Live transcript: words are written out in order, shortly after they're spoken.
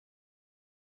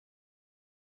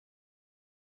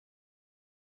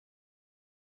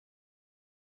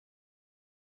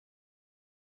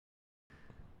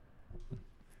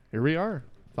Here we are,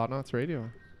 Thought Knots Radio.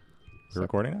 We're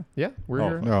recording now? Yeah, we're Oh.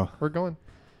 here. No, We're going.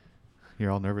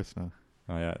 you're all nervous now.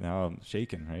 Oh, yeah. Now I'm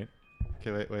shaking, right?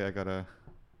 Okay, wait. I gotta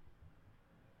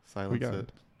silence got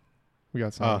it. We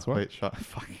got silence. What? Wait, Sean.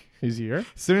 Fuck. He's here.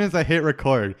 As soon as I hit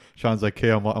record, Sean's like, "Okay,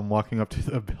 I'm walking up to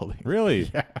the building." Really?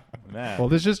 Yeah. Man. Well,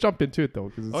 let's just jump into it though,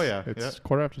 because Oh, yeah, it's yeah.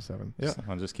 7:15. Yeah.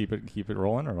 I'll just keep it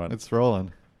rolling or what? It's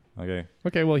rolling. Okay.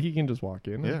 Okay, well he can just walk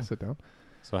in Yeah. and sit down.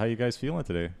 So how you guys feeling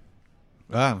today?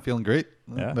 I'm feeling great.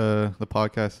 Yeah. The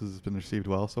podcast has been received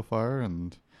well so far,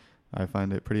 and I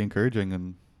find it pretty encouraging,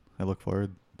 and I look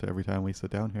forward to every time we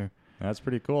sit down here. That's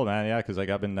pretty cool, man. Yeah, because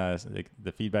I've been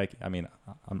the feedback. I mean,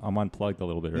 I'm unplugged a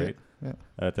little bit, right? Yeah.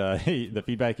 But the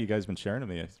feedback you guys been sharing to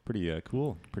me is pretty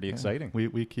cool, pretty exciting.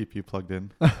 We keep you plugged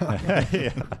in. Yeah.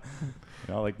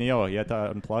 You know, like Neo, he had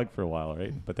to unplug for a while,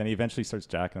 right? But then he eventually starts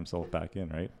jacking himself back in,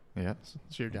 right? Yeah. So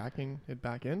you're jacking it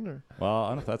back in, or Well, I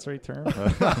don't know if that's the right term.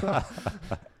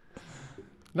 But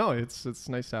no? It's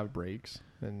nice to have breaks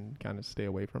and kind of stay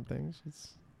away from things.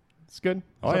 It's good.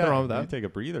 oh Nothing yeah, wrong with you that. take a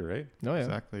breather, right? No, yeah.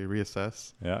 Exactly.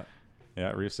 Reassess. Yeah.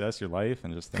 Yeah, reassess your life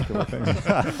and just think about things.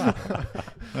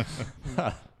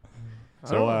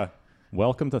 So,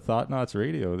 welcome to Thought Knots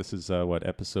Radio. This is what,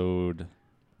 episode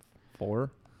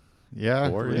 4. Yeah.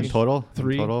 Four-ish. In total.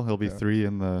 Three. In total, it'll be Yeah. 3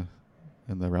 in the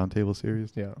roundtable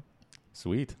series. Yeah.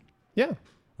 Sweet. Yeah.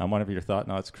 I'm one of your Thought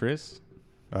Knots, Chris.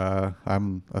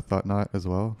 I'm a thought knot as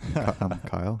well. I'm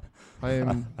Kyle. I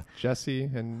am Jesse,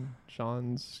 and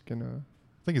Sean's gonna.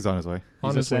 I think he's on his way. He's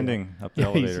Honestly, ascending up the Yeah,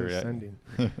 elevator. he's Yeah. ascending.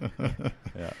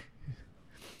 Yeah.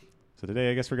 So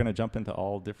today, I guess we're going to jump into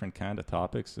all different kind of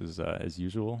topics as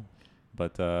usual.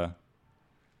 But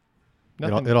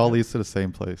Nothing. It all leads to the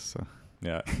same place. So.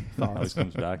 yeah, Thoughts. always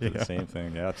comes back to the Yeah. same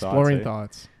thing. Yeah, Exploring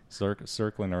thoughts. thoughts.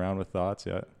 Circling around with thoughts.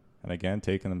 Yeah, and again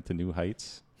taking them to new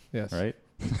heights. Yes. Right.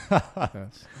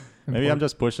 Yes. Maybe I'm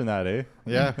just pushing that, eh?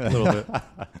 Yeah, a little bit.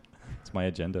 It's my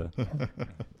agenda.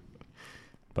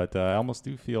 But I almost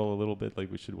do feel a little bit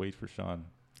like we should wait for Sean.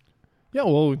 Yeah.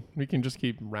 Well, we can just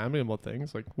keep rambling about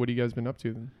things. Like, what have you guys been up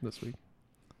to this week?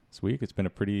 This week, it's been a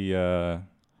pretty...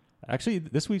 actually,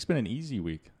 this week's been an easy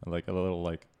week. Like a little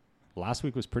like... Last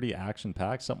week was pretty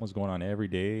action-packed. Something was going on every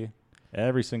day.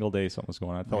 Every single day something was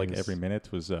going on. I felt like Nice. every minute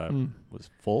was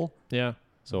full. Yeah.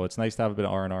 So it's nice to have a bit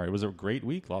of R&R. It was a great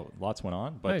week. Lots went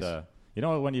on. But Nice. you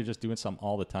know, when you're just doing something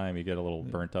all the time, you get a little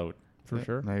burnt out. For Yeah,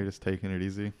 sure. Now you're just taking it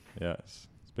easy, Yeah, it's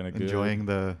been a good... enjoying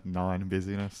the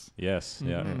non-busyness. Yes,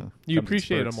 yeah. Mhm. Yeah. You Comes in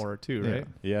appreciate it spurts. more too, Yeah. right?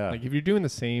 Yeah. Like if you're doing the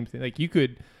same thing, like you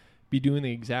could be doing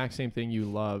the exact same thing you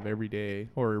love every day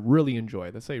or really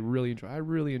enjoy. Let's say really enjoy. I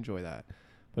really enjoy that.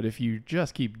 But if you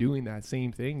just keep doing that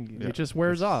same thing, Yeah. it just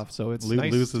wears off. So it's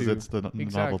nice loses to, its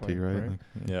novelty, right? right? Like,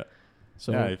 yeah.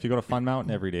 So Yeah, if you go to Fun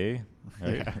Mountain every day,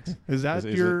 right? Yeah. is that Is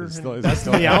it- your is it that's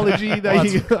still- the analogy that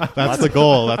you That's the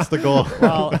goal. That's the goal.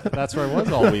 Well, that's where I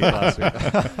was all week last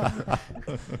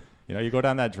week. You know, you go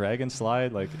down that dragon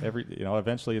slide, like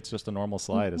eventually it's just a normal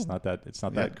slide. It's not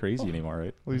that crazy anymore,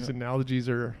 right? these analogies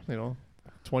are,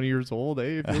 20 years old,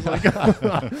 eh? It feels like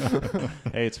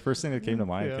Hey, it's the first thing that came to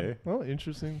mind. Yeah. Okay, Well,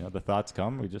 interesting. you know, the thoughts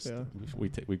come. We just Yeah.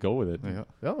 we go with it. Yeah.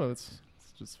 No, it's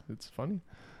funny.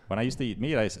 When I used to eat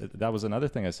meat, that was another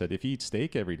thing I said. If you eat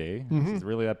steak every day, Mhm. is it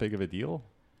really that big of a deal,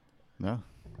 No,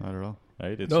 not at all.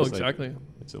 right? It's No, just like- exactly.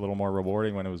 it's a little more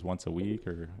rewarding when it was once a week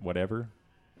or whatever.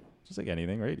 Just like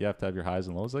anything, right? You have to have your highs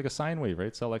and lows, like a sine wave, right?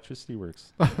 It's how electricity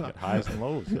works. You get highs and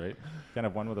lows, right? Can't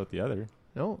have one without the other.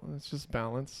 No, it's just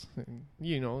balance. And,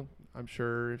 I'm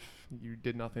sure if you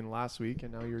did nothing last week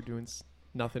and now you're doing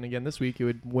nothing again this week,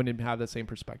 you wouldn't have the same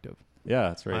perspective. Yeah,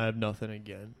 that's I right. have nothing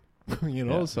again,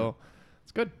 Yeah. So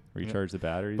it's good. Recharge the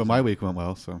batteries. But my week went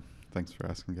well, so thanks for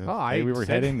asking, guys. Oh, Hey, we were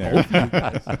said heading there. both of you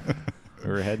guys. We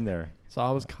were heading there. So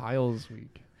how was Kyle's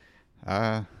week?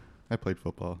 I played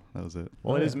football. That was it.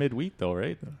 Well, Oh, it is yeah. midweek though,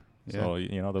 right? Yeah.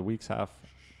 So the week's half.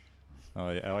 Oh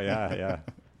yeah.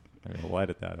 We'll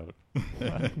edit that out.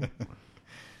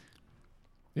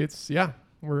 I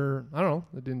don't know.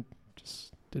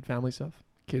 Did family stuff,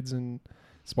 kids and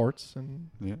sports, and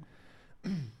Yeah.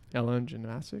 Ella in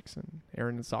gymnastics, and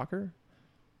Aaron in soccer.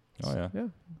 Oh yeah. Yeah,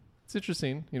 it's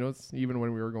interesting. It's even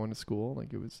when we were going to school,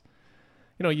 like it was,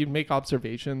 you'd make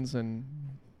observations and,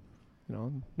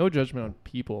 no judgment on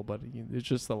people, but it's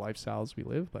just the lifestyles we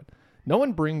live. But no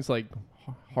one brings like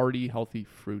hearty, healthy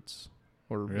fruits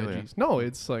or Really? veggies. No,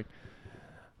 it's like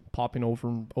popping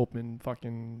open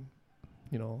fucking,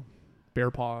 bear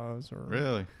paws or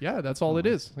Really? yeah, that's all it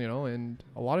is, and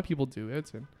a lot of people do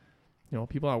it, and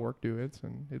people at work do it,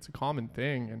 and it's a common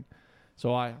thing. And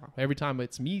So every time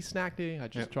it's me snack day, I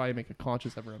just try to make a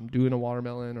conscious effort. I'm doing a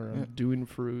watermelon or I'm doing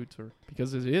fruit, or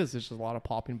because it's just a lot of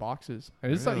popping boxes.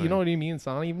 And it's not, you know what I mean? It's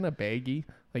not even a baggie.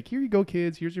 Like, here you go,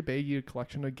 kids. Here's your baggie, a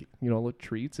collection of, little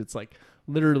treats. It's like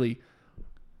literally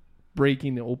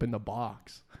breaking open the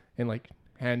box and like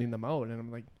handing them out. And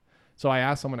I'm like, so I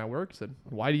asked someone at work, I said,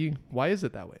 why is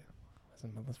it that way? I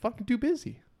said, I'm fucking too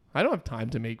busy. I don't have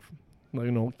time to make,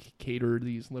 cater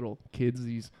these little kids,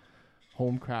 these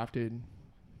home crafted,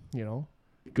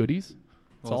 goodies.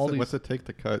 What's it take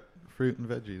to cut fruit and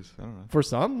veggies? I don't know. For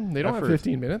some, they don't have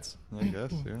 15 minutes. I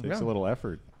guess, yeah. Takes a little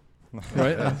effort.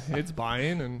 Right? It's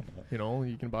buying, and,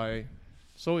 you can buy.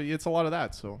 So it's a lot of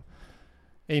that. So,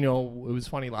 and, it was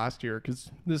funny last year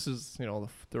because this is, the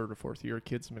third or fourth year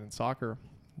kids have been in soccer.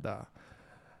 The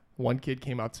one kid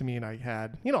came up to me and I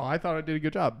had, I thought I did a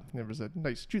good job. There was a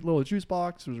nice little juice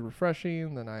box. It was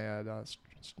refreshing. Then I had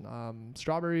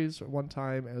strawberries one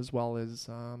time, as well as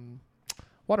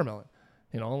watermelon,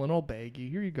 a little baggie.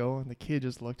 Here you go. And the kid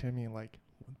just looked at me like,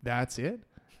 that's it?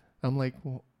 I'm like,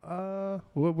 well,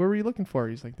 what were you looking for?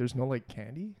 He's like, there's no like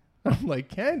candy. I'm like,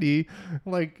 candy?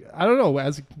 Like, I don't know.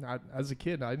 As a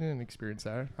kid, I didn't experience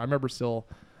that. I remember it's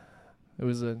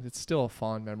still a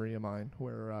fond memory of mine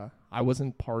where I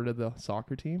wasn't part of the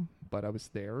soccer team, but I was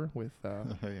there with,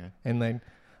 and then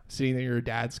seeing that your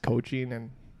dad's coaching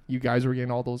and you guys were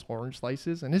getting all those orange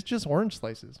slices, and it's just orange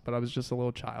slices, but I was just a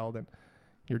little child, and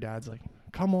your dad's like,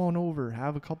 come on over,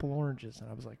 have a couple oranges. And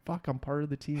I was like, fuck, I'm part of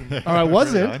the team. Or I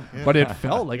wasn't, but it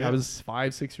felt like I was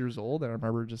 5-6 years old, and I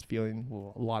remember just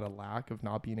feeling a lot of lack of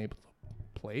not being able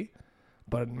to play.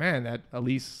 But man, that at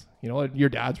least, your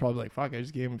dad's probably like, fuck, I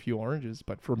just gave him a few oranges.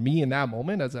 But for me in that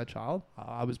moment as that child,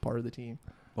 I was part of the team.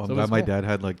 Well, I'm glad my dad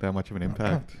had like that much of an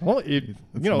impact. Well, it's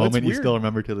a moment you still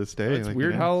remember to this day. It's like,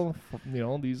 weird how,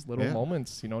 these little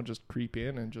moments, just creep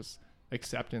in, and just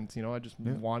acceptance, just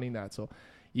wanting that. So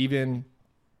even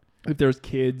if there's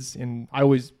kids, and I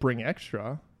always bring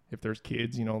extra, if there's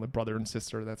kids, the brother and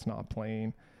sister that's not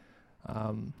playing,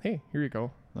 hey, here you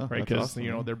go. Oh, right? Because,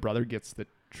 awesome, their brother gets the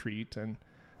treat, and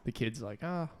the kid's like,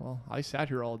 well, I sat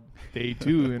here all day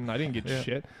too, and I didn't get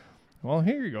shit. Well,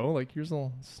 here you go. Like, here's a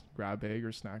little grab bag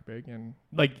or snack bag. And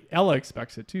like Ella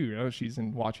expects it too. She's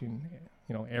in watching,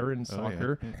 Aaron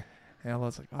soccer. Yeah. And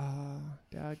Ella's like,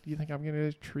 Dad, do you think I'm going to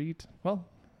get a treat? Well,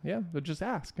 yeah, but just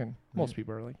ask. And most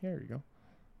people are like, here you go.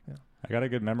 Yeah. I got a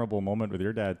good memorable moment with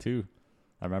your dad too.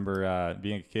 I remember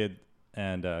being a kid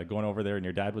and going over there, and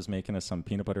your dad was making us some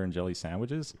peanut butter and jelly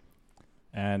sandwiches.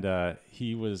 And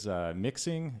he was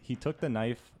mixing. He took the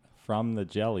knife from the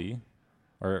jelly.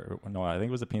 Or no, I think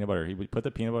it was the peanut butter. He put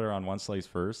the peanut butter on one slice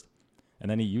first,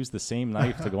 and then he used the same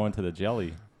knife to go into the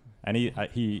jelly. And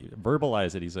he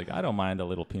verbalized it. He's like, I don't mind a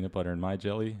little peanut butter in my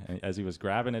jelly. And as he was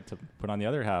grabbing it to put on the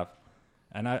other half,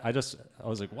 and I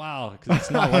was like, wow, because it's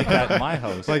not like that in my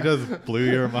house. Like, just blew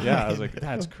your mind. Yeah, I was like,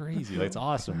 that's crazy. Like, it's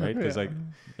awesome, right? Because like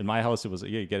in my house, it was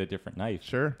you get a different knife.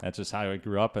 Sure. That's just how I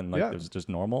grew up, and like it was just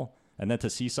normal. And then to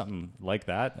see something like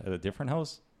that at a different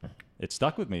house, it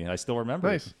stuck with me. I still remember.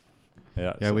 Nice. It.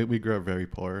 Yeah, so we grew up very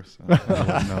poor, so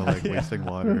no like wasting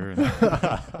water.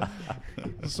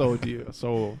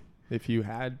 So if you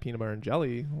had peanut butter and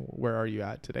jelly, where are you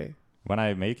at today? When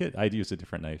I make it, I'd use a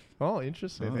different knife. Oh,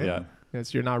 interesting. Yeah.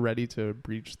 Yes, you're not ready to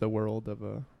breach the world of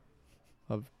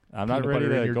I'm not ready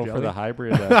to go jelly? for the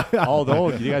hybrid.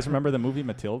 Although, do you guys remember the movie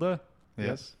Matilda?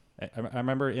 Yes. I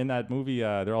remember in that movie,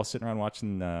 they're all sitting around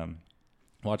watching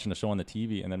the show on the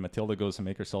TV, and then Matilda goes to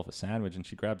make herself a sandwich, and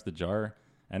she grabs the jar,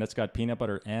 and it's got peanut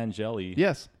butter and jelly.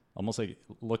 Yes. Almost like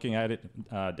looking at it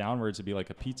downwards, it'd be like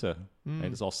a pizza. Right?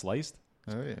 It's all sliced.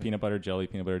 Oh, yeah. Peanut butter, jelly.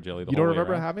 The You whole don't way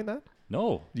remember around. having that?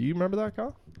 No. Do you remember that,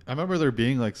 Kyle? I remember there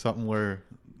being like something where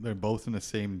they're both in the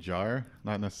same jar,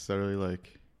 not necessarily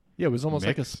like. Yeah, it was almost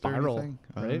like a mixed or spiral, anything.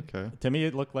 right? Oh, okay. To me,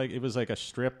 it looked like it was like a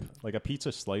strip, like a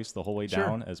pizza slice the whole way Sure.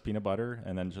 down as peanut butter,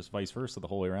 and then just vice versa the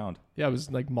whole way around. Yeah, it was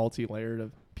like multi-layered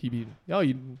of PB. Oh,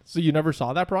 so you never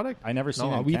saw that product? I never seen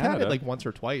it No, in we've Canada. had it like once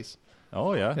or twice.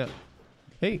 Oh, yeah. Yeah.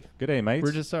 Hey, Good day, mates.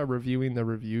 we're just reviewing the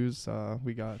reviews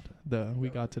we got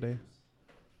today.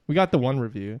 We got the one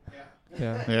review.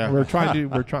 Yeah. Yeah. We're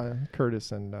trying.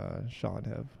 Curtis and Sean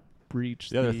have breached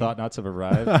The other thought nuts have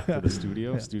arrived to the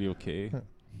studio, Studio K,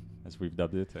 as we've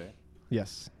dubbed it.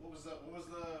 Yes. What was the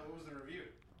review?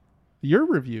 Your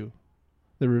review.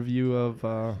 The review of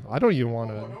I don't even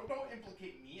want to. Don't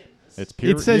implicate me in this. It's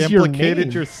peer. It says You your implicated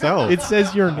name. yourself. It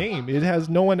says your name. It has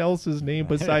no one else's name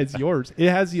besides yours. It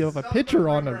has you have a picture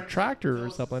on a tractor or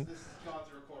something. This is not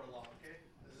to record along, okay?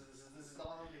 This is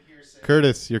all under hearsay.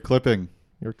 Curtis, you're clipping.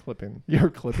 You're clipping. You're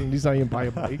clipping. He's not even by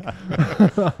a mic. I don't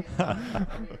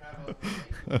even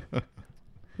have a-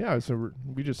 Yeah, so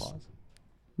we just Pause.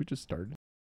 started.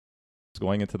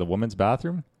 Going into the women's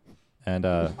bathroom, and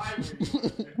I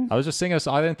was just singing a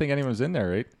song. I didn't think anyone was in there,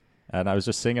 right? And I was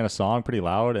just singing a song pretty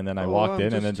loud, and then I walked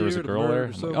in, and then there was a girl there.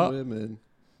 I'm like, oh. Women.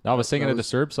 No, I was singing a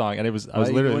Disturbed song, and I was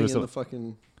literally it was in the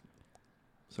fucking.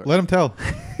 Sorry. Let him tell.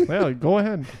 Yeah, go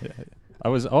ahead. I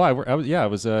was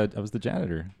the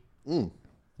janitor. Mm.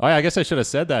 Oh, yeah, I guess I should have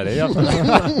said that. Eh? Well,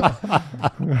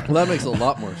 that makes a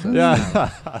lot more sense.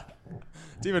 Yeah.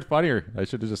 It's even funnier. I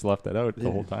should have just left that out the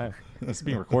whole time. It's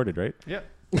being recorded, right? Yeah.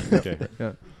 Okay.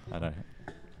 Yeah. I know.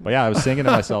 But yeah, I was singing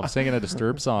to myself, singing a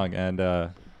Disturbed song, and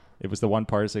it was the one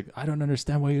part. It's like, I don't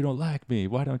understand why you don't like me.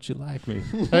 Why don't you like me?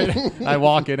 I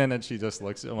walk in, and then she just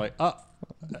looks. I'm like, oh.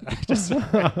 This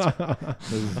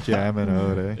is jamming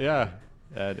out, eh? Yeah.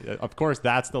 And of course,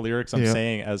 that's the lyrics I'm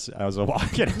saying as I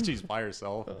walk in, and she's by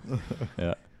herself.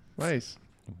 Yeah. Nice.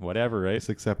 Whatever, right? Just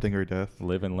accepting her death.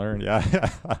 Live and learn. Yeah.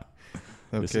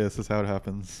 Okay, this is how it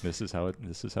happens. This is how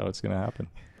it's gonna happen.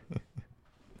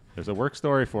 There's a work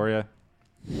story for you.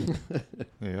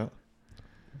 Yeah.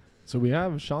 So we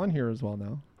have Sean here as well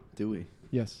now. Do we?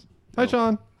 Yes. Hi, Oh.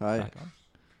 Sean. Hi. Back on.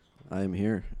 I am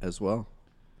here as well.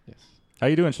 Yes. How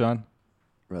you doing, Sean?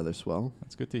 Rather swell.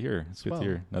 That's good to hear. It's good Swell. to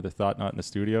hear. Another thought not in the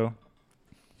studio.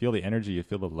 Feel the energy. You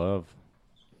feel the love.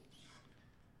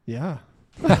 Yeah.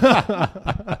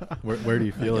 Where do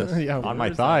you feel it? Yeah. On where my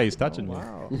is thigh. that? He's touching me.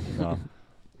 Wow. No.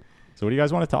 So what do you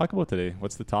guys want to talk about today?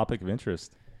 What's the topic of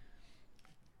interest?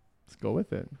 Let's go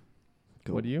with it.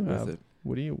 Go What do you with have? it.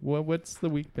 What's the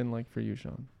week been like for you,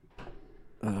 Sean?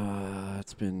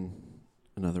 It's been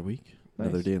another week,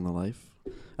 another Nice. day in the life.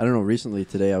 I don't know. Recently,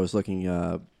 today I was looking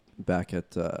back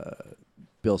at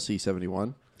Bill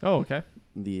C-71. Oh, okay.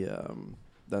 The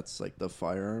that's like the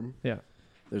firearm. Yeah.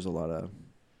 There's a lot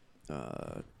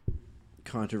of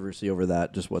controversy over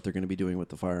that, just what they're going to be doing with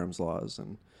the firearms laws,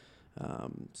 and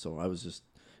so I was just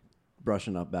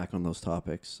brushing up back on those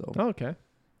topics. So Oh, okay.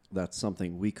 that's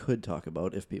something we could talk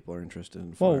about if people are interested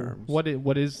in Well, firearms.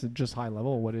 what is just high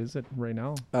level? What is it right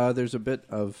now? There's a bit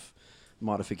of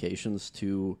modifications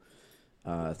to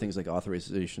things like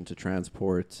authorization to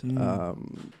transport,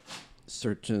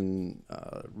 certain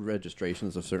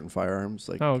registrations of certain firearms.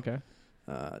 Like, Oh, okay.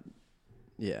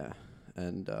 yeah,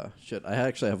 and shit. I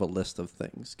actually have a list of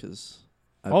things because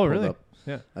Really?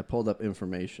 Yeah. I pulled up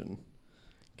information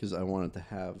because I wanted to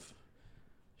have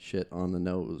shit on the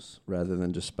nose rather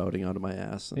than just spouting out of my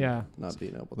ass and Yeah. not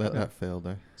being able That to. that failed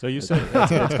there. So you said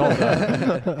it's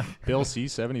called Bill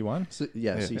C-71?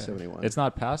 Yeah, Yeah. C-71. It's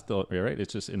not passed though, right?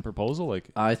 It's just in proposal. Like,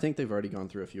 I think they've already gone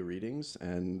through a few readings,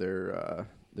 and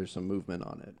there's some movement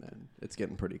on it, and it's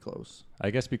getting pretty close. I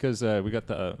guess because we got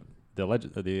the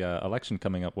election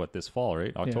coming up this fall,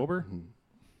 right? October, Mhm.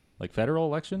 like federal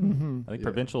election. Mm-hmm. I think Yeah.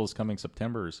 provincial is coming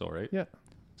September or so, right? Yeah.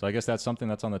 So I guess that's something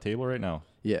that's on the table right now.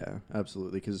 Yeah,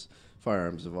 absolutely, because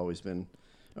firearms have always been,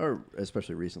 or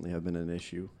especially recently, have been an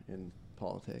issue in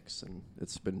politics, and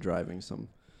it's been driving some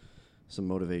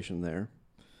motivation there.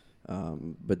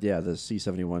 But yeah, the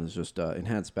C-71 is just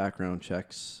enhanced background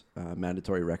checks,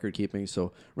 mandatory record keeping.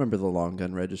 So remember the long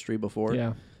gun registry before?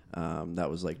 Yeah. That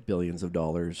was like billions of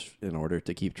dollars in order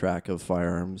to keep track of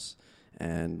firearms,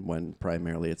 and when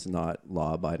primarily it's not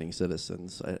law-abiding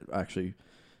citizens. Actually,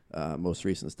 most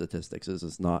recent statistics is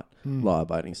it's not Mm.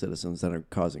 law-abiding citizens that are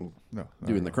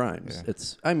doing the crimes. Yeah.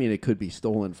 It's, I mean, it could be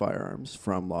stolen firearms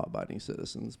from law-abiding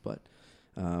citizens, but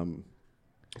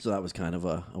so that was kind of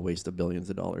a waste of billions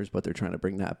of dollars. But they're trying to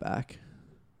bring that back.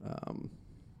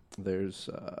 There's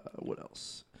what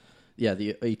else? Yeah,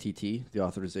 the ATT, the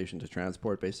authorization to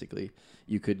transport. Basically,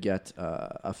 you could get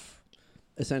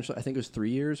essentially, I think it was 3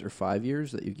 years or 5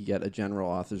 years that you could get a general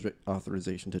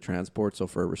authorization to transport. So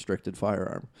for a restricted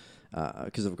firearm,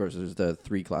 because of course there's the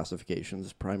three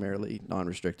classifications: primarily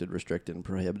non-restricted, restricted, and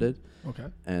prohibited. Okay.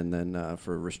 And then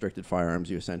for restricted firearms,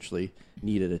 you essentially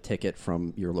needed a ticket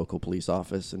from your local police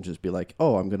office and just be like,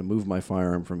 oh, I'm going to move my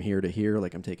firearm from here to here.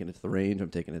 Like, I'm taking it to the range, I'm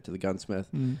taking it to the gunsmith.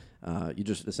 Mm. You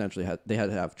just essentially they had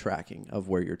to have tracking of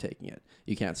where you're taking it.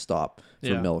 You can't stop for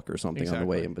Yeah, milk or something on the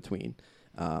way exactly. in between.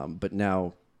 But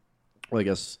now, well, I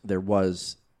guess there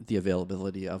was the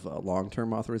availability of a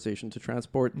long-term authorization to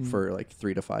transport for like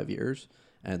 3 to 5 years.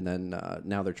 And then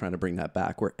now they're trying to bring that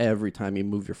back, where every time you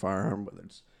move your firearm, whether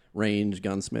it's range,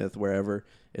 gunsmith, wherever,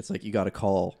 it's like you got to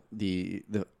call the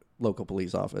local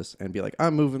police office and be like,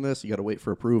 I'm moving this. You got to wait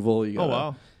for approval. You Oh, gotta,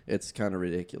 wow. It's kind of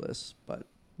ridiculous, but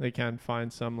They can't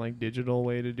find some like digital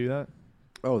way to do that.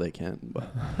 they can. But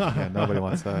Yeah, nobody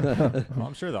wants that. Well,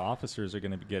 I'm sure the officers are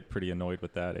going to get pretty annoyed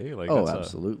with that, eh? Like, Oh, that's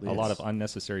absolutely. a lot of It's-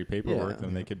 unnecessary paperwork, Yeah.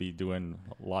 and they could be doing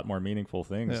a lot more meaningful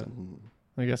things. Yeah. Mhm.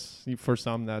 I guess for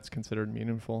some that's considered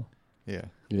meaningful. Yeah.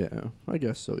 Yeah, I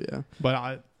guess so. Yeah,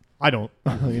 But I don't.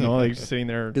 Like just sitting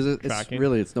there because it's tracking.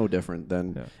 really it's no different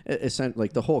than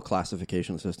like the whole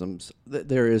classification systems.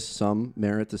 There is some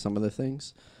merit to some of the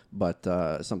things, but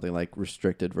something like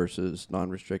restricted versus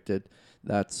non-restricted,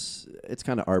 it's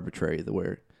kind of arbitrary the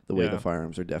way the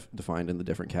firearms are defined in the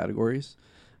different categories.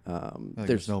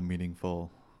 There's no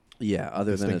meaningful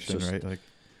other than it's distinction, just right? Like,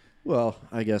 well,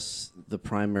 I guess the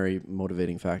primary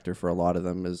motivating factor for a lot of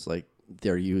them is like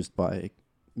they're used by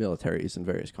militaries in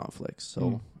various conflicts,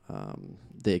 so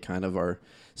they kind of are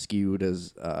skewed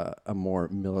as a more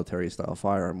military style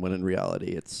firearm, when in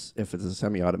reality if it's a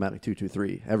semi-automatic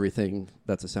 223, everything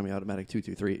that's a semi-automatic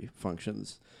 223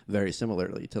 functions very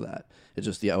similarly to that. It's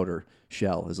just the outer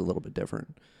shell is a little bit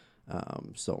different.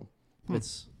 So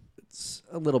it's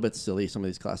a little bit silly, some of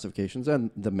these classifications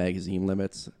and the magazine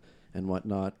limits and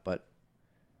whatnot, but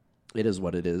it is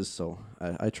what it is. So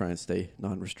I try and stay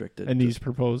non-restricted. And these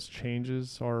proposed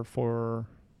changes are for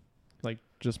like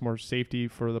just more safety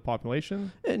for the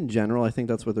population? In general, I think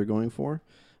that's what they're going for.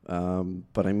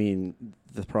 But I mean,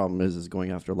 the problem is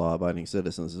going after law-abiding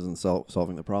citizens isn't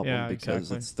solving the problem,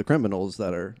 because it's the criminals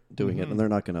that are doing it, and they're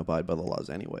not going to abide by the laws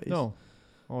anyways. No.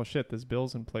 Oh shit, this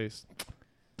bill's in place.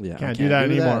 Yeah, Can't do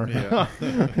that anymore.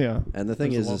 Yeah. And the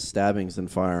thing is stabbings and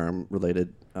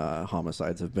firearm-related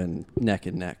homicides have been neck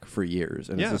and neck for years,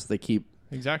 and it's just they keep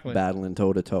battling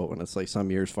toe to toe. And it's like some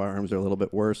years firearms are a little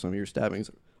bit worse, some years stabbings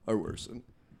are worse. And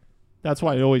that's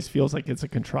why it always feels like it's a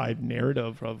contrived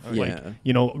narrative of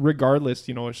regardless,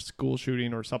 a school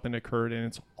shooting or something occurred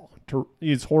and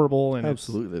it's horrible and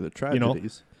absolutely the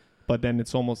tragedies. But then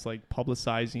it's almost like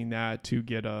publicizing that to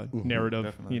get a narrative,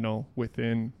 definitely.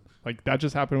 within. Like that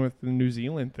just happened with the New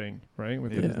Zealand thing, right?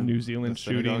 With the New Zealand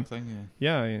shooting. Thing,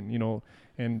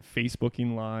 and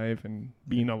Facebooking live and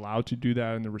being allowed to do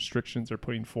that, and the restrictions they're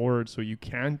putting forward so you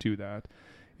can do that.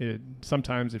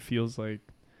 Sometimes it feels like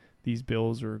these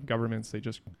bills or governments, they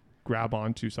just grab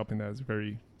onto something that is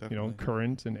very,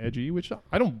 current and edgy, which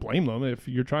I don't blame them. If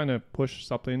you're trying to push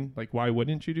something, like why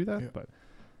wouldn't you do that? Yeah. But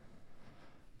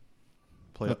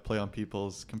play on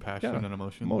people's compassion and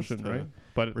emotion, right?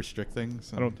 But restrict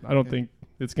things. I don't think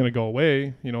it's going to go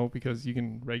away, because you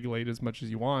can regulate as much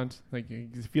as you want. Like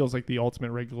it feels like the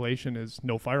ultimate regulation is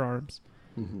no firearms,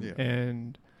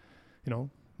 and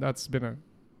that's been a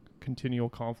continual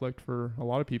conflict for a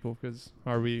lot of people, because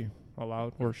are we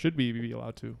allowed, or should we be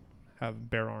allowed to have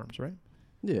bear arms, right?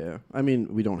 Yeah, I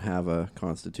mean, we don't have a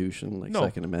constitution like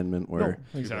Second Amendment where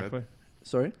exactly.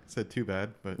 Sorry? Said too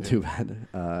bad, but too bad.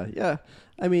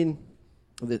 I mean,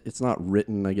 it's not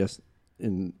written, I guess,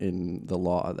 in the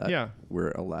law that we're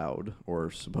allowed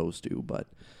or supposed to, but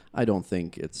I don't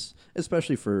think it's,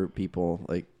 especially for people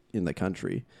like in the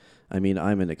country. I mean,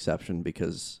 I'm an exception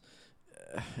because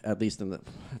at least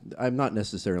I'm not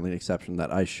necessarily an exception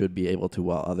that I should be able to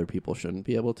while other people shouldn't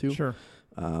be able to. Sure.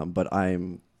 But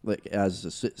I'm, like, as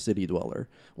a city dweller,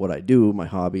 what I do, my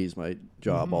hobbies, my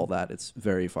job, all that, it's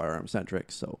very firearm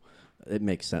centric. So it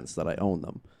makes sense that I own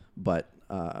them. But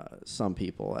some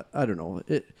people, I don't know.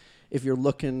 If you're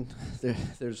looking,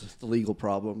 there's the legal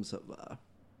problems of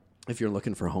if you're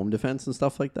looking for home defense and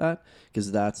stuff like that,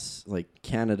 because that's like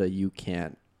Canada, you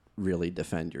can't really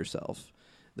defend yourself.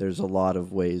 There's a lot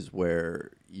of ways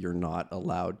where you're not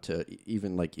allowed to,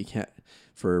 even like you can't,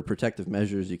 for protective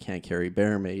measures, you can't carry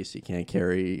bear mace, you can't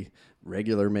carry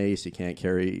regular mace, you can't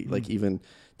carry like even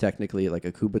technically like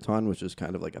a Kubaton, which is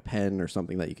kind of like a pen or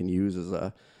something that you can use as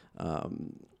a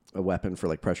weapon for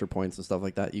like pressure points and stuff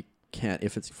like that. You can't,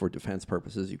 if it's for defense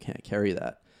purposes, you can't carry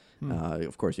that.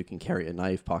 Of course, you can carry a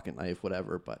knife, pocket knife,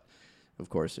 whatever, but of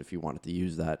course, if you wanted to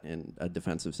use that in a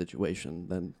defensive situation,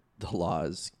 then the law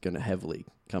is going to heavily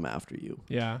come after you.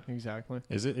 Yeah, exactly.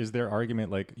 Is their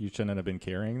argument like you shouldn't have been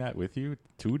carrying that with you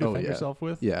to defend yourself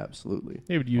with? Yeah, absolutely.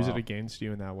 They would use it against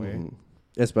you in that way.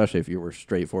 Especially if you were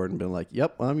straightforward and been like,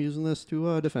 yep, I'm using this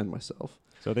to defend myself.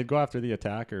 So they'd go after the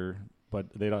attacker, but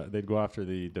they'd go after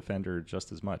the defender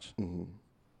just as much.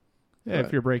 Yeah,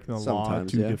 if you're breaking the law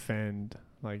to defend,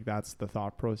 like that's the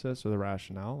thought process or the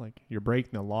rationale. Like you're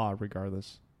breaking the law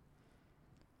regardless.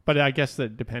 But I guess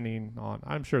that depending on,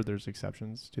 I'm sure there's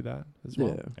exceptions to that as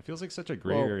well. Yeah. It feels like such a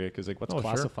gray area because like what's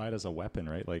classified as a weapon,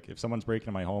 right? Like if someone's breaking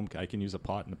into my home, I can use a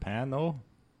pot and a pan though.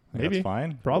 Like, Maybe. That's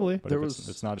fine. Probably. But if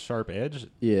it's not a sharp edge.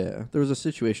 Yeah. There was a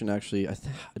situation actually, I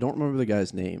don't remember the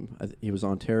guy's name. He was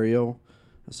Ontario,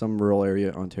 some rural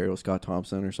area, Ontario, Scott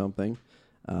Thompson or something.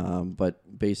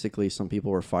 But basically some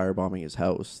people were firebombing his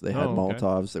house. They had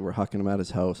Molotovs. They were hucking him at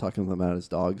his house, hucking them at his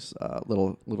dog's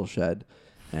little shed.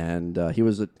 And he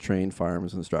was a trained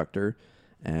firearms instructor,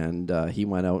 and he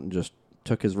went out and just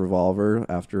took his revolver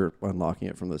after unlocking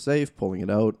it from the safe, pulling it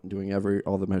out, doing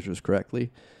all the measures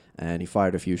correctly, and he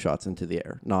fired a few shots into the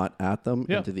air, not at them,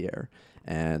 Yeah. into the air.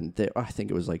 And I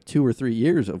think it was like 2 or 3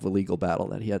 years of a legal battle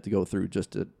that he had to go through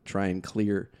just to try and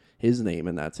clear his name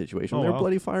in that situation. Oh, They're wow.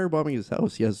 bloody firebombing his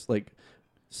house. He has like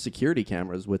security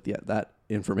cameras with that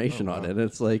information on it. And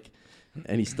it's like,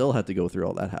 and he still had to go through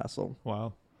all that hassle.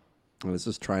 Wow. And it's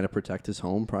just trying to protect his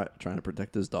home, trying to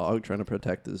protect his dog, trying to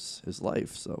protect his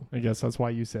life. So I guess that's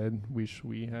why you said wish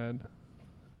we had.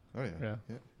 Oh Yeah.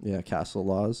 yeah, castle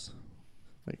laws,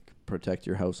 like protect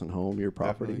your house and home, your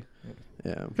property. Definitely.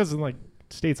 Yeah, Because in like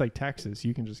states like Texas,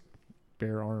 you can just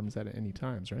bear arms at any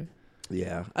times, right?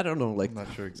 yeah. I don't know, like I'm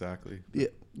not sure exactly. yeah,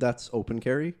 that's open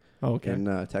carry Oh, okay.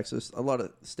 in Texas. A lot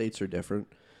of states are different.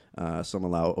 Some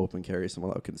allow open carry, some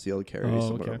allow concealed carry, Oh,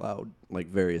 some okay. are allowed like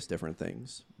various different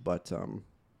things. But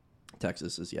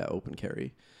Texas is open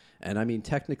carry. And I mean,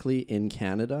 technically in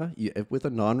Canada, with a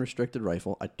non-restricted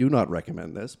rifle, I do not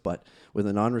recommend this, but with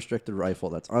a non-restricted rifle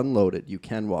that's unloaded, you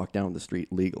can walk down the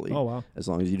street legally. Oh, wow. As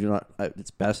long as you do not, it's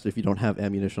best if you don't have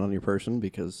ammunition on your person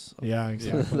because Yeah,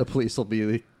 exactly. the police will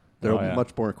be, there will Oh, be yeah.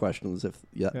 much more questions if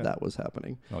Yeah. that was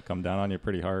happening. They'll come down on you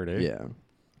pretty hard, eh? Yeah.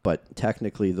 But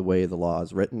technically, the way the law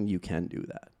is written, you can do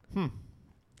that. I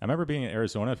remember being in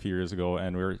Arizona a few years ago,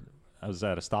 and I was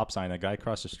at a stop sign. A guy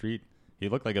across the street, he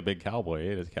looked like a big cowboy. He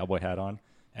had his cowboy hat on,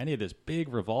 and he had this big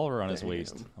revolver on his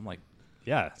waist. I'm like,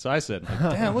 yeah. So I said, like,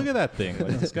 damn, look at that thing.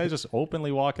 Like, this guy's just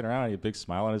openly walking around. He had a big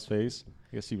smile on his face.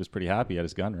 I guess he was pretty happy at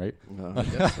his gun, right? I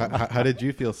guess. How did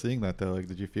you feel seeing that though? Like,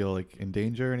 did you feel like in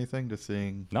danger or anything? Just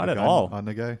seeing Not the at gun all. on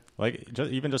the guy. Like,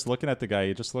 even just looking at the guy,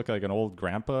 he just looked like an old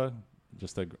grandpa,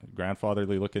 just a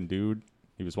grandfatherly looking dude.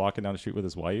 He was walking down the street with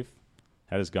his wife,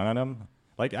 had his gun on him.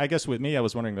 Like, I guess with me, I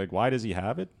was wondering, like, why does he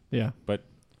have it? Yeah. But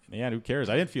man, who cares?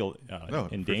 I didn't feel No,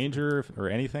 in for danger or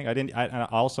anything. I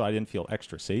didn't feel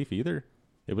extra safe either.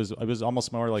 It was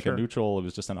almost more like Sure. a neutral. It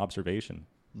was just an observation.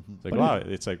 Mm-hmm. It's like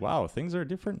it's like wow, things are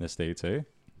different in the States, eh?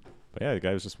 But yeah, the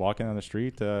guy was just walking on the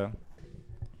street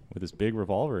with his big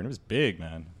revolver, and it was big,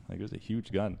 man. Like it was a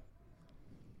huge gun.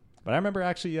 But I remember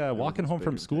actually walking it's home big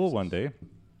from in school Texas. one day,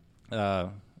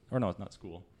 or no, it's not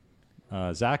school.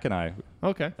 Zach and I,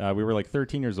 Okay. we were like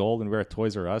 13 years old, and we were at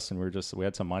Toys R Us, and we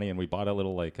had some money, and we bought a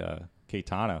little like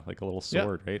katana, like a little Yeah.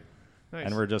 sword, right? Nice.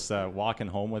 And we're just walking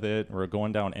home with it. We're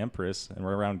going down Empress, and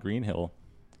we're around Green Hill,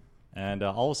 and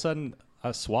all of a sudden,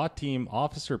 a SWAT team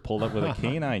officer pulled up with a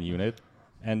canine unit,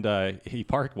 and he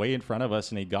parked way in front of us,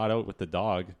 and he got out with the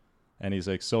dog, and he's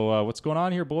like, "So what's going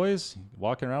on here, boys?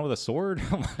 Walking around with a sword?"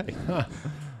 I'm like,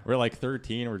 we're like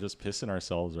 13, we're just pissing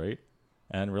ourselves, right?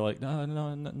 And we're like,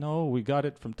 no, we got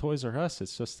it from Toys R Us.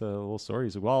 It's just a little sword.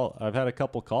 He's like, well, I've had a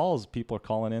couple calls. People are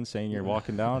calling in saying you're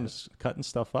walking down, just cutting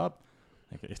stuff up.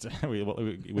 Like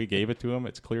we gave it to him.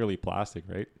 It's clearly plastic,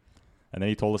 right? And then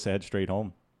he told us to head straight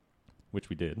home, which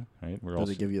we did, right? We're Does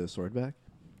he give you the sword back?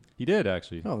 He did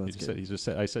actually. Oh, that's he good. just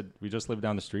said, I said, we just live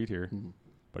down the street here, Mhm.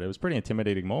 but it was a pretty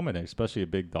intimidating moment, especially a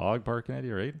big dog barking at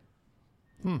you, right?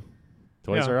 Hmm.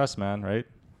 Toys Yeah. R Us, man, right?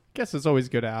 Guess it's always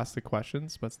good to ask the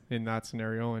questions, but in that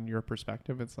scenario and your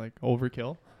perspective, it's like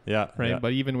overkill, Yeah, right? yeah.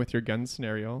 But even with your gun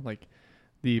scenario, like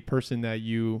the person that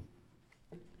you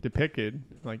depicted,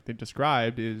 like they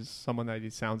described, is someone that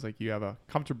it sounds like you have a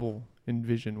comfortable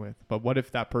envision with. But what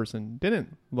if that person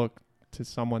didn't look to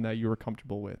someone that you were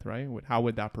comfortable with, right? How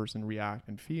would that person react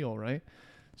and feel, right?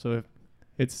 So if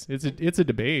it's a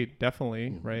debate,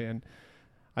 definitely, Mhm. right? And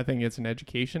I think it's an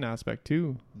education aspect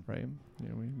too, right? You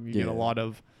know, we get a Yeah. lot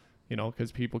of, you know,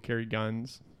 because people carry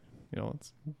guns. You know,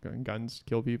 it's guns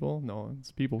kill people. No,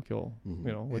 it's people kill. Mhm.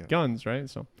 You know, with Yeah. guns, right?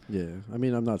 So Yeah. I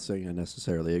mean, I'm not saying I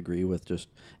necessarily agree with just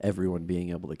everyone being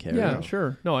able to carry. yeah, it.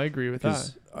 sure. No, I agree with that.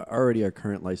 Because already our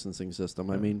current licensing system,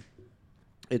 I Yeah. mean,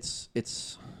 it's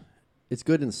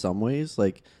good in some ways.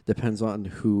 Like depends on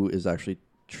who is actually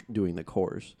doing the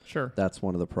course. Sure. That's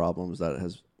one of the problems that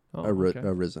has Oh, okay.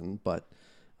 arisen. But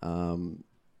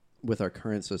with our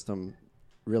current system,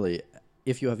 really,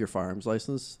 if you have your firearms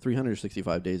license,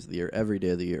 365 days of the year, every day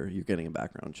of the year, you're getting a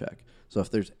background check. So if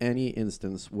there's any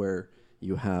instance where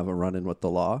you have a run-in with the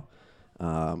law,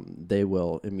 they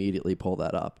will immediately pull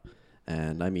that up.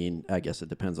 And I mean, I guess it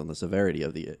depends on the severity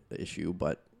of the issue,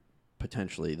 but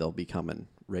potentially they'll be coming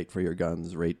right for your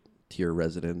guns, right to your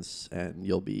residence, and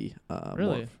you'll be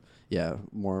Really?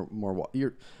 more.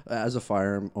 You're as a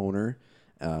firearm owner,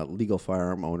 legal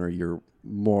firearm owner, you're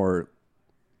more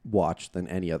watched than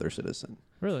any other citizen.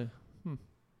 Really?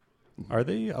 Are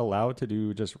they allowed to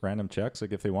do just random checks?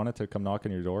 Like if they wanted to come knock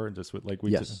on your door and just like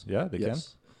we Yes. just, yeah, they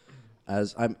Yes.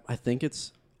 I think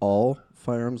it's all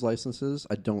firearms licenses.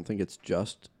 I don't think it's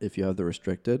just if you have the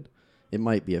restricted. It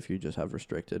might be if you just have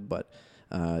restricted, but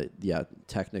yeah,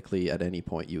 technically at any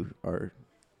point you are,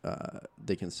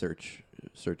 they can search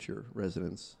your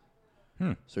residence,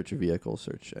 search your vehicle,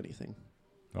 search anything.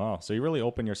 Oh, so you really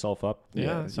open yourself up.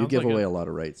 Yeah, you sounds give like away it. a lot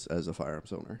of rights as a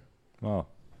firearms owner. Oh,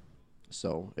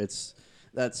 So it's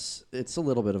a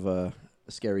little bit of a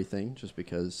scary thing, just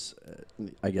because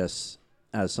I guess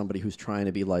as somebody who's trying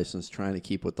to be licensed, trying to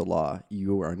keep with the law,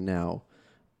 you are now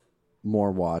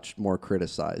more watched, more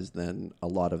criticized than a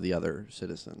lot of the other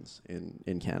citizens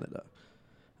in Canada.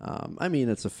 I mean,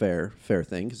 it's a fair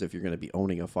thing, because if you're going to be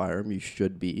owning a firearm, you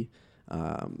should be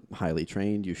highly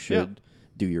trained. You should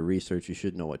do your research. You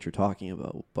should know what you're talking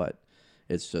about. But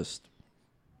it's just,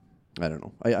 I don't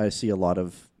know. I see a lot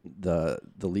of the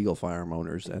legal firearm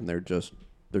owners, and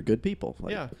they're good people.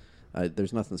 Like, Yeah.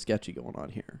 There's nothing sketchy going on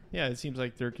here. Yeah, it seems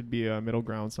like there could be a middle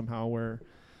ground somehow where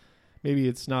maybe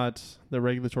it's not the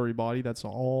regulatory body that's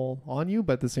all on you,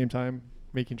 but at the same time,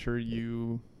 making sure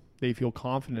they feel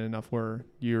confident enough where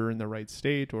you're in the right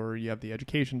state or you have the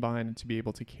education behind it to be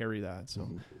able to carry that.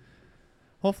 So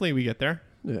hopefully we get there.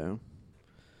 Yeah.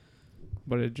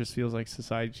 But it just feels like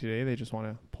society today, they just want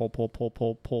to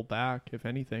pull back, if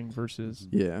anything, versus...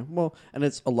 Yeah. Well, and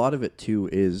it's a lot of it too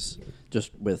is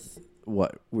just with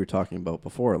what we were talking about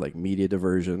before, like media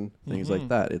diversion, things like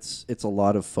that. It's a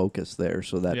lot of focus there,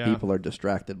 so that people are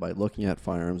distracted by looking at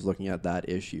firearms, looking at that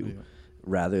issue,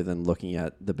 rather than looking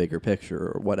at the bigger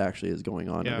picture or what actually is going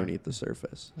on underneath the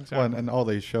surface. Exactly. Well, and all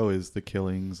they show is the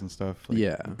killings and stuff.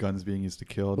 Like guns being used to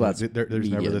kill. Well, There's never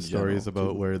media the in stories general,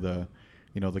 about too. where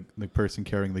the person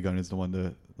carrying the gun is the one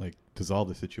to like dissolve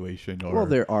the situation. Or, Well,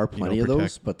 there are plenty of those,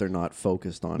 protect- but they're not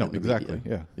focused on No, it. in the exactly.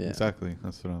 media. Yeah, exactly.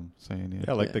 That's what I'm saying.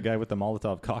 yeah, like Yeah. the guy with the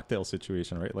Molotov cocktail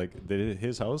situation, right? Like, did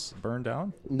his house burn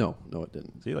down? No, it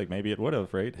didn't. See, like maybe it would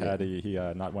have, right? Had he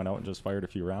not went out and just fired a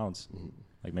few rounds.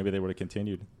 Like maybe they would have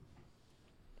continued.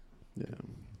 Yeah.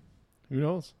 Who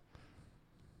knows?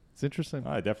 It's interesting.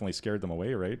 I definitely scared them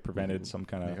away, right? Prevented some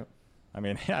kind of. Yep. I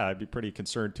mean, yeah, I'd be pretty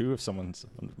concerned too if someone's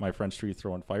on my French Street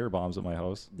throwing fire bombs at my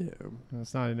house. Yeah.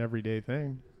 It's not an everyday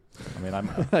thing. I mean, I'm.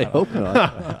 I hope not.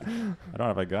 I don't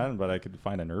have a gun, but I could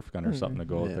find a Nerf gun or something to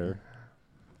go out Yeah. there.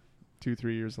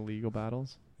 2-3 years of legal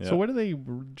battles. Yeah. So what are they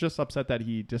just upset that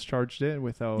he discharged it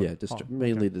without... Yeah, okay.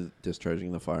 mainly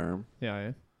discharging the firearm.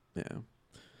 Yeah. Yeah.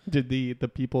 Did the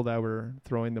people that were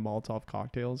throwing the Molotov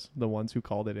cocktails, the ones who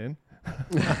called it in?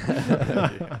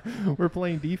 We're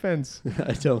playing defense.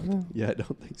 I don't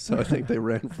think so. I think they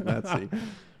ran from that scene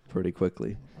pretty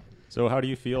quickly. So, how do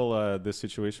you feel this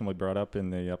situation will be brought up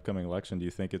in the upcoming election? Do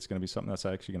you think it's going to be something that's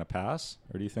actually going to pass,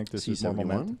 or do you think this is more C-71?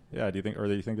 momentum? Yeah, do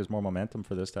you think there's more momentum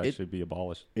for this to actually be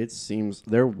abolished? It seemed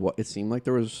like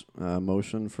there was a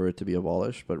motion for it to be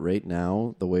abolished, but right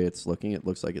now, the way it's looking, it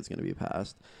looks like it's going to be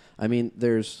passed. I mean,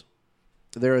 there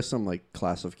are some like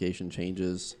classification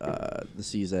changes. The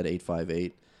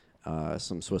CZ858,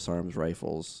 some Swiss Arms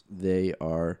rifles. They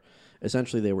were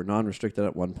non-restricted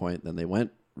at one point, then they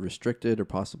went restricted or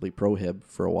possibly prohib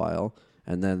for a while,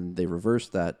 and then they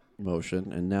reversed that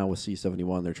motion, and now with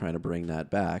C71 they're trying to bring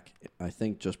that back. I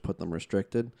think just put them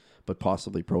restricted but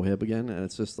possibly prohib again, and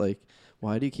it's just like,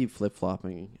 why do you keep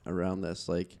flip-flopping around this?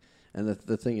 Like, and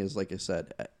the thing is, like I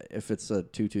said, if it's a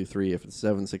 223, if it's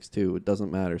 7.62, it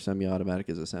doesn't matter. Semi-automatic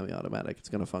is a semi-automatic. It's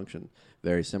going to function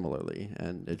very similarly,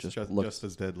 and it just looks just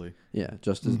as deadly. Yeah,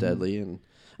 just as deadly. And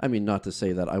I mean, not to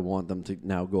say that I want them to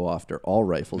now go after all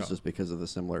rifles just because of the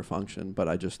similar function, but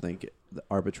I just think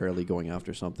arbitrarily going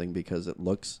after something because it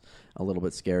looks a little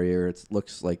bit scarier, it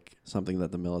looks like something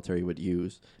that the military would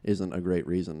use, isn't a great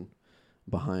reason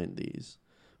behind these.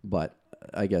 But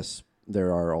I guess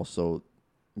there are also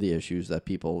the issues that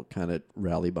people kind of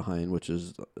rally behind, which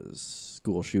is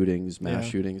school shootings, mass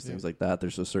shootings, things like that.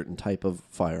 There's a certain type of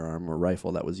firearm or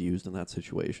rifle that was used in that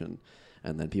situation,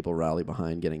 and then people rally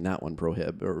behind getting that one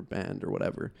prohib or banned or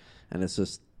whatever. And it's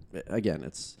just, again,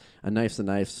 it's a knife's a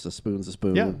knife, a spoon's a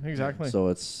spoon. Yeah, exactly.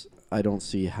 So I don't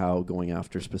see how going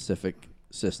after specific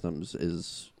systems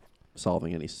is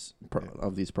solving any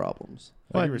of these problems.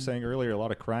 Like you were saying earlier, a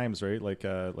lot of crimes, right? Like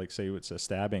say it's a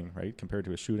stabbing, right, compared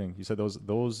to a shooting. You said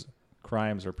those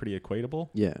crimes are pretty equatable.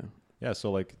 Yeah. Yeah.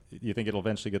 So like, you think it'll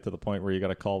eventually get to the point where you got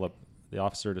to call the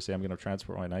officer to say, I'm going to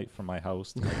transport my knife from my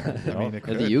house. To, you know? I mean, it And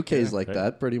could, the UK is like Right.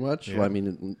 that pretty much. Yeah. Well, I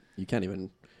mean, you can't even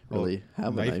really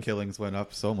have a knife knife. killings went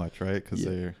up so much, right? Because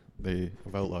they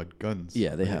have outlawed guns.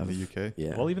 Yeah, they right, have. in the UK.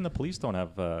 Yeah. Well, even the police don't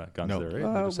have guns No. there,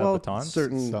 right? They just well, have batons.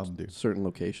 Some do. certain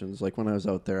locations. Like when I was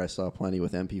out there, I saw plenty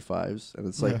with MP5s, and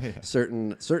it's like Yeah.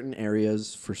 certain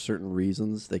areas for certain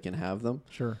reasons they can have them.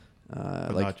 Sure.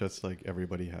 But Like not just like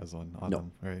everybody has on No.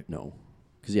 them, right? no,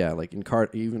 Because like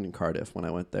even in Cardiff when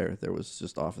I went there, there was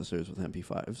just officers with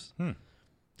MP5s, and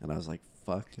I was like,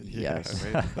 "Fuck yes!"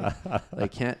 Right?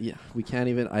 Like we can't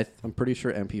even. I'm pretty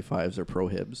sure MP5s are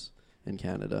prohibs in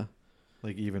Canada.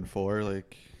 Like even for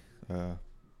like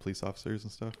police officers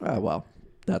and stuff. Well,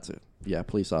 that's it. Yeah,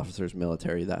 police officers,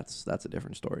 military. That's a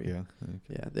different story. Yeah. Okay.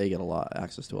 Yeah, they get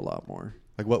access to a lot more.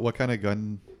 Like what kind of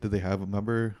gun did they have?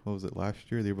 Remember what was it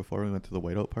last year? The year before we went to the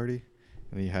whiteout party,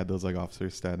 and you had those like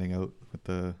officers standing out with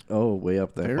the Way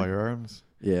up the there. firearms.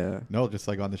 Yeah. No, just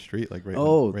like on the street, like right.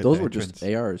 Oh, right at those the were just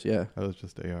entrance. ARs. Yeah. That was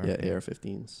just AR. Yeah,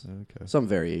 AR-15s. Okay. Some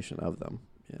variation of them.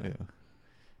 Yeah. Yeah.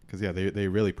 Because they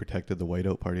really protected the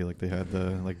whiteout party. Like they had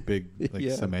the like big like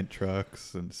Yeah. cement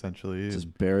trucks and essentially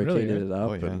Just barricaded Really? it up.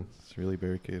 oh yeah, And, it's really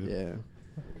barricaded.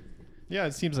 yeah. Yeah,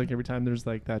 it seems like every time there's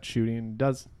like that shooting, it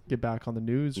does get back on the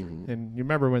news. Mhm. And you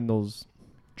remember when those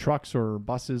trucks or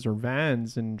buses or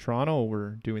vans in Toronto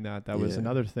were doing that? That was Yeah.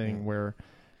 another thing Yeah. where,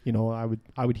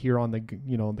 I would hear on the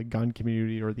the gun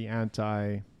community or the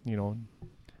anti,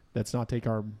 let's not take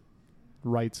our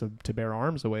rights to bear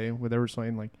arms away. Where they were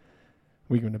saying like,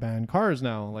 we're going to ban cars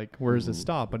now. Like, where does it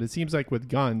stop? But it seems like with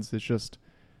guns, it's just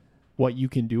what you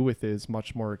can do with it is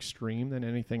much more extreme than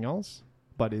anything else.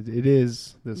 But it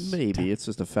is this. Maybe it's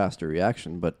just a faster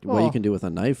reaction, but what Well- you can do with a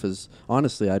knife is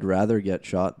honestly, I'd rather get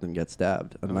shot than get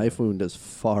stabbed. A knife wound is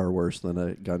far worse than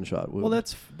a gunshot wound. Well,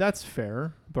 that's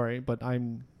fair, right? But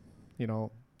I'm,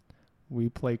 we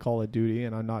play Call of Duty,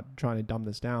 and I'm not trying to dumb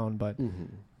this down, but Mhm.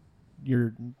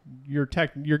 you're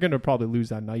gonna probably lose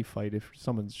that knife fight if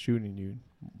someone's shooting you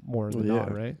more than Well, not,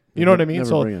 yeah. right? You know what I mean? Never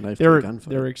So bring a knife to a gunfight.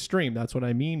 they're extreme. That's what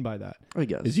I mean by that. I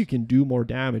guess Is you can do more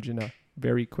damage in a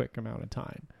very quick amount of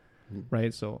time, Mhm.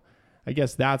 right? So I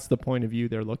guess that's the point of view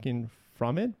they're looking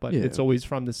from it, but Yeah. it's always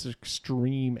from this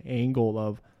extreme angle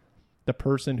of the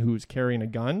person who's carrying a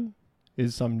gun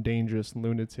is some dangerous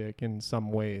lunatic in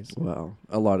some ways. Well,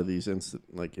 a lot of these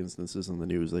instances in the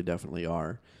news, they definitely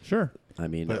are. Sure. I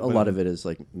mean, But a lot of it is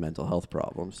like mental health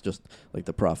problems. Just like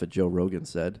the prophet Joe Rogan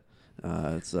said,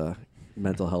 it's a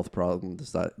mental health problem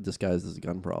disguised as a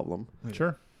gun problem.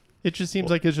 Sure. It just seems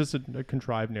like it's just a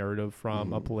contrived narrative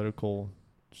from a Mhm. political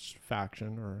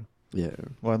faction or Yeah.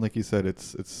 Well, and like you said,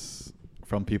 it's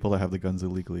from people that have the guns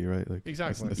illegally, right? Like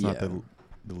Exactly. It's not Yeah.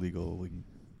 the legal. Like,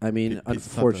 I mean, It's not the-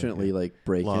 unfortunately, yeah, like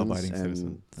break-ins law-abiding and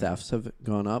citizen. thefts have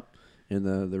gone up in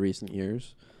the recent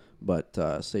years, but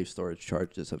safe storage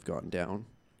charges have gone down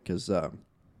because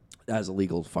as a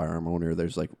legal firearm owner,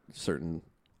 there's like certain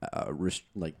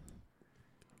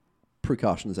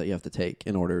precautions that you have to take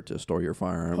in order to store your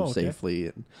firearms Oh, okay. safely,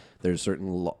 and there's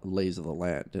certain lays of the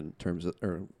land in terms of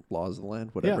or laws of the land,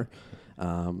 whatever.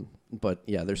 But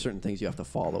yeah, there's certain things you have to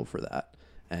follow for that.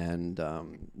 And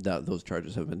those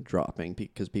charges have been dropping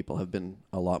because people have been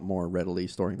a lot more readily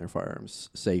storing their firearms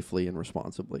safely and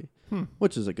responsibly,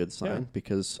 which is a good sign Yeah.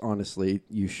 because honestly,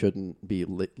 you shouldn't be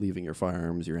leaving your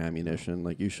firearms, your ammunition.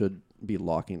 Like you should be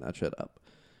locking that shit up.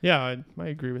 yeah, I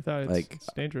agree with that. It's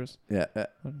dangerous. Yeah, I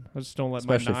just don't let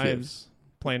my Especially if you have- knives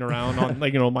playing around on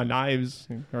my knives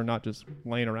are not just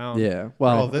laying around. yeah.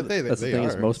 Well, they that's the they thing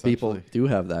is are, most people essentially. do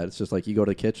have that. It's just like you go to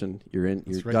the kitchen, you've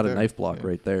It's right got a there. knife block Yeah.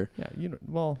 right there. Yeah,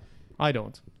 well, I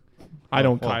don't. I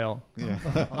don't, well, Kyle.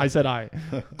 yeah. I said I.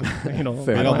 Fair I I know don't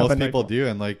have most a knife people block. do,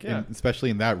 and like Yeah. especially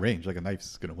in that range, like a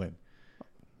knife's gonna win.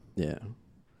 Yeah,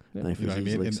 Yeah. knife You know is what I mean?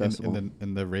 easily accessible.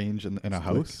 In the range in a It's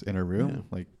house, quick. in a room, Yeah.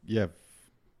 like you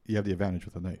have the advantage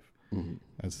with a knife Mhm.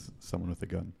 as someone with a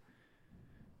gun.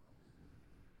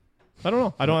 I don't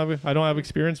know. I don't have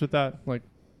experience with that. Like,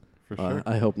 For sure.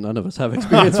 I hope none of us have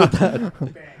experience with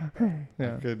that.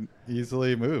 yeah. Could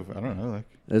easily move. I don't know. Like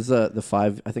There's the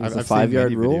 5. I think it's I've the seen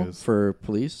 5-yard many rule videos. for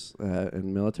police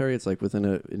and military. It's like within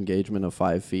an engagement of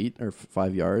 5 feet or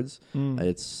 5 yards. Mm.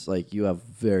 It's like you have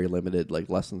very limited, like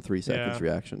less than 3 seconds Yeah.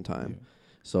 reaction time. Yeah.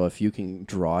 So if you can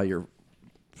draw your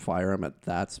firearm at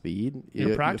that speed, you You're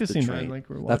have to practicing, train. man. Like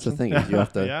we're That's the watching. thing is you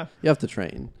have to yeah. you have to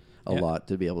train a Yeah. lot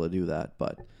to be able to do that.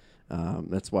 But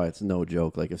that's why it's no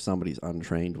joke. Like if somebody's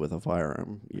untrained with a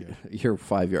firearm, you're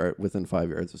within 5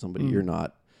 yards of somebody. Mm. You're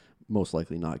not most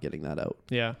likely not getting that out.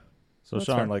 Yeah. So That's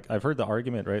Sean, fair. like I've heard the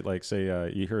argument, right? Like say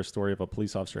you hear a story of a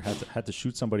police officer had to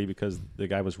shoot somebody because the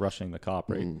guy was rushing the cop,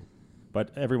 right? Mm.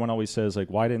 But everyone always says like,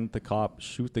 why didn't the cop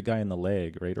shoot the guy in the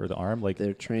leg, right, or the arm? Like,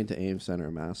 They're trained to aim center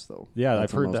of mass, though. Yeah,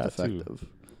 That's I've heard the most that too. effective.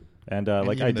 and and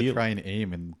like even to ideal. try and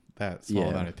aim in that small Yeah.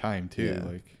 amount of time too. Yeah.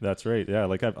 Like That's right. Yeah,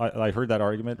 like I heard that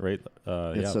argument, right?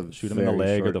 It's a Shoot him in the very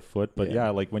leg or short- the foot. But yeah. yeah,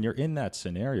 like when you're in that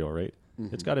scenario, right,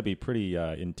 it's Mhm. got to be pretty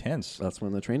intense. That's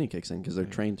when the training kicks in because they're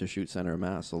trained to shoot center of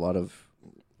mass. A lot of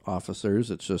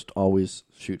officers, it's just always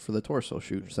shoot for the torso,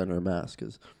 shoot center of mass,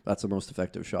 because that's the most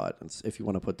effective shot. It's, if you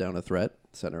want to put down a threat,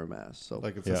 center of mass. So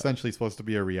Like it's Yeah. essentially supposed to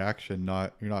be a reaction,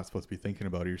 not you're not supposed to be thinking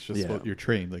about it. You're just Yeah. you're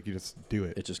trained, like you just do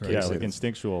it. it just right? Yeah, kicks like in.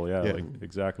 instinctual. Yeah, Yeah. like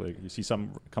exactly. You see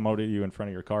something come out at you in front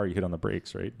of your car, you hit on the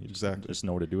brakes, right? You Exactly. just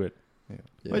know to do it.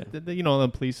 Yeah. But you know, the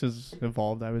police has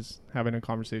evolved. I was having a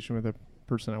conversation with a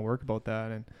person at work about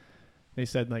that, and they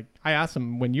said, like, I asked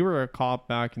him, when you were a cop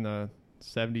back in the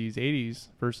 70s, 80s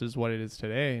versus what it is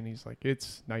today, and he's like,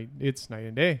 it's night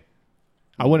and day.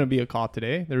 I wouldn't be a cop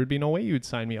today. There would be no way you would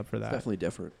sign me up for It's that, definitely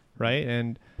different. right?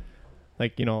 And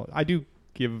like, you know, I do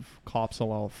give cops a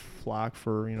lot of flack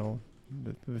for, you know,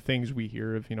 the things we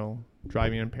hear of, you know,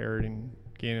 driving impaired and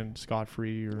getting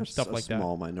scot-free or That's stuff a like that.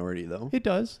 small minority, though. It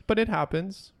does, but it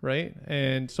happens, right?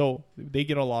 And so they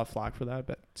get a lot of flack for that,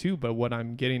 but too. But what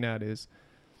I'm getting at is,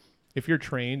 if you're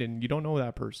trained and you don't know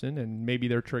that person, and maybe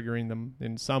they're triggering them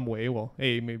in some way, well,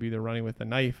 hey, maybe they're running with a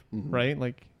knife, Mhm. right?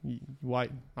 Like, why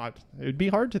not? It'd be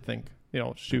hard to think, you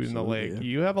know, shoot in the Absolutely, leg. yeah.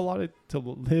 You have a lot to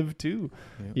live too.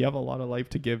 Yeah. You have a lot of life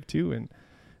to give too, and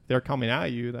they're coming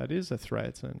at you. That is a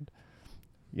threat, and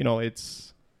you know,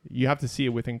 you have to see it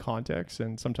within context.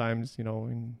 And sometimes, you know,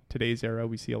 in today's era,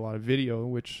 we see a lot of video,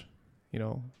 which, you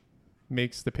know,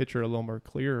 makes the picture a little more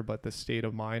clear. But the state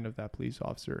of mind of that police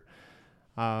officer,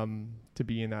 to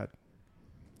be in that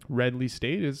redly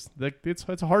state, is like, it's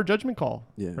a hard judgment call,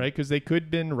 Yeah. right? Because they could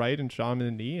have been right and shot him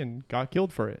in the knee and got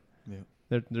killed for it.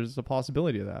 Yeah. There's a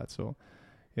possibility of that. So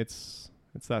it's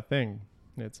that thing.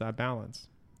 It's that balance.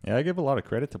 Yeah, I give a lot of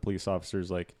credit to police officers.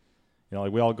 Like, you know,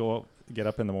 like we all get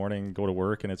up in the morning, go to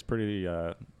work, and it's pretty,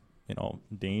 you know,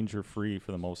 danger free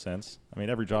for the most sense. I mean,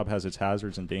 every job has its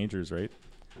hazards and dangers, right?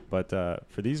 But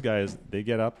for these guys, they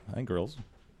get up, and girls,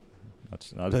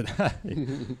 that's not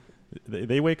it.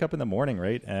 They wake up in the morning,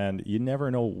 right? And you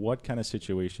never know what kind of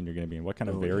situation you're going to be in, what kind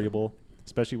of Oh, yeah. variable,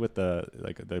 especially with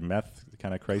the meth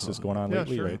kind of crisis going on Yeah,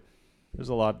 lately, sure. right? There's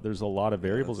a lot of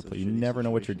variables that's at a play. You shitty never know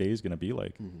what your situation. day is going to be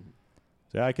like. Mhm.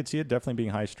 So yeah, I could see it definitely being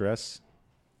high stress.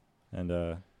 And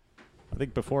I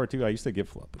think before, too, I used to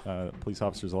give police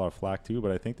officers a lot of flack, too,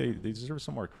 but I think they deserve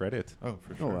some more credit Oh,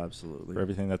 for Oh, sure. absolutely. for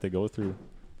everything that they go through.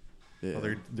 Yeah.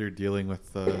 Well, they're dealing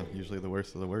with usually the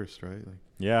worst of the worst, right? Like,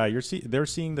 Yeah, they're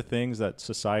seeing the things that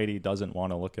society doesn't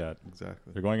want to look at.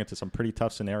 exactly. They're going into some pretty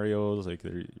tough scenarios. Like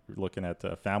they're looking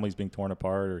at families being torn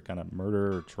apart or kind of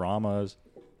murder or traumas,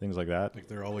 things like that. Like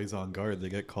they're always on guard. They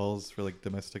get calls for like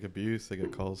domestic abuse. They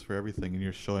get calls for everything, and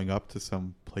you're showing up to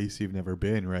some place you've never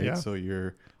been, right? Yeah. So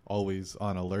you're always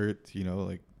on alert. You know,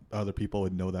 like other people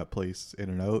would know that place in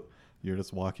and out. You're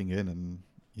just walking in, and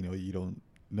you know you don't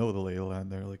know the lay of the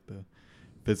land there, like the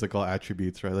physical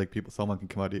attributes, right? Like someone can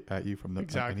come out at you from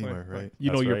Exactly. anywhere, right? Like, you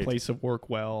know That's your right. place of work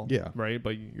well, Yeah. right?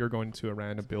 But you're going to a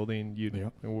random building. Yeah.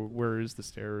 Where is the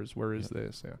stairs? Where is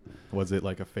this? Yeah. Was it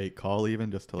like a fake call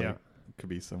even just to like Yeah. could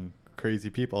be some crazy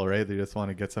people, right? They just want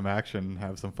to get some action,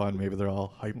 have some fun. Maybe they're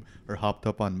all hype or hopped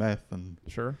up on meth, and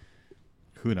Sure.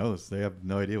 who knows? They have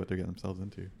no idea what they're getting themselves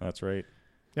into. That's right.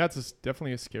 Yeah, it's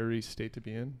definitely a scary state to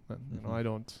be in. You know,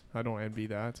 Mhm. I don't envy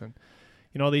that. And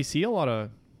you know, they see a lot of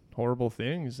horrible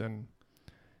things, and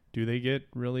do they get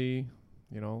really,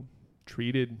 you know,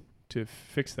 treated to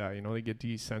fix that? You know, they get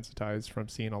desensitized from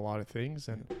seeing a lot of things.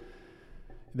 And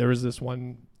there was this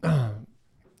one a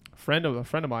friend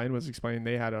of mine was explaining,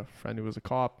 they had a friend who was a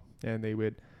cop, and they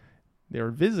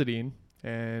were visiting,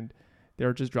 and they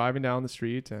were just driving down the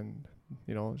street, and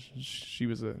you know, she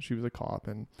was a cop,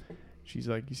 and she's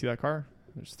like, you see that car?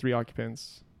 There's 3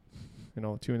 occupants, you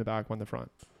know, 2 in the back, 1 in the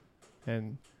front.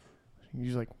 And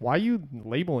he's like, why are you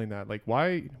labeling that? Like,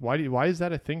 why is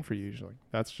that a thing for you? She's like,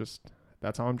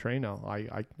 that's how I'm trained now.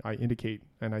 I indicate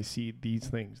and I see these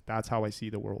things. That's how I see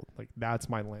the world. Like, that's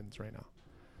my lens right now.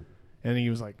 And he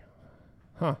was like,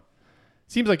 huh.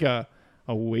 Seems like a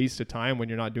waste of time when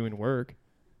you're not doing work.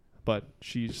 But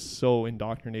she's so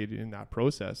indoctrinated in that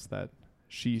process that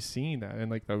she's seeing that. And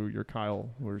like your Kyle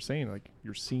were saying, like,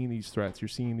 you're seeing these threats, you're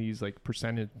seeing these like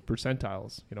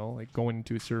percentiles, you know, like going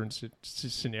into a certain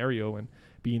scenario and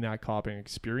being that cop and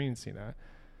experiencing that,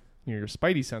 you know, your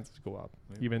spidey senses go up,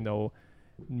 even though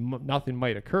nothing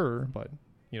might occur, but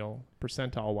you know,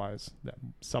 percentile wise, that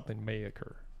something may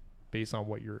occur based on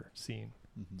what you're seeing.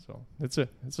 So it's a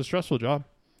stressful job.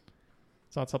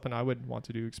 It's not something I would want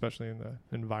to do, especially in the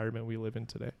environment we live in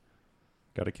today.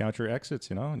 Got to count your exits,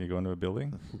 you know, when you go into a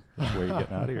building. That's where you're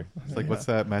getting out of here. It's like, what's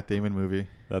that Matt Damon movie?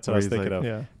 That's what I Where was he's thinking like, of.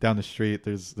 Yeah. Down the street,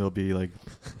 there'll be like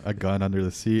a gun under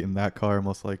the seat in that car,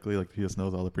 most likely. Like he just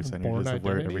knows all the percentages of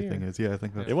where Identity, everything or- is. Yeah, I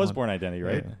think that's It was one. Born Identity,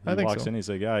 right? Yeah. I He think walks so. in, he's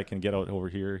like, yeah, I can get out over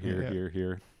here, here, Yeah.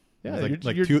 here. Yeah, It's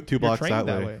like, you're two blocks trained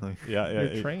that way. Like, Yeah, yeah.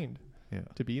 You're trained. Yeah.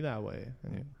 to be that way.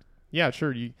 And Yeah. yeah,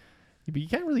 sure, but you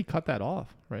can't really cut that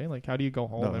off, right? Like, how do you go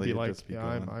home No, and be you'd like, just be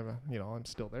yeah, gone. I'm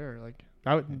still there. Like,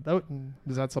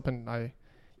 is that something I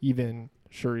even,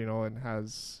 sure, it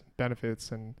has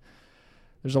benefits, and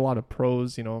there's a lot of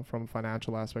pros, from a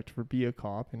financial aspect for be a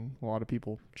cop, and a lot of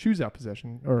people choose that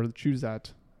position or choose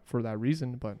that for that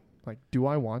reason. But like, do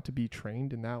I want to be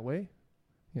trained in that way?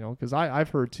 Because I've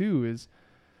heard too is,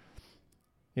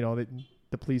 that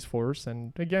the police force,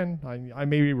 and again, I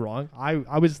may be wrong.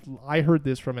 I heard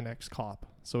this from an ex-cop,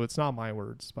 so it's not my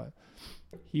words, but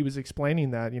he was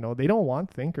explaining that, they don't want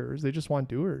thinkers, they just want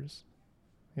doers.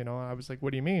 I was like,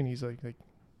 what do you mean? He's like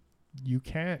you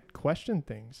can't question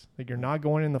things. Like, you're not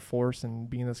going in the force and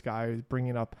being this guy who's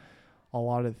bringing up a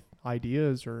lot of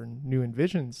ideas or new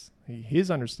envisions.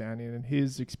 His understanding and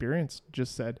his experience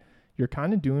just said, you're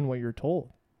kind of doing what you're told.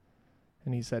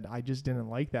 And he said, I just didn't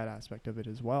like that aspect of it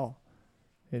as well.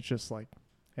 It's just like,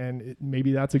 and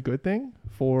maybe that's a good thing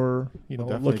for,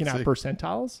 definitely looking at sick.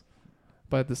 percentiles.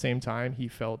 But at the same time, he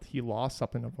felt he lost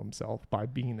something of himself by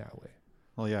being that way.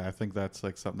 Well, yeah, I think that's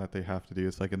like something that they have to do.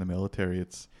 It's like in the military,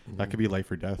 that could be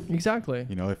life or death. Exactly.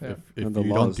 If And if the you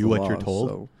law don't is do the what law, you're told,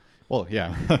 so- well,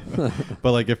 yeah.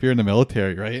 But like if you're in the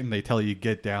military, right, and they tell you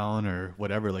get down or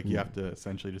whatever, like you have to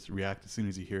essentially just react as soon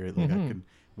as you hear it. Like I can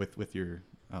with your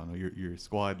I don't know your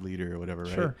squad leader or whatever,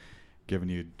 right? Sure. Giving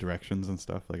you directions and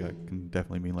stuff like that can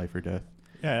definitely mean life or death.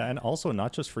 Yeah, and also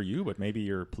not just for you, but maybe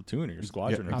your platoon or your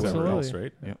squadron or whoever absolutely. else,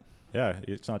 right? Yeah. Yeah,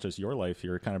 it's not just your life.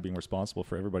 You're kind of being responsible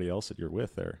for everybody else that you're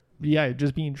with there. Yeah,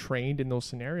 just being trained in those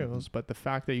scenarios, but the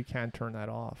fact that you can't turn that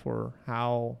off, or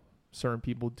how certain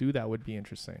people do that, would be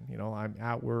interesting. I'm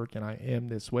at work and I am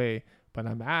this way, but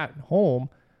I'm at home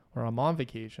or I'm on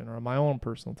vacation or on my own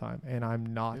personal time and I'm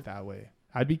not that way.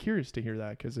 I'd be curious to hear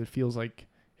that, because it feels like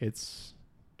it's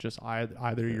just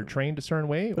either you're trained a certain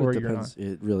way But or it you're not. depends.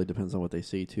 It really depends on what they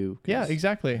see too. 'Cause, Yeah,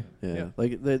 exactly. Yeah,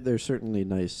 like there's certainly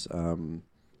nice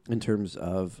in terms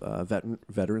of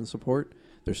veteran support.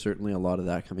 There's certainly a lot of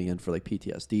that coming in for like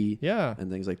PTSD Yeah. and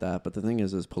things like that. But the thing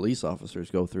is police officers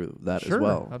go through that Sure, as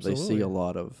well. absolutely. They see a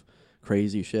lot of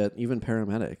crazy shit. Even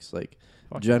paramedics, like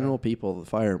Fuck general people, the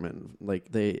firemen,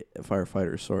 like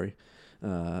firefighters. Sorry,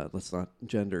 let's not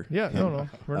gender. Yeah, no,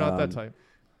 we're not that type.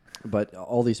 But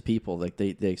all these people, like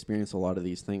they experience a lot of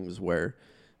these things where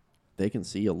they can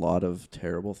see a lot of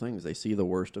terrible things. They see the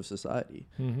worst of society.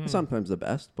 Mhm. Sometimes the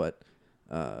best, but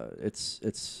it's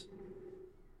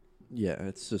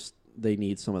just they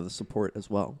need some of the support as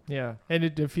well. Yeah, and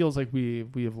it feels like we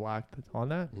have lacked on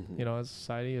that. Mhm. As a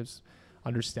society, is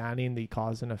understanding the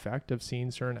cause and effect of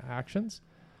seeing certain actions.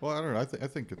 Well, I don't know. I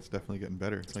think it's definitely getting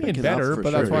better. It's Like, getting Like, better, for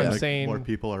but that's sure, why yeah. I'm like, saying more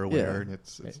people are aware, Yeah. and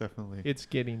it's definitely it's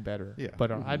getting better. Yeah.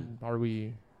 But Mhm. are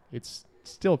we? It's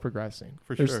still progressing.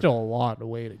 For There's sure. still a lot of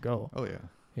way to go. oh yeah.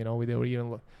 We don't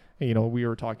even look. We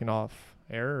were talking off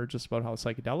air just about how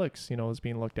psychedelics, is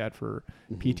being looked at for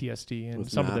Mhm. PTSD and With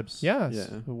some naps. of Yeah.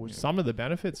 some of the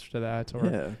benefits to that, or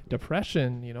Yeah,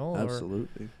 depression, or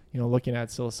absolutely. looking at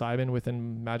psilocybin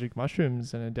within magic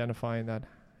mushrooms and identifying that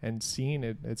and seeing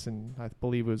it. I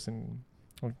believe it was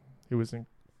in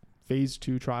phase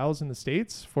 2 trials in the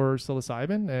States for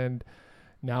psilocybin, and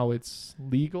now it's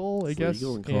legal, I It's guess,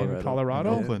 legal in in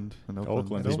Colorado. Yeah. Oakland.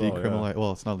 Oakland They as well, decriminalize.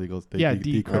 Well, it's not legal. They Yeah,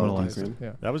 decriminalized it. decriminalized.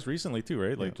 Yeah. That was recently too,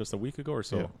 right? Like Yeah. just a week ago or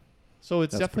so. Yeah. So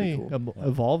it's That's pretty definitely cool.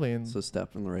 evolving. It's a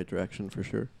step in the right direction for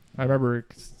sure. I remember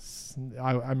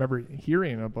I remember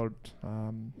hearing about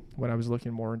when I was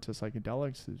looking more into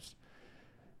psychedelics is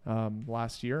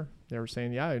last year. They were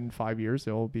saying, yeah, in 5 years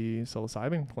there will be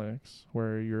psilocybin clinics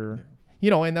where you're,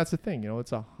 and that's the thing,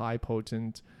 it's a high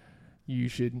potent. You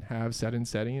should have setting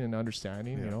and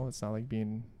understanding. Yeah. It's not like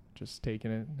being just taking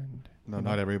it and No,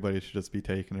 not everybody should just be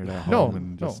taking it at No, home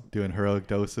and no. just doing heroic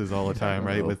doses all the time,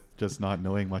 right? No. With just not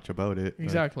knowing much about it. Like,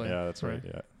 exactly. Yeah, that's right.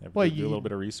 Yeah. Well, do a you little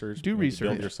bit of research. do maybe research.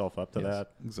 Build yourself up to Yes.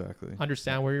 that. exactly.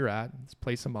 Understand where you're at, it's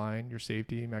place of mind, your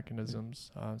safety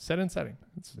mechanisms, setting.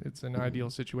 It's an ideal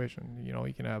situation.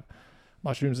 You can have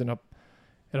mushrooms in a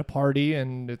party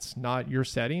and it's not your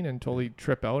setting and totally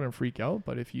trip out and freak out.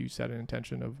 But if you set an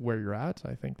intention of where you're at,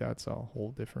 I think that's a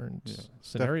whole different Yeah.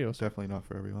 scenario. Definitely not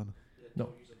for everyone.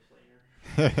 No.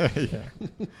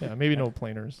 Yeah, maybe no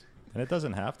planers. And it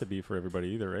doesn't have to be for everybody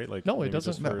either, right? Like No, it maybe just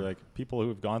doesn't. for No. like people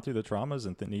who've gone through the traumas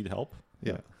and need help.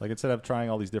 Yeah. Like instead of trying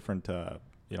all these different,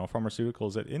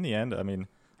 pharmaceuticals, that in the end, I mean,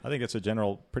 I think it's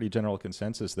a pretty general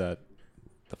consensus that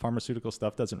the pharmaceutical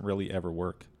stuff doesn't really ever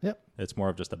work. Yep. It's more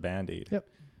of just a Band-Aid. Yep.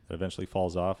 That eventually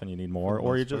falls off and you need more, For the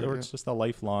or most part, or it's just a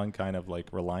lifelong kind of like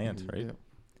reliant, Mhm. right? Yeah.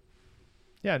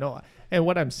 Yeah, no. And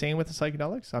what I'm saying with the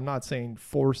psychedelics, I'm not saying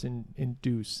force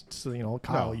induced. So, you know,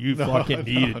 Kyle, you fucking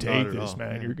need to not take at this, all.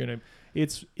 man. Yeah. You're gonna.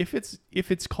 It's if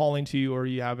it's calling to you, or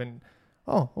you haven't.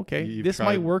 Oh, okay, You've this tried-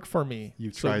 might work for me.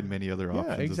 You've So- tried many other yeah,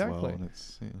 options as exactly. well, and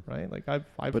it's right? Like I've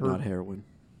but heard, not heroin.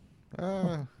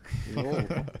 uh,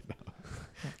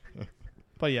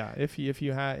 but yeah, if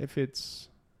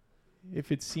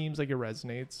it seems like it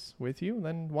resonates with you,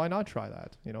 then why not try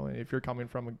that? You know, and if you're coming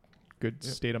from a good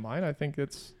Yeah. state of mind, I think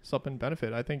it's something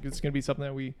benefit. I think it's going to be something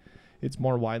that it's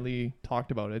more widely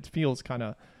talked about. It feels kind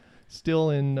of still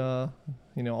in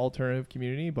alternative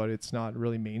community, but it's not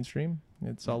really mainstream.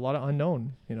 It's a lot of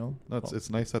unknown. You know, no, it's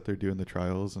nice that they're doing the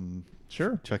trials and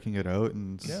sure. checking it out,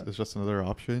 and Yeah. it's just another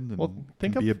option, and Well,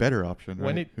 think can be of a better option,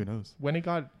 when right? it- Who knows? When it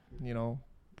got,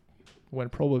 when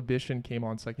prohibition came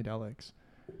on psychedelics,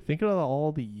 think of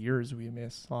all the years we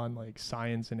missed on like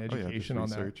science and Oh, yeah, just education on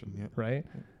that, research and right?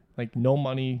 Like no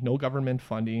money, no government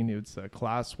funding. It's a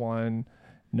class 1,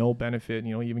 no benefit.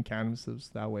 You know, even cannabis is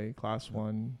that way, class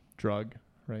 1 drug,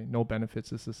 right? No benefits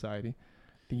to society.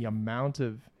 The amount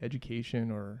of education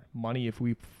or money, if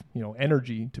we,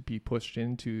 energy to be pushed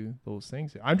into those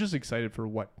things. I'm just excited for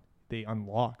what they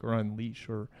unlock or unleash,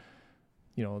 or,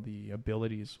 the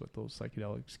abilities with those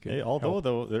psychedelics. could Hey, although help.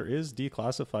 though there is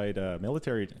declassified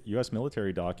U.S.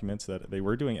 military documents that they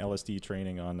were doing LSD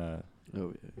training on.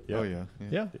 Oh Oh yeah,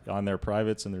 Yeah. On their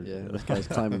privates and their yeah. This guy's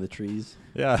climbing the trees.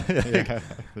 yeah. yeah.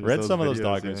 Read some of those videos,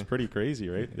 documents. yeah. Pretty crazy,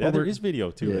 right? Yeah, Well, there we're- is video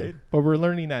too, Yeah. right? But we're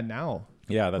learning that now.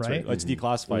 Yeah, that's right. Right? It's It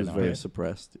declassified was now. very right?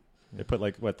 suppressed. They put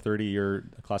 30-year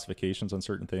classifications on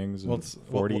certain things. Well, and it's,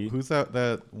 40. who's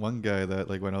that one guy that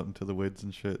like went out into the woods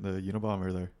and shit? The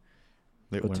Unabomber there.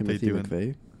 Oh, Weren't they Timothy doing?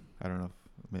 McVeigh. I don't know.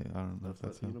 I don't know if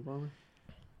that's him. Unabomber?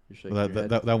 You're shaking Well, your head.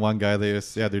 that one guy they're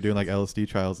doing like LSD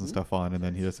trials and stuff on, and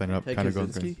then he just ended up Ted kind of going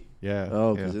Kaczynski? crazy. Yeah.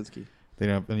 Oh, yeah. Kaczynski.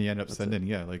 And he ended up That's sending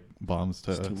like bombs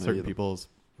There's too to many of certain them. people's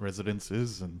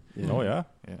residences, and Yeah. Oh yeah.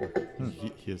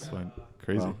 he just went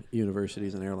crazy. Well,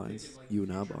 universities and airlines.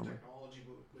 Unabomber.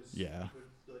 Yeah.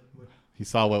 He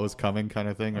saw what was coming, kind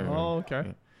of thing. Oh, okay.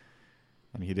 yeah.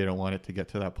 And he didn't want it to get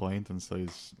to that point, and so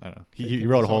he's I don't know. He Taking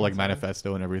wrote a his whole own like time.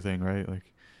 manifesto and everything, right?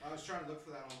 Like I was trying to look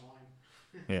for that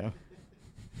online.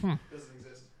 yeah. Doesn't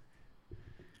exist.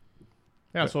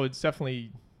 Yeah, so it's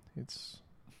definitely it's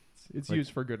Like-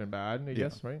 used for good and bad, I Yeah.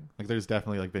 guess, right? Like there's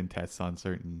definitely like been tests on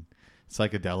certain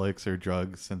psychedelics or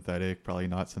drugs, synthetic, probably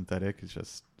not synthetic. It's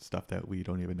just stuff that we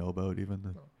don't even know about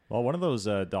even. Well, one of those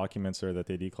documents there that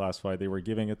they declassified, they were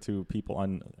giving it to people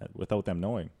without them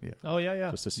knowing, Oh yeah,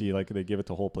 yeah. just to see, like they give it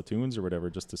to whole platoons or whatever,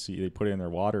 just to see they put it in their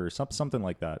water or something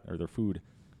like that, or their food,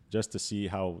 just to see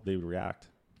how they would react.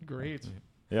 Great.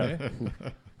 Yeah, Okay.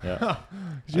 yeah.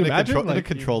 Could you imagine in a like,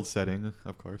 controlled setting,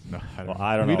 of course. No, I don't Well, know.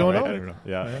 I don't We know. don't right? know. I don't know.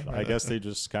 Yeah, I guess they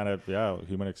just kind of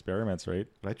human experiments, right?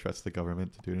 But I trust the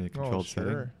government to do it in a oh, controlled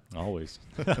setting. sure. Always.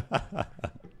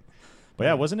 But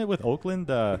yeah, wasn't it with Oakland?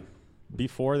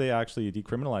 Before they actually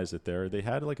decriminalized it there, they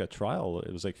had like a trial.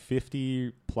 It was like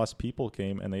 50 plus people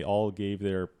came and they all gave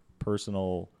their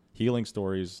personal healing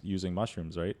stories using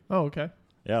mushrooms, right? Oh, okay.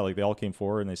 Yeah, like they all came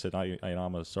forward and they said,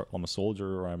 I'm a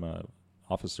soldier, or I'm a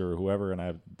officer or whoever, and I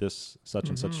have this such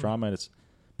and such Mhm. trauma, and it's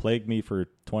plagued me for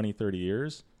 20, 30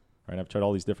 years. Right? I've tried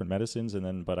all these different medicines,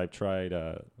 but I've tried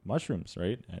mushrooms,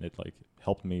 right? And it like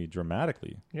helped me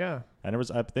dramatically. Yeah. And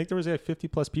I think there was like 50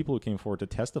 plus people who came forward to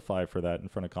testify for that in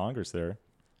front of Congress there.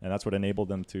 And that's what enabled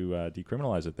them to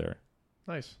decriminalize it there.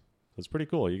 Nice. So it's pretty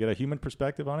cool. You get a human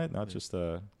perspective on it, not just,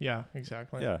 Yeah,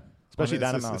 exactly. yeah, especially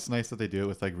that it's, amount. It's nice that they do it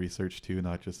with like research too,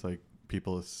 not just like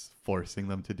people forcing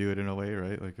them to do it in a way,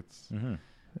 right? Like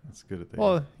it's good at that.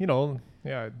 Well,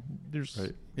 yeah, there's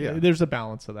Right. Yeah. there's a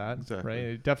balance of that, Exactly. right?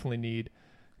 You definitely need,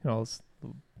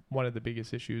 one of the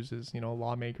biggest issues is,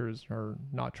 lawmakers are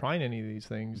not trying any of these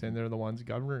things, and they're the ones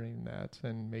governing that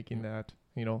and making that,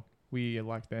 we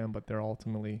elect them, but they're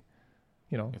ultimately,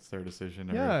 it's their decision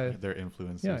or Yeah. their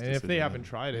influence. yeah. And if they haven't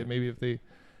tried it, maybe if they,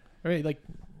 right, like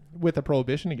with the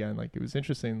prohibition again, like it was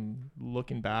interesting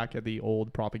looking back at the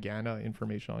old propaganda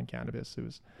information on cannabis. It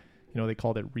was, they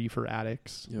called it reefer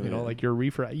addicts. Oh, yeah. Like your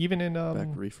reefer, even in Back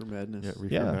reefer madness. Yeah,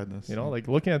 reefer yeah, madness. like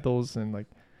looking at those and like,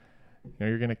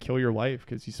 you're gonna kill your wife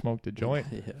because you smoked a joint.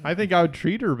 Yeah. I think I would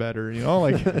treat her better.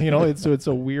 Like it's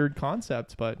a weird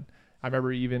concept, but I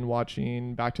remember even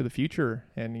watching Back to the Future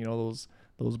and those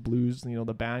blues.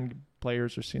 The band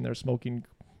players are sitting there smoking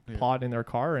Yeah. pot in their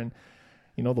car, and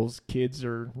those kids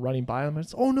are running by them. And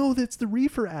it's, oh no, that's the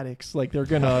reefer addicts. Like they're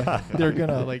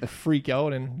gonna like freak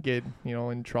out and get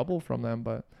in trouble from them.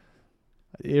 But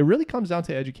it really comes down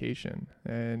to education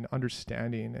and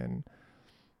understanding, and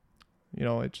you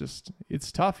know,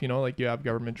 it's tough, you know, like you have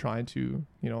government trying to,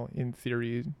 you know, in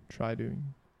theory, try to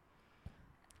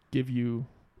give you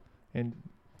and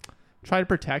try to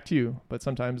protect you, but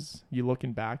sometimes you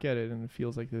looking back at it and it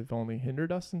feels like they've only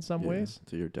hindered us in some ways.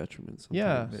 to your detriment.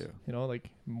 Yeah. Sometimes. You know, like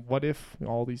what if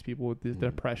all these people with the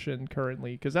depression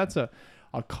currently, because that's a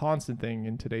constant thing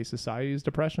in today's society is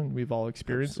depression. We've all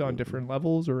experienced it on different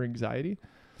levels, or anxiety.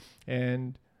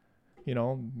 And, you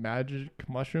know, magic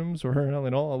mushrooms or, you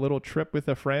know, a little trip with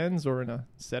the friends or in a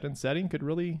setting could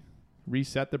really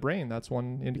reset the brain. That's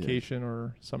one indication,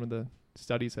 or some of the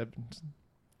studies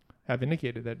have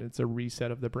indicated that it's a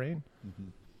reset of the brain. Mm-hmm.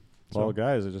 Well,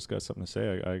 guys, I just got something to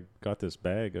say. I got this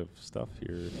bag of stuff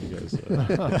here. If you guys,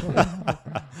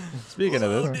 speaking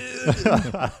of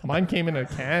this, Mine came in a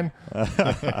can.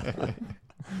 yeah,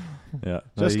 No,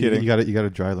 just you, kidding. You gotta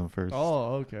dry them first.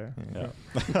 Oh, okay.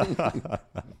 Yeah.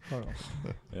 Oh,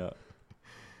 Yeah.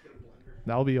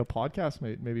 that'll be a podcast,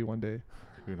 maybe one day.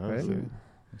 Who knows? Right?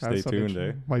 Stay Have some tuned,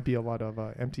 eh? Might be a lot of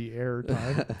empty air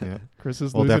time. Yeah. Chris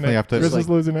is We'll losing definitely it. have to- Chris Like- is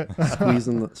losing it.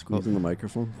 Squeezing the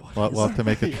microphone. We'll have to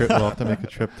make a trip. We'll have to make a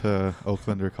trip to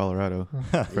Oakland or Colorado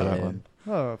for that Yeah. one.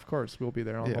 Oh, of course, we'll be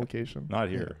there on Yeah. location. Not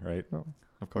here, right?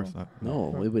 Of course not. No,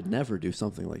 we would never do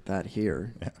something like that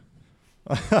here. Yeah.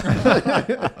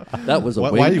 That was a Why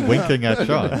are you wink. winking at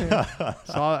Sean?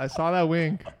 I saw that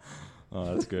wink. Oh,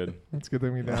 that's good. It's good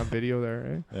that we didn't have video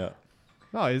there, eh? Yeah.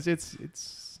 No,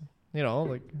 it's you know,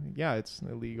 like, yeah, it's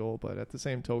illegal, but at the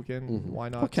same token, Mhm. why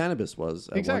Well, not? cannabis was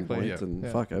at Exactly, one point, yeah. and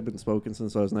Yeah. fuck, I've been smoking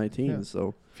since I was 19, Yeah.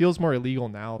 so Feels more illegal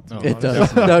now. To No, be it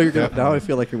honest. does. Definitely. Now I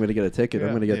feel like I'm going to get a ticket. I'm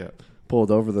Yeah. going to get Yeah.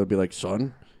 pulled over. They'll be like,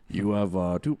 "Son, you have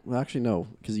two." Well, actually, no,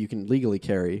 because you can legally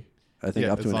carry, I think,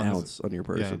 Yeah, up as to an long as- ounce on your Yeah,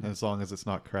 person. as long as it's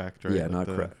not cracked, right? Yeah, Like not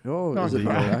the- correct. Oh, Not is it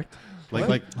not legal. cracked?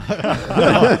 Like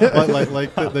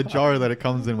the jar that it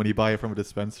comes in when you buy it from a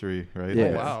dispensary, right? Yeah.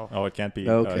 Oh, wow. Oh, it can't be.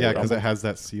 Okay. Yeah, because double- it has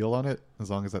that seal on it. As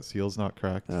long as that seal's not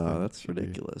cracked. Oh, then that's it should be-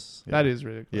 ridiculous. Yeah. That is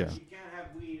ridiculous. Yeah. You can't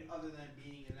have weed other than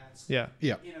being in that Yeah.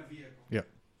 Yeah. in a vehicle. Yeah.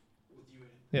 With you in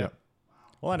it. Yeah. Yeah.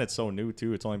 Well, and it's so new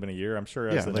too. It's only been a year. I'm sure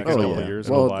as Yeah, the like next it's couple all- of years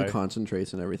Well, go by. the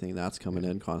concentrates and everything that's coming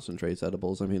in, concentrates,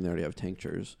 edibles. I mean, they already have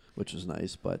tinctures, which is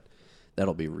nice, but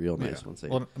that'll be real nice Yeah. once they.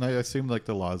 Well, and I assume like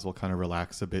the laws will kind of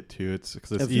relax a bit too. It's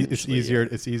because it's Eventually, easier. yeah.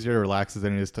 It's easier to relax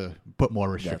than it is to put more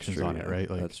That's restrictions true, on it, yeah. right?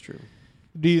 Like That's true.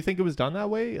 Do you think it was done that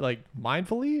way, like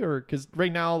mindfully, or because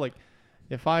right now, like,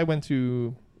 if I went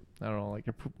to, I don't know, like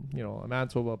a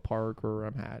Manitoba Park, or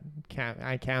I'm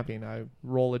camping, I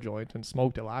roll a joint and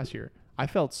smoked it last year, I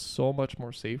felt so much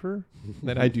more safer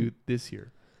than I do this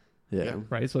year, Yeah. Yeah.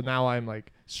 right? So now I'm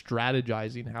like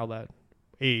strategizing how that,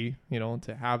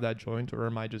 to have that joint, or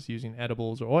am I just using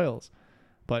edibles or oils?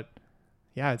 But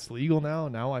yeah, it's legal now.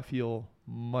 Now I feel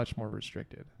much more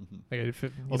restricted. Like if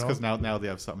it, well, it's because now they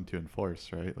have something to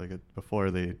enforce, right? Like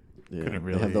before they Yeah. couldn't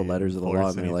They have the really letters of the law,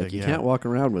 enforce and they're like, anything, you yeah. can't walk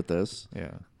around with this.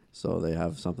 Yeah. So they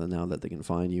have something now that they can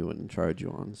fine you and charge you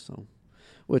on. So,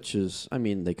 which is, I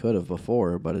mean, they could have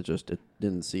before, but it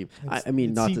didn't seem. I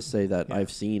mean, it not to seemed- say that yeah.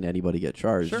 I've seen anybody get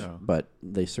charged, Sure. No. but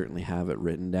they certainly have it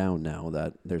written down now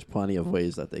that there's plenty of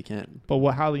ways that they can. But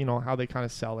how they kind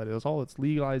of sell it is, it's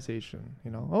legalization.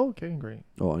 Oh, okay, great.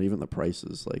 Oh, and even the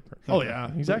prices, like Oh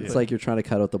yeah, exactly. it's like you're trying to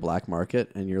cut out the black market,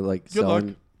 and you're like Good luck.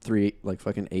 selling three like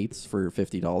fucking eights for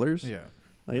 $50. Yeah.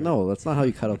 Like, no, that's not how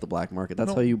you cut out the black market. That's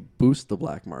No. how you boost the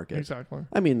black market. exactly.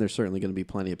 I mean, there's certainly going to be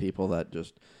plenty of people that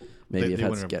just maybe they have had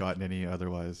wouldn't have gotten any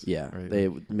otherwise. Yeah, Right? they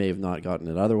may have not gotten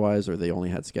it otherwise, or they only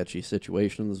had sketchy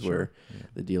situations Sure. where Yeah.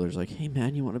 the dealer's like, "Hey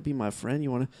man, you want to be my friend? You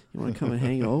want to come and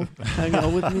hang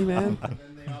out with me, man?" And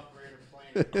then they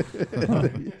operate a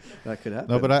plane. That could happen.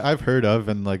 No, but I've heard of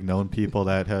and like known people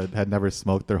that had never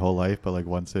smoked their whole life, but like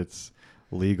once it's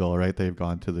legal, right, they've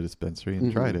gone to the dispensary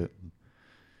and Mhm. tried it.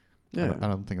 yeah, I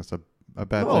don't think it's a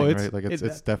bad No, thing, it's- right? Like it's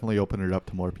it- definitely opened it up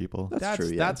to more people. that's true.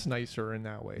 Yeah. That's nicer in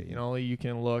that way. You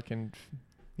can look and,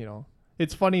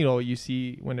 it's funny, you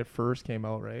see when it first came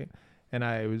out, right? And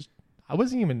I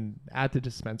wasn't even at the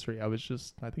dispensary. I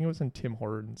think it was in Tim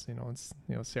Hortons,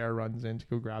 Sarah runs in to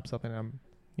go grab something. I'm,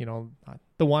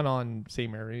 the one on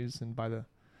St. Mary's and by the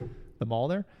mall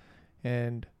there.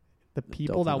 And the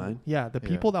people Delta 9? the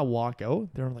people that walk out,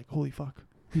 they're like, holy fuck,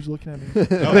 who's looking at me?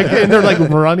 And they're like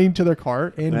running to their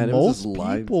car. And Man, it was most just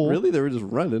lines. people, Really, they were just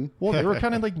running. well, they were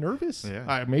kind of like nervous.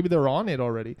 Yeah. Maybe they're on it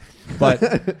already, but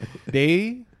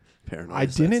I Paranoid.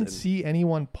 sets didn't in. see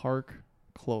anyone park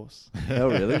close. Oh,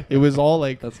 really? It was all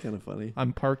like That's kind of funny.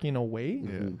 I'm parking away,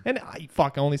 Yeah. and I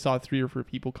only saw 3 or 4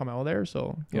 people come out there.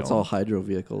 So It's all hydro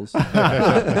vehicles.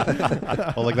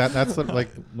 Well, like that's what, like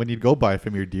when you'd go buy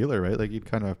from your dealer, right? Like you'd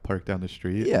kind of park down the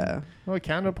street. Yeah. well,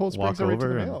 Canada Post Walk brings it right to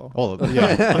over. the And, mail. oh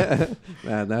yeah.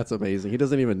 Man, that's amazing. He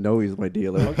doesn't even know he's my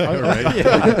dealer.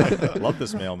 Right. Love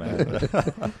this mailman.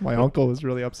 My uncle was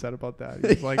really upset about that. He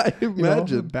was like, I you know,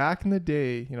 imagine. back in the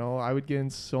day, I would get in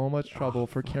so much trouble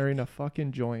for carrying a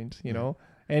fucking joint,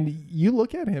 And you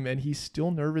look at him and he's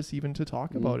still nervous even to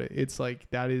talk about it. It's like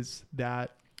those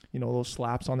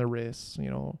slaps on the wrists,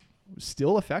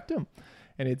 still affect him.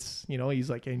 And it's, he's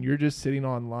like, and you're just sitting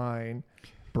online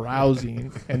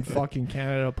browsing and fucking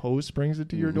Canada Post brings it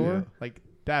to your door. Yeah. Like,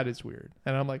 that is weird.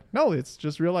 And I'm like, no, it's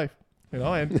just real life.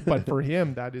 But for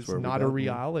him, that is That's where we not a got,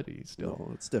 reality still.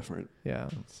 No, it's different. Yeah.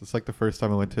 It's like the first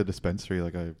time I went to a dispensary,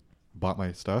 like I bought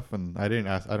my stuff and I didn't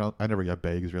ask. I never get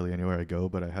bags really anywhere I go,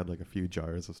 but I had like a few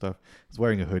jars of stuff. I was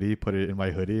wearing a hoodie, put it in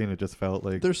my hoodie, and it just felt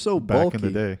like They're so back bulky.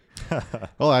 in the day.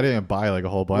 Well, I didn't buy like a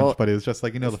whole bunch, Well, but it was just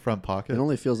like the front pocket. It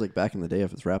only feels like back in the day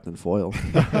if it's wrapped in foil.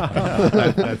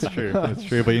 That's true. That's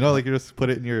true. But like you just put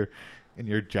it in your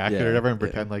jacket Yeah, or whatever and yeah.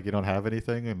 pretend like you don't have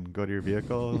anything and go to your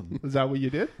vehicle. And, Is that what you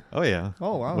did? oh yeah.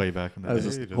 Oh, wow. Way back in the I was day.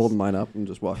 just you holding mine up and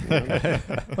just walking around.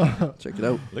 Check it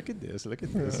out. Look at this. Look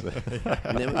at this.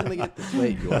 Never gonna get this.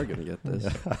 Wait, you are gonna get this.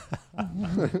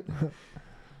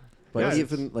 But Yeah,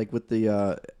 even like with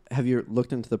the, have you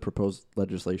looked into the proposed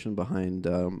legislation behind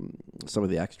some of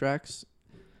the extracts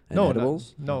and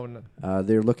edibles? No.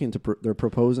 They're looking to. They're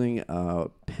proposing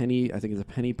penny. I think it's a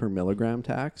penny per milligram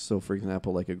tax. So, for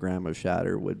example, like a gram of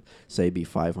shatter would say be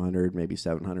 500, maybe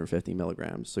 750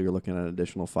 milligrams. So you're looking at an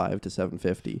additional 5 to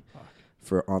 750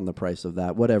 for on the price of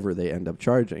that, whatever they end up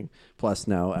charging. Plus,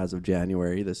 now as of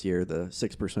January this year, the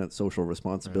 6% social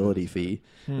responsibility fee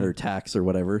or tax or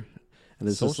whatever. And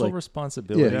it's just Social like,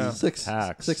 responsibility Yeah.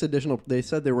 tax. six additional. They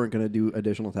said they weren't going to do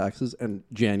additional taxes, and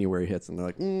January hits, and they're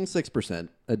like 6%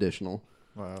 additional.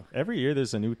 Wow. Every year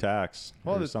there's a new tax.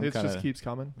 Well, or it some just kinda- keeps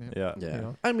coming. Yeah. Yeah. You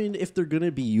know? I mean, if they're going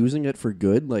to be using it for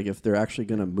good, like if they're actually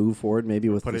going to move forward, maybe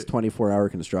with Put this it- 24-hour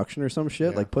construction or some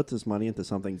shit, Yeah. like put this money into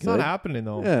something It's good. not happening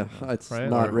though. Yeah, it's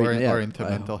Right? not right now. or into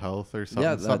mental health or something.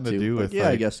 Yeah, that something to too. do But with yeah, I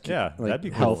like, guess Yeah, like that'd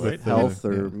be cool, health, right? health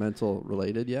or Yeah. mental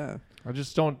related. Yeah. I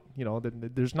just don't,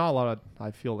 there's not a lot of,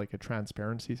 I feel like a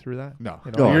transparency through that. No.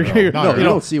 No, you're- no, no, you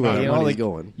don't see where no, the you know, money's like,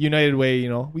 going. United Way,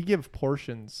 we give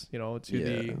portions, to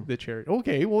Yeah. the charity.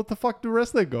 Okay, well, what the fuck do the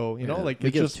rest of that go? Yeah. Like we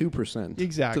it's give just 2%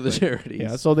 exactly to the charities.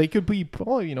 Yeah, so they could be,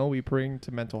 we bring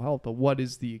to mental health, but what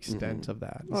is the extent of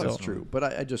that? Oh, that's So- true. But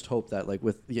I just hope that, like,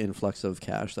 with the influx of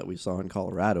cash that we saw in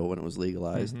Colorado when it was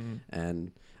legalized,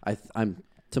 and I'm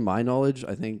to my knowledge,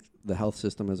 I think the health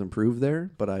system has improved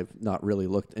there, but I've not really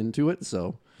looked into it,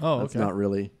 so that's not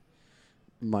really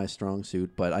my strong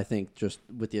suit. But I think just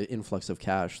with the influx of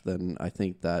cash, then I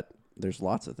think that there's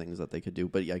lots of things that they could do.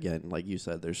 But again, like you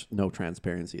said, there's no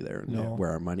transparency there in No. where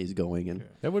our money's going. And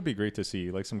That would be great to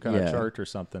see, like some kind Yeah. of chart or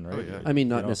something, right? Oh, yeah. I mean,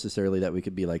 not You know? necessarily that we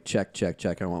could be like, check.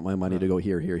 I want my money to go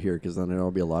here, because then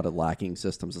there'll be a lot of lacking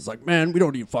systems. It's like, man, we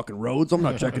don't need fucking roads. I'm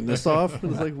not checking this off.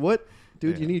 And it's like, what?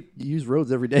 Dude, Yeah. you use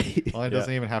roads every day. Well, it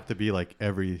doesn't even have to be like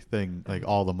everything, like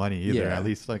all the money either. Yeah. At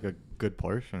least like a good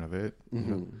portion of it.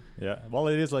 Mhm. Yeah. Well,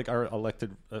 it is like our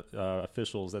elected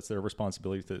officials. That's their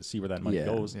responsibility to see where that money Yeah.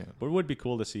 goes. Yeah. But it would be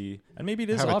cool to see, and maybe it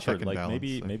is Have a check offered. and Like balance,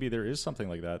 maybe like- maybe there is something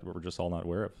like that where we're just all not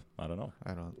aware of. I don't know.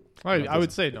 I don't I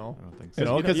would say no. I don't think so. You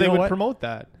know, Because you they know would what? promote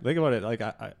that. Think about it. Like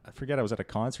I forget, I was at a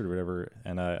concert or whatever,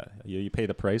 and you pay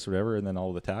the price or whatever, and then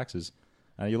all the taxes.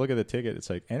 And you look at the ticket, it's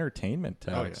like entertainment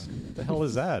Oh, tax. yeah. What the hell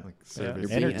is that? Like Yeah. service.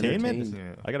 You're being Entertainment?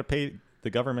 entertained. Yeah. I got to pay the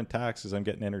government taxes. I'm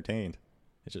getting entertained.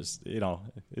 It's just,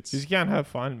 it's You just can't have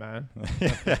fun, man.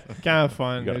 Can't have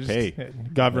fun. You gotta It's pay.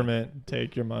 just- government,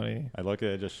 take your money. I look at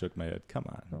it, just shook my head. Come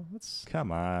on. No, let's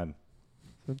Come on.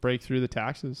 break through the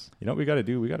taxes. You know what we got to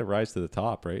do? We got to rise to the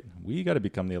top, right? We got to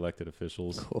become the elected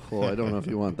officials. Oh, I don't know if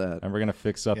you want that. And we're going to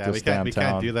fix up Yeah, this we damn can't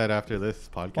town. do that after this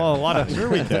podcast. Well, a lot of Sure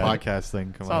we can. podcast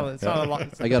thing. Come It's on. not, it's not a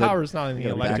lot. I gotta- power's not in the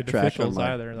gotta elected backtrack on officials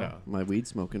my- either. Though. No. My weed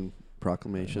smoking A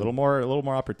proclamation. little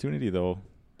more opportunity, though,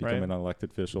 becoming Right. an elected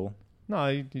official. No,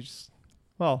 you just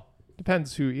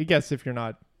depends who. I guess if you're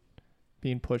not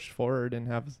being pushed forward and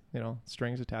have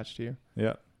strings attached to you,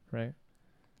 Yeah. right?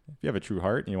 If you have a true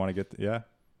heart and you want to get, yeah,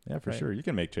 for Right. sure. You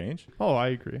can make change. Oh, I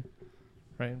agree.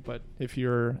 Right, but if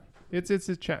you're, it's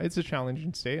a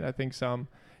challenging state. I think some.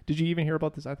 Did you even hear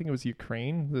about this? I think it was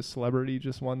Ukraine. The celebrity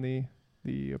just won the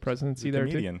presidency The there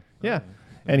too. comedian. Yeah,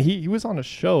 and he was on a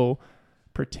show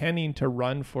pretending to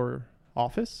run for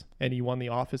office, and he won the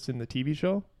office in the TV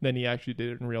show. Then he actually did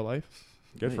it in real life.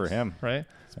 Good for Nice. him. right?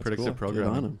 It's predictive Good on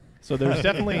programming. him. So there's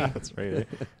definitely That's right.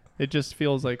 eh? it just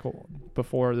feels like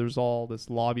before there's all this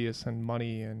lobbyists and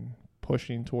money and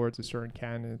pushing towards a certain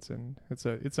candidates, and it's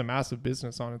a massive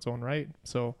business on its own right.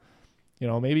 So, you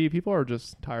know, maybe people are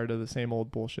just tired of the same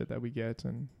old bullshit that we get,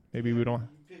 and maybe we don't.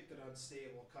 You picked an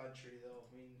unstable country, though.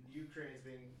 I mean, Ukraine's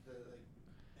been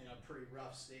in a pretty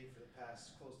rough state for the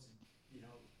past close to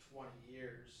 20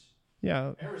 years,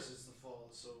 Yeah, ever since the fall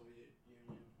of the Soviet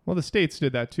Union. well, the states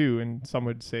did that too, and some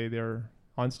would say they're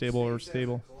unstable or States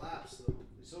stable. hasn't collapsed, though.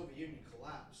 The Soviet Union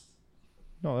collapsed.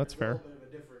 No, that's There's fair. A little bit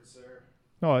of a difference there.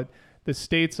 No, the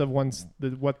states of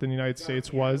what the United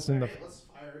States was in the. Hey, let's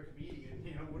fire a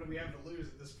comedian. What do we have to lose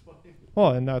at this point?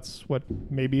 Well, and that's what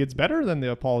maybe it's better than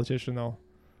the politician though.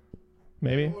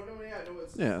 Maybe Oh, no, yeah, no,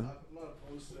 it's, Yeah. I'm not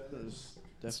opposed to that. There's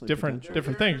definitely different potential.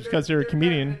 different things because you're a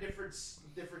comedian. Kind of in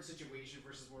a different situation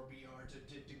versus where we are to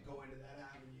go into that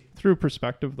avenue. Through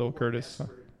perspective though, We're Curtis.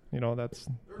 desperate. You know that's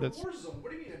They're in a that's war zone.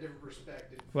 What do you mean a different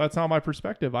perspective? well, that's not my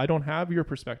perspective. I don't have your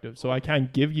perspective, so I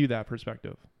can't give you that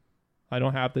perspective. I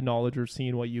don't have the knowledge or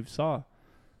seen what you've saw,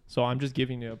 so I'm just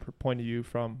giving you a point of view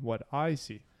from what I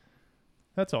see.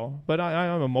 That's all. But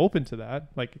I'm open to that.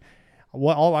 Like,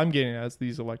 what all I'm getting as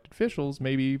these elected officials,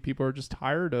 maybe people are just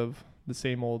tired of the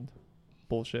same old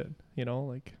bullshit. You know,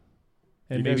 like.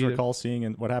 Do you maybe guys the- recall seeing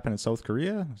what happened in South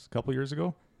Korea a couple years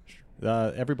ago?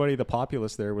 Everybody, the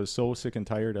populace there was so sick and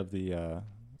tired of the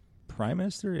prime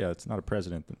minister. Yeah, it's not a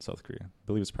president in South Korea. I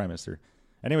believe it's prime minister.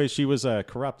 Anyway, she was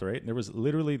corrupt, right? And there was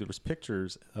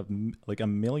pictures of like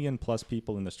 1 million plus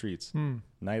people in the streets,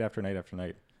 night after night after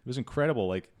night. It was incredible.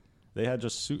 Like they had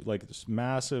just like this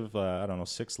massive,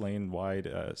 6-lane wide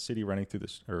city running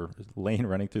through lane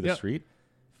running through the Yeah. street,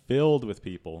 filled with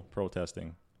people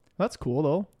protesting. That's cool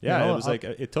though. Yeah, You know, it was like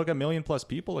it took 1 million plus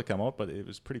people to come out, but it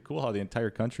was pretty cool how the entire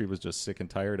country was just sick and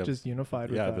tired of just unified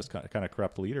with that. this kind of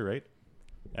corrupt leader, right?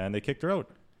 And they kicked her out.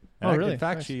 Oh, And really? In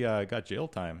fact, Nice. she got jail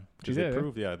time She because did, they eh?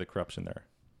 proved the corruption there.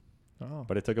 Oh.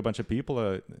 But it took a bunch of people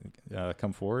to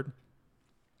come forward.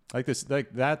 Like this,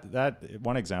 like that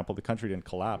one example, the country didn't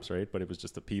collapse, right? But it was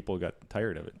just the people got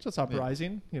tired of it. Just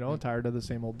uprising, you know, tired of the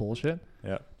same old bullshit.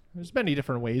 Yeah. There's many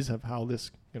different ways of how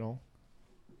this, you know,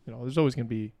 there's always going to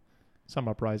be some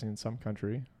uprising in some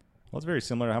country. Well, it's very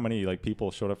similar to how many like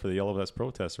people showed up for the Yellow Vest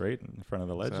protests, right, in front of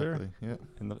the ledge Exactly. Yeah.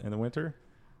 there in the winter.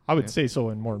 I would Yeah. say so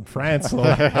in more in France. Though.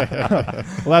 Well,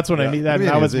 that's what I mean. That, I mean,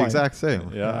 that it's was the my exact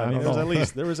same. Yeah, I I mean, don't know.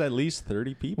 there was at least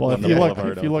 30 people. Well, on if the you look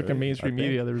boulevard if you out look there, at mainstream I think.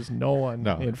 media, there's no one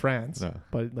No. in France. No.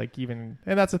 But like even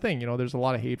and that's the thing, you know, there's a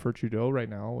lot of hate for Trudeau right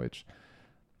now, which,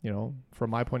 you know, from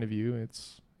my point of view,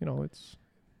 it's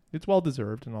well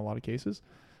deserved in a lot of cases.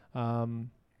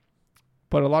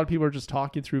 But a lot of people are just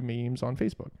talking through memes on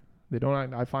Facebook. They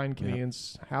don't. I find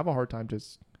Canadians have a hard time to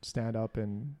stand up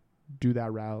and do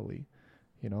that rally.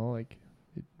 You know, like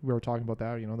we were talking about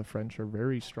that. You know, the French are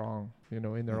very strong, you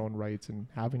know, in their own rights and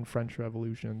having French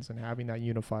revolutions and having that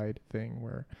unified thing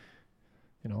where,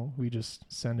 you know, we just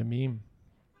send a meme.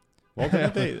 Well,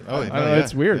 didn't they? Oh, I no, don't know. yeah,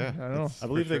 It's weird. yeah, I don't know. it's I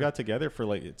believe for they sure. got together for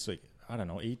like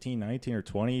 18, 19 or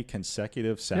 20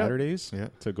 consecutive Saturdays Yeah.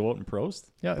 to go out and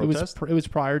protest. Yeah, protest. it was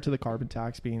prior to the carbon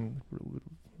tax being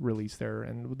released there,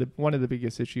 and one of the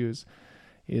biggest issues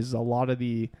is a lot of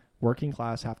the working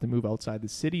class have to move outside the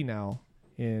city now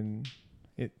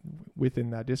within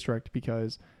that district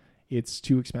because it's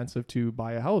too expensive to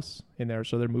buy a house in there.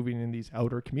 So they're moving in these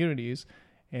outer communities,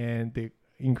 and the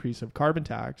increase of carbon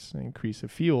tax, increase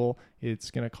of fuel, it's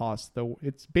going to cost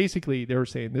it's basically they were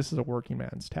saying this is a working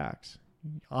man's tax.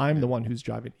 I'm the one who's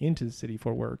driving into the city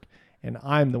for work, and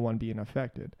I'm the one being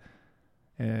affected.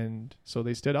 And so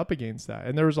they stood up against that.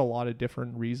 And there was a lot of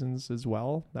different reasons as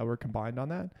well that were combined on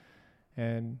that.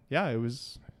 And yeah, it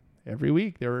was every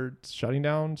week they were shutting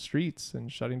down streets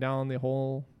and shutting down the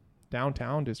whole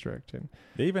downtown district. And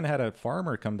They even had a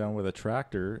farmer come down with a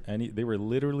tractor, and they were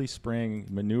literally spraying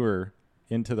manure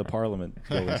into the Parliament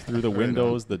buildings through the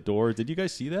windows, the doors. Did you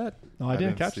guys see that? no, I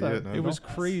didn't catch see that. it, no. It was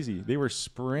crazy. They were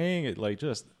spraying it like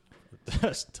just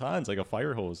tons, like a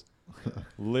fire hose,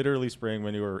 literally spraying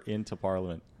manure into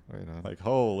Parliament. Right on. Like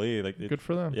holy, like Good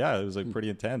for them. Yeah, it was like pretty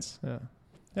intense. Yeah.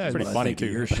 Yeah, It's pretty Well, I funny, think of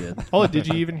too. your shit. Oh, did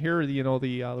you even hear the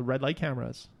red light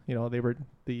cameras? You know,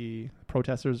 the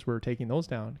protesters were taking those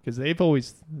down because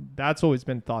that's always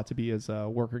been thought to be as a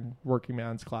working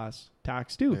man's class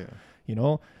tax too. Yeah. You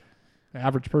know,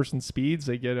 average person speeds,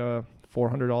 they get a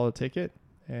 $400 ticket,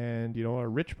 and you know, a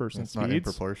rich person It's not in speeds,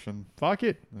 proportion. fuck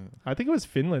it. Yeah. I think it was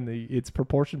Finland. It's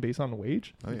proportion based on the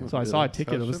wage. Oh, yeah. So I saw a That's how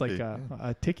ticket. it It was should like be, yeah.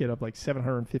 a ticket of like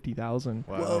 750,000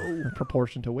 Wow. in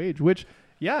proportion to wage, which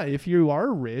yeah, if you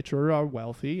are rich or are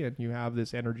wealthy and you have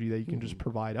this energy that you can just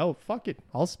provide out, fuck it,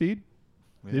 I'll speed.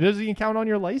 Yeah. It doesn't even count on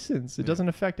your license. It Yeah. doesn't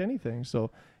affect anything.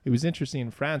 So it was interesting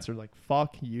in France. They're like,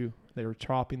 fuck you. They were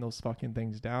chopping those fucking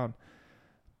things down.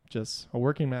 Just a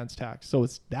working man's tax. So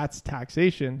that's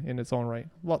taxation in its own right.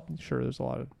 Well, sure, there's a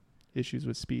lot of issues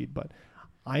with speed, but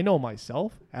I know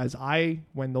myself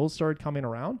when those started coming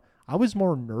around, I was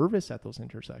more nervous at those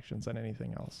intersections than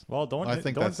anything else. Well, I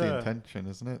think don't, that's the intention,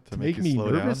 isn't it? To make you me slow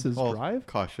nervous down. is Well, drive?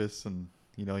 cautious, and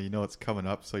you know it's coming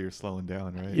up, so you're slowing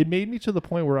down, right? It made me to the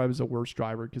point where I was a worse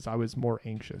driver because I was more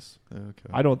anxious. Okay.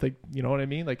 I don't think, you know what I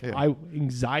mean? Like Yeah.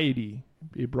 anxiety,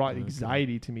 it brought Okay.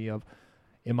 anxiety to me of,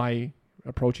 am I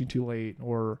approaching too late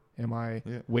or am I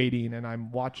Yeah. waiting and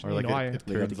I'm watching, Or like it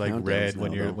They got turns the like countdowns red now,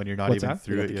 when you're though. when you're not What's even that? They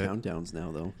through got it the yet. countdowns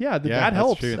now, though. yeah, Yeah, that that's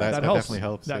helps. true. That That helps. definitely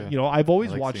helps, That, yeah. you know, I've always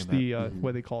I like watched seeing the, that.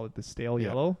 what they call it, the stale Yeah.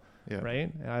 yellow, Yeah.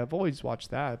 right? And I've always watched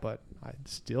that, but I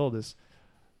still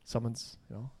someone's,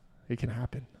 it can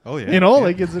happen. Oh yeah. You know, yeah.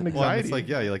 like it's an Well, and anxiety. it's like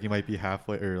like you might be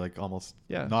halfway or like almost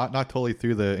Yeah. not totally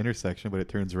through the intersection, but it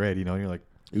turns red. And you're like,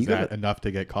 is You that gotta- enough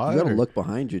to get caught? You got to or- look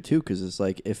behind you too, because it's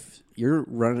like if you're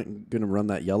going to run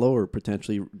that yellow or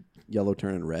potentially yellow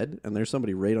turning red, and there's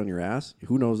somebody right on your ass,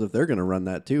 who knows if they're going to run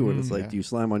that too? And it's like, yeah. do you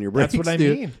slam on your brakes? That's what I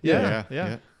dude? mean. Yeah.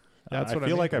 Yeah. That's I what I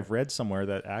feel mean. like I've read somewhere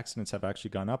that accidents have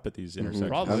actually gone up at these intersections.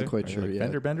 Probably. I'm quite Right? sure. Like Yeah,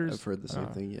 fender benders. I've heard the same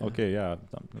thing. Yeah. Okay, yeah,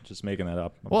 I'm just making that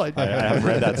up. Well, I have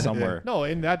read that somewhere. No,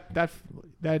 and that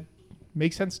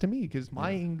makes sense to me because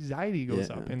my anxiety goes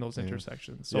Yeah. up in those Yeah.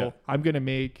 intersections. So Yeah. I'm gonna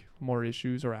make more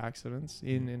issues or accidents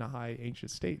in a high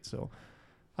anxious state. So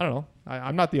I don't know.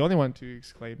 I'm not the only one to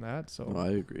exclaim that. So No, I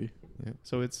agree.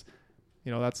 so it's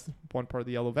that's one part of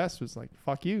the yellow vest was like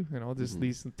fuck you. There's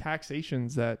these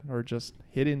taxations that are just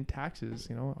hidden taxes.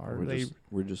 Are they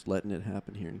We're just letting it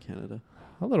happen here in Canada.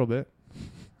 a little bit?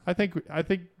 I think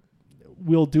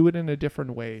we'll do it in a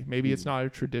different way. Maybe it's not a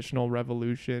traditional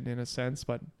revolution in a sense,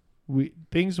 but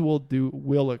things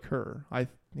will occur.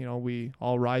 We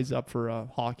all rise up for a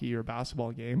hockey or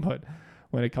basketball game, but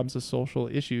when it comes to social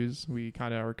issues, we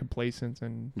kind of are complacent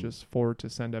and just forward to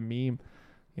send a meme,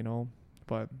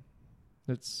 but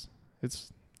it's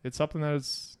something that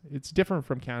it's different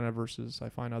from Canada versus I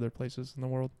find other places in the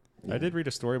world. I did read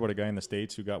a story about a guy in the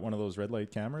States who got one of those red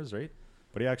light cameras, right?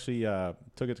 But he actually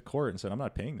took it to court and said, I'm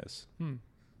not paying this.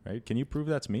 Right? Can you prove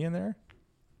that's me in there?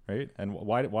 Right? And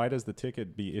why does the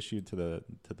ticket be issued to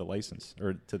the license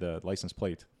or to the license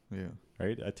plate? Yeah.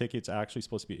 Right? A ticket's actually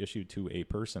supposed to be issued to a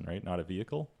person, right? Not a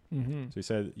vehicle. Mm-hmm. So he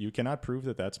said, you cannot prove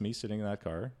that that's me sitting in that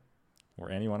car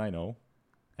or anyone I know.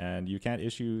 And you can't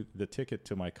issue the ticket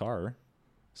to my car.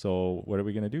 So what are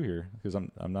we going to do here? Because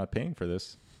I'm not paying for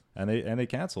this. And they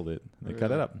canceled it. They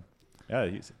cut it up. Yeah,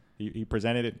 he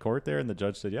presented it in court there, and the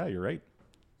judge said, yeah, you're right.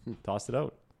 Tossed it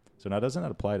out. So now doesn't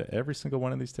that apply to every single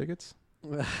one of these tickets?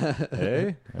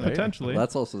 Hey? Right? Potentially. Well,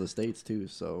 that's also the States too,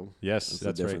 so Yes, it's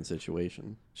that's a different right.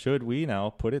 situation. Should we now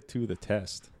put it to the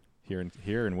test here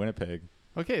in Winnipeg?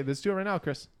 Okay, let's do it right now,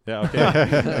 Chris. Yeah,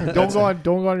 okay. Don't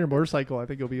go on your motorcycle. I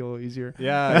think it'll be a little easier.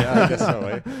 yeah, I guess so,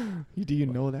 right? Do you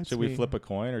know that? Should we flip a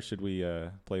coin or should we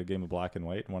play a game of black and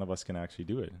white and one of us can actually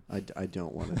do it? I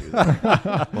don't want to do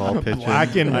that. Well, pitch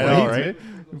black in. and I white? know,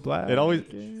 right? Black.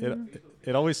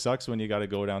 It always sucks when you got to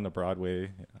go down to Broadway.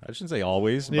 I shouldn't say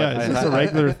always, but Yeah, is this a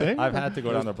regular thing? I've had to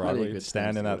go down to There's plenty of Broadway, good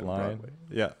stand times in to that go to line. Broadway.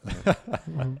 Yeah.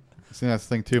 See, that's the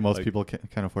thing too. Most Like- people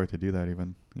can't afford to do that.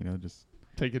 Even just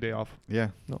Take a day off.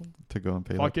 to go and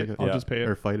pay Fuck that it. ticket. I'll Yeah. just pay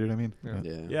Or it. fight it. I mean. Yeah.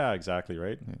 Yeah. Yeah, exactly,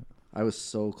 right? I was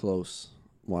so close.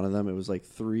 One of them, it was like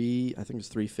I think it was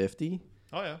 350.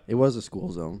 Oh yeah. It was a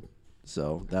school zone,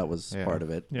 so that was Yeah. part of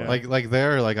it. Yeah. Like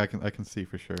there, like I can see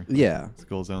for sure. Yeah.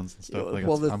 School zones and stuff. Yeah, Like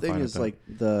well, the I'm thing fine is, with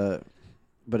like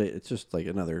but it's just like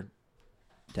another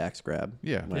tax grab.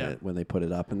 Yeah. When they put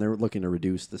it up, and they're looking to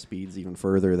reduce the speeds even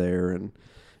further there, and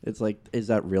it's like, is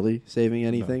that really saving that.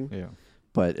 anything? No, yeah.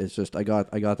 But it's just I got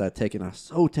that ticket, and I was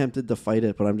so tempted to fight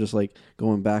it, but I'm just like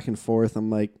going back and forth. I'm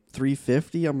like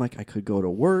 350. I'm like, I could go to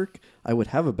work. I would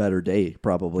have a better day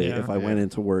probably Yeah. if I went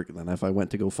into work than if I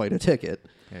went to go fight a ticket.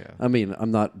 Yeah. I mean,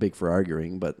 I'm not big for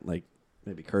arguing, but like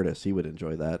maybe Curtis, he would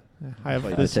enjoy that. I have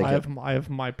Fight this. the I ticket. have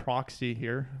my proxy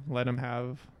here. Let him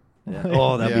have.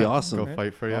 Oh, that'd be Yeah, awesome. Go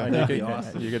fight for you. Well, and That'd you, be could,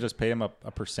 awesome. you could just pay him a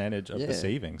percentage of Yeah. the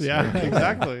savings. Yeah, right?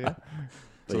 exactly. So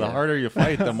But the yeah. harder you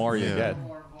fight, the more you Yeah. get.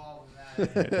 More involved in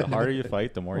that. The harder you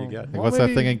fight, the more you get. Like, Well, what's that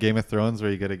maybe- thing in Game of Thrones where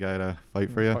you get a guy to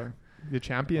fight for you? The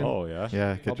champion. Oh, yeah. Yeah,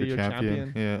 I'll get be your your champion.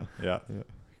 champion. Yeah. Yeah.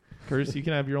 Curtis, you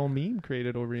can have your own meme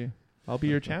created over you. I'll be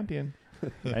your champion.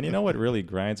 And you know what really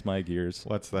grinds my gears?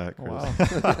 What's that, Oh,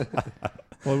 Chris? wow.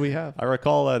 What do we have? I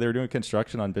recall they were doing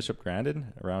construction on Bishop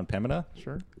Grandin around Pembina.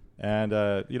 Sure. And,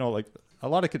 like a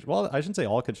lot of, I shouldn't say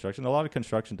all construction. A lot of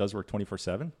construction does work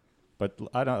 24/7. But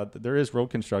I don't. There is road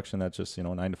construction that's just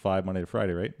 9 to 5, Monday to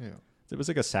Friday, right? Yeah. It was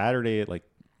like a Saturday at like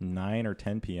 9 or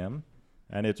 10 p.m.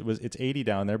 and it's 80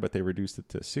 down there, but they reduced it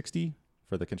to 60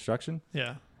 for the construction.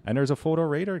 Yeah. And there's a photo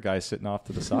radar guy sitting off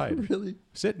to the side, Really?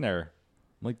 sitting there.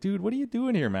 I'm like, dude, what are you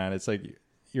doing here, man? It's like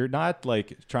you're not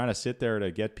like trying to sit there to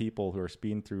get people who are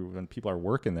speeding through when people are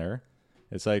working there.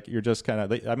 It's like you're just kind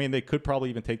of. I mean, they could probably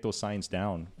even take those signs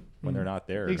down when they're not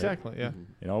there. Right? Exactly. Yeah.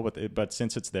 But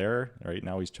since it's there, right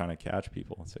now he's trying to catch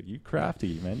people. It's like, you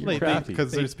crafty, man. You're Like, crafty.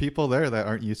 Because there's people there that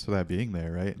aren't used to that being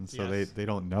there, right? And so Yes. they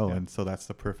don't know. Yeah. And so that's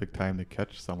the perfect time to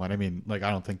catch someone. I mean, like, I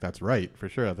don't think that's right for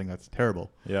sure. I think that's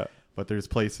terrible. Yeah. But there's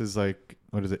places like,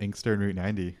 what is it, Inkster and Route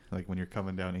 90, like when you're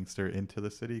coming down Inkster into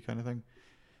the city kind of thing.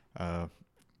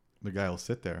 The guy will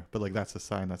sit there. But like that's a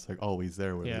sign that's like always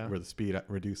there where the speed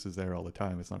reduces there all the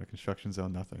time. It's not a construction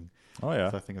zone, nothing. Oh, yeah.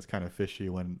 So I think it's kind of fishy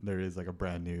when there is like a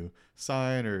brand new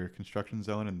sign or construction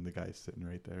zone and the guy's sitting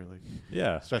right there, like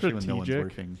Yeah. especially when no one's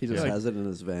Strategic. working. He just Yeah. has it in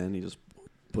his van. He just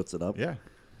puts it up. Yeah,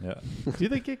 Yeah. Do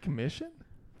they get commission?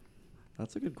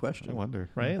 That's a good I question. wonder.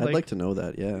 Right. I'd like to know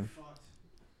that. Yeah.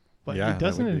 But Yeah, it that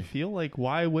doesn't would it be. feel like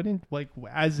why wouldn't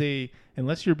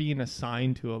unless you're being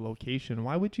assigned to a location,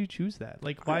 why would you choose that?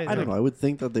 Like why? I don't know. I would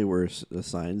think that they were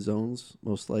assigned zones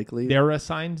most likely. They're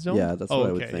assigned zone. Yeah, that's oh, what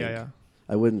I would okay. think. Yeah,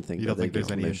 I wouldn't think You that don't they think get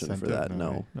there's any commission for incentive? that.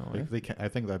 No. No. Like, they can I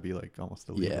think that'd be like almost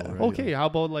illegal. Yeah. Right? Okay. How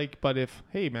about but if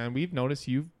hey man, we've noticed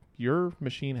your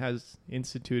machine has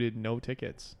instituted no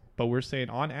tickets, but we're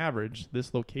saying on average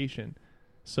this location,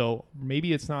 so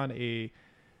maybe it's not a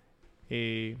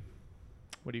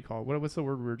what do you call it? What's the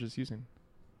word we were just using?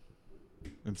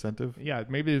 Incentive. Yeah,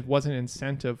 maybe it wasn't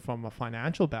incentive from a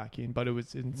financial backing, but it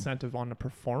was incentive on a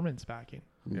performance backing.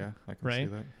 Yeah, I can Right?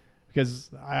 see that. Because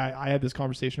I had this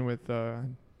conversation with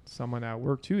someone at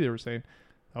work too. They were saying,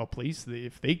 "Oh, police!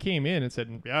 If they came in and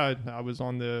said, yeah, I was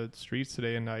on the streets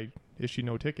today and I issued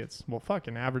no tickets. Well, fuck,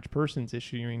 an average person's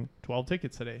issuing 12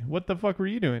 tickets today. What the fuck were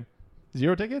you doing?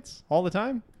 0 tickets all the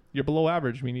time? You're below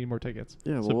average. We need more tickets.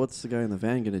 Yeah. Well, So- what's the guy in the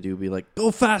van gonna do? Be like,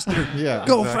 go faster. Yeah,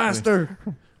 Go exactly. faster.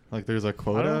 Like there's a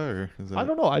quota, or is it? I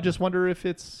don't know. I just wonder if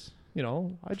it's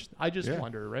I just Yeah,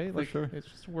 wonder, right? for Like sure. it's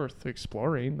just worth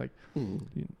exploring. Like Hmm.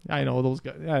 I know those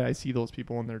guys. I see those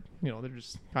people and they're they're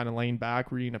just kind of laying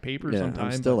back reading a paper Yeah.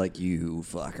 sometimes. I'm still like, you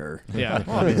fucker. Yeah.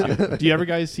 Well, I mean, do you ever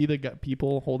guys see the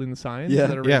people holding the signs? Yeah.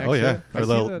 That are right Yeah. next Oh to yeah. it? I Or see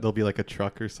there'll that. there'll be like a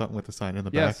truck or something with a sign in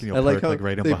the Yes. back, and I you'll like park how like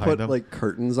right in they behind put them. like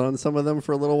curtains on some of them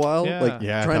for a little while. Yeah. Like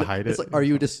Yeah, trying to hide It's it. like, are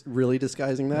you just really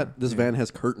disguising that? This van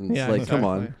has curtains. Yeah, like, come exactly.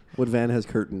 on. What van has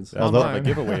curtains? That's Although- more of a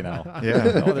giveaway now.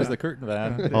 Yeah. Oh, there's the curtain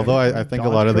van. Although I think a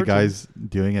Dodge lot of the curtain. guys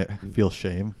doing it feel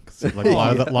shame. 'Cause, like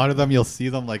a lot of them, you'll see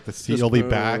them like the seat Just, will be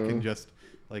back and just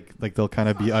like they'll kind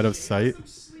of be out of sight.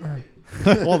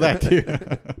 Well, that too.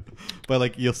 But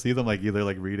like you'll see them like either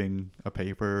like reading a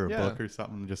paper or a Yeah. book or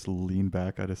something, just lean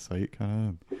back out of sight,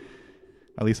 kind of.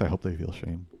 At least I hope they feel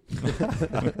shame.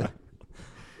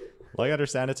 Well, I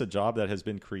understand it's a job that has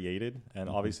been created, and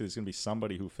obviously there's going to be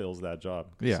somebody who fills that job.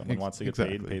 'Cause Yeah, someone wants to get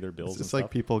paid and pay their bills. It's just and like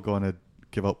stuff. people going to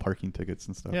give out parking tickets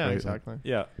and stuff. Yeah, right? exactly.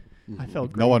 Yeah, I felt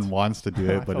Like, no great. one wants to do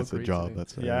I it, but felt it's a great job. today.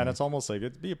 That's yeah, and it's almost like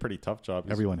it'd be a pretty tough job.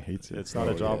 'cause everyone hates it. It's not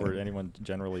a job yeah. where anyone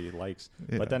generally likes.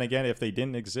 Yeah. But then again, if they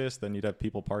didn't exist, then you'd have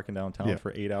people parking downtown Yeah.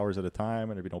 for 8 hours at a time,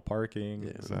 and there'd be no parking. Yeah.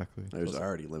 Exactly. There's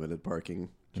already limited parking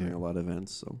during Yeah. a lot of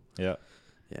events. So, Yeah.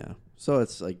 yeah. So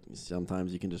it's like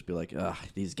sometimes you can just be like,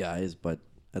 these guys. But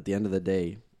at the end of the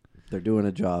day, they're doing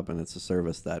a job and it's a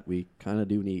service that we kind of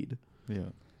do need. Yeah.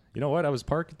 You know what? I was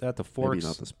parked at the Maybe Forks.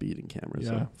 not the speeding cameras.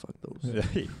 Yeah. So fuck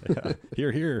those.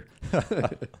 Yeah. Here.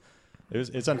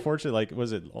 It's unfortunate. Like,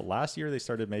 was it last year they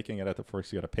started making it at the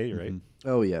Forks? You got to pay, right? Mhm.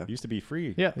 Oh, yeah. It used to be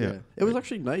free. Yeah. Yeah. It was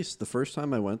actually nice. The first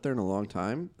time I went there in a long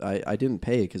time, I didn't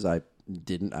pay because I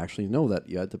didn't actually know that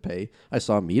you had to pay. I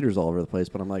saw meters all over the place,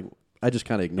 but I'm like, I just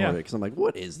kind of ignored Yeah. it because I'm like,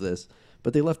 what is this?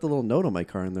 But they left a little note on my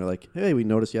car, and they're like, hey, we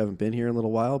noticed you haven't been here in a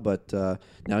little while, but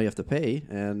now you have to pay.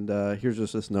 And here's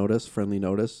just this notice, friendly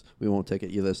notice. We won't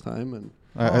ticket you this time. And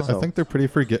I So- think they're pretty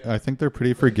I think they're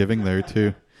pretty forgiving there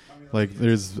too. Like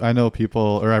I know people,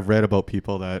 or I've read about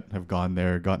people that have gone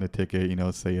there, gotten a ticket,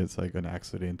 say it's like an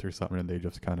accident or something, and they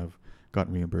just kind of got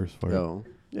reimbursed for it. oh,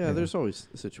 yeah, Yeah. there's always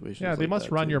situations. Yeah, they like must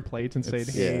that, run too. your plates and say,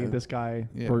 It's- "Hey, Yeah. this guy,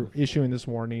 Yeah. we're issuing this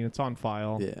warning. It's on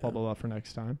file. Yeah. Blah blah blah for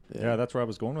next time." Yeah, that's where I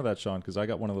was going with that, Sean, because I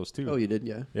got one of those too. Oh, you did,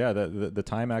 yeah. Yeah, the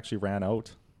time actually ran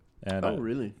out. And Oh,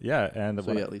 really? Yeah, and So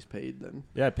when you I- at least paid then.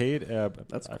 yeah, I paid.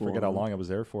 That's I cool. forget how long I was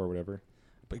there for or whatever.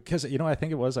 Because, I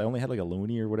think it was, I only had like a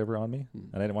loonie or whatever on me, and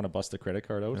I didn't want to bust the credit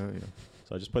card out. Oh, yeah.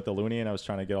 So I just put the loonie in. I was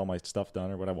trying to get all my stuff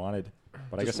done or what I wanted.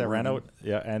 But I Just guess I ran running. out.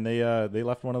 Yeah, and they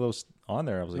left one of those on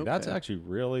there. I was like, that's Okay. actually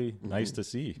really nice Mhm. to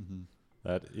see. Mhm.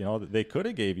 that they could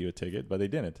have gave you a ticket, but they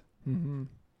didn't. Mm-hmm.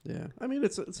 Yeah, I mean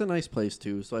it's a nice place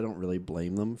too, so I don't really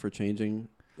blame them for changing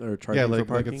or charging Yeah, for like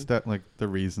parking. it's that like the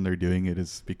reason they're doing it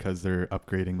is because they're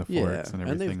upgrading the forts and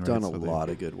everything. they've right? done So a they- lot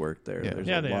of good work there. Yeah. There's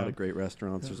Yeah, a they lot have. of great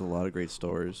restaurants. There's a lot of great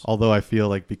stores. Although I feel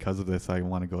like because of this, I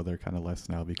want to go there kind of less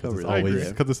now because Oh, it's really? I always agree.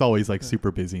 because it's always like Yeah.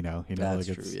 super busy now. You know, That's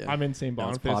like true. it's Yeah, I'm in St. Now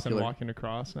it's Boniface and popular. walking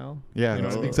across now. yeah, You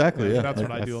know, exactly. yeah, Yeah, that's like,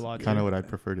 what I do a lot Kind too. of what I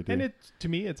prefer to do. And to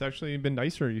me, it's actually been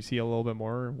nicer. You see a little bit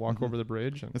more, walk Mhm. over the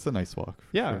bridge. And It's a nice walk. for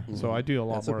yeah, sure. so I do a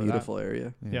lot That's more a of that. beautiful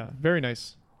area. Yeah, very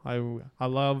nice. I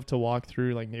love to walk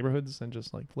through like neighborhoods and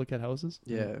just like look at houses.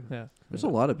 Yeah, Yeah, there's a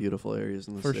lot of beautiful areas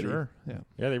in the for city. sure. Yeah.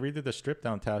 Yeah, they redid the strip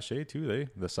down Taché too.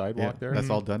 The sidewalk Yeah, there. that's Mhm.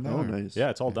 all done now. Oh, or- nice.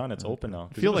 Yeah, it's all Yeah. done. It's Okay. open now.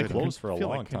 I 'Cause feel it was like closed for a feel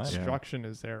long like time. construction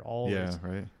is there always. Yeah,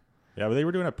 right. Yeah, but they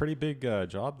were doing a pretty big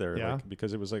job there, Yeah. like,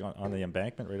 because it was like on the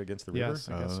embankment right against the river. Yes,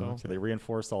 I guess Oh, so. okay. So they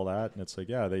reinforced all that, and it's like,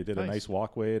 yeah, they did a Nice. nice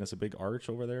walkway, and it's a big arch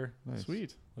over there. Nice.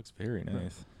 Sweet. Looks very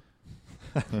nice.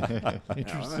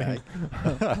 Interesting.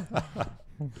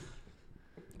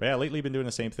 But yeah, lately been doing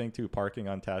the same thing too, parking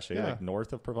on Taché, Yeah. like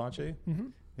north of Provencher, Mm-hmm.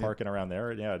 Yeah. parking around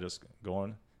there, and yeah, just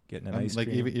going, getting an And, ice like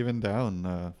cream. even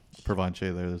down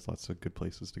Provencher, there's lots of good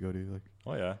places to go to,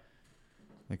 Oh yeah,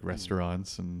 like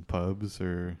restaurants and pubs,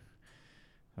 or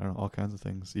I don't know, all kinds of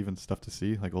things. Even stuff to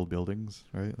see, like old buildings,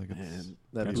 right? Like it's Man,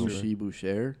 that kinda cool. Boucher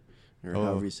Boucher, or Oh,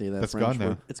 however you say that. that's French gone now.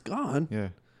 word. It's gone. yeah.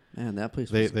 Man, that place.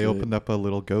 They was they good. opened up a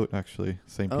little goat actually,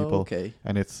 same Oh, people, okay.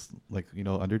 and it's like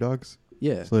Underdogs.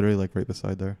 Yeah. It's literally like right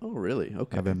beside there. Oh, really?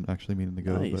 Okay. I've been actually meaning to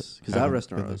go, Nice. but Because that haven't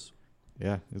restaurant been there. was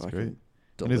Yeah, it's fucking great. And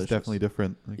delicious. it's definitely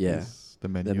different. Like, Yeah. it's the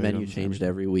menu. The menu items, changed everything.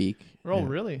 every week. Oh, Yeah.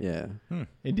 really? Yeah.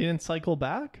 It didn't cycle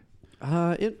back. It.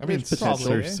 I mean, there's potential.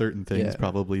 probably, certain things Yeah.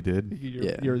 probably did.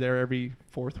 You're there every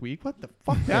fourth week. What the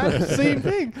fuck? That's the same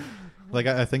thing. Like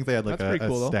I think they had like That's pretty a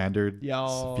cool, though. standard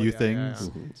Yeah, few yeah, things,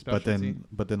 Mhm. but Specialty.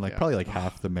 then like Yeah. probably like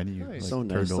half the menu. Nice. Like, So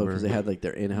nice turned though, over. because they had like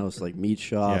their in-house like meat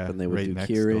shop, Yeah, and they would right do next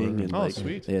curing, door. and Oh, like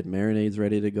sweet. they had marinades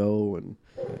ready to go, and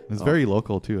It's Oh. very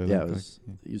local too. I yeah, think, it was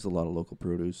like, used a lot of local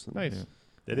produce. And Nice. yeah.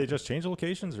 did they just change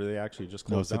locations, or they actually just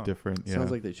No, closed it's a down? different. Yeah,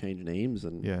 Sounds like they changed names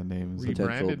and yeah, names. Re- and-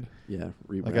 potential. Rebranded. Yeah, Like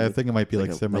rebranded. I think it might be It's like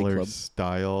like a similar nightclub.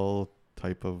 style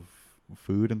type of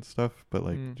food and stuff, but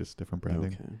like Mm. just different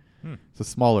branding. Okay. It's a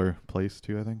smaller place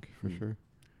too, I think, for Mm. sure.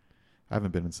 I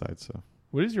haven't been inside, so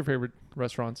What is your favorite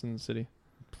restaurants in the city?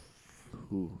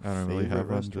 Ooh, I don't really favorite have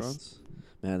one, just restaurants?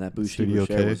 Man, that Boucher Studio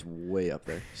Boucher K. was way up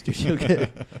there. Studio K.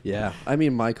 Yeah, I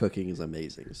mean, my cooking is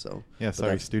amazing. So yeah. Sorry,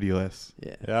 that's- Studio S.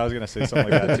 yeah, Yeah, I was gonna say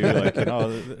something like that too, like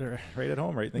they're right at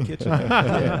home, right in the kitchen.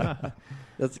 yeah.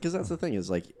 That's because that's the thing is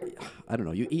like, I don't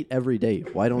know. You eat every day.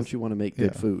 Why don't you want to make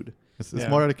good Yeah. food? It's Yeah.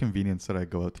 more out of convenience that I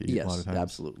go out to eat a lot Yes, of times,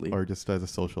 absolutely. or just as a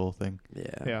social thing. Yeah.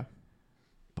 Yeah.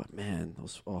 But man,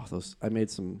 those I made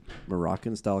some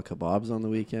Moroccan style kebabs on the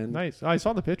weekend. Nice. I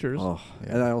saw the pictures. Oh,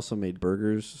 Yeah. and I also made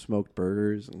burgers, smoked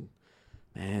burgers, and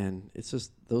man, it's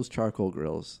just those charcoal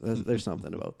grills. There's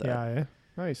something about that. Yeah. Yeah.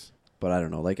 Nice. But I don't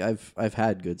know. Like I've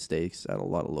had good steaks at a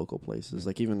lot of local places.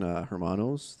 Like even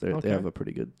Hermanos, they Okay. have a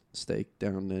pretty good steak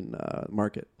down in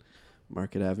Market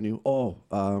Avenue. Oh,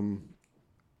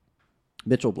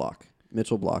 Mitchell Block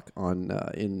on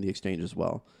in the Exchange as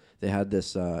well. They had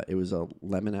this. It was a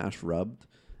lemon ash rubbed.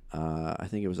 I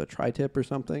think it was a tri-tip or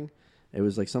something. It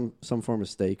was like some form of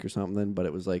steak or something, but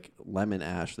it was like lemon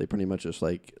ash. They pretty much just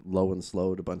like low and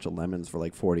slowed a bunch of lemons for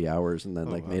like 40 hours and then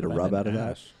Oh, like wow. made a rub Lemon out of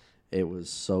that. ash. It was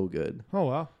so good. Oh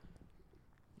wow.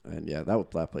 And yeah,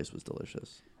 that place was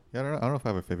delicious. Yeah, I don't know if I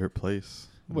have a favorite place.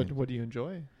 I What mean, What do you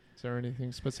enjoy? Is there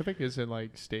anything specific? Is it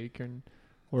like steak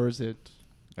or is it?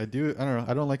 I don't know.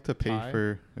 I don't like to pay Thai?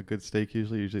 for a good steak.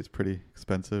 Usually it's pretty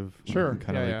expensive. Sure,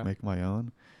 Kind of yeah, like yeah. make my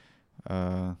own.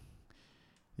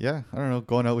 Yeah, I don't know.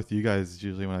 Going out with you guys is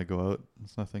usually when I go out.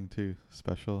 It's nothing too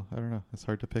special. I don't know. It's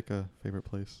hard to pick a favorite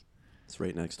place. It's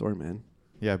right next door, man.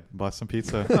 Yeah, Boston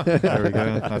Pizza. There we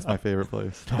go. That's my favorite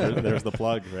place. There's the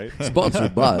plug, right?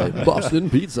 Sponsored by Boston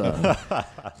Pizza.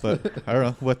 But I don't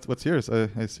know. What's yours? I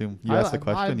assume you I asked the li-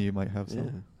 question. I- You might have Yeah.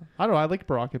 some. I don't know. I like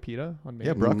Baraka Pita on Main.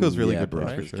 Yeah, Brocco's really yeah, good place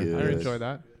Brocco's for sure. good. I enjoy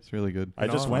that. It's really good. I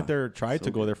just No. went there, tried So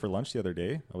to go good. there for lunch the other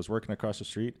day. I was working across the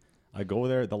street. I go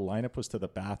there, the lineup was to the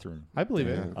bathroom. I believe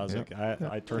Yeah. it. I was Yeah. like,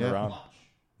 I turned Yeah. around.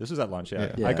 This was at lunch,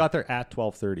 yeah. Yeah. I got there at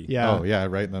 12:30. Yeah. Oh yeah,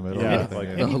 right in the middle. Yeah, of everything, like-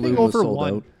 yeah. The Anything Halloumi was over sold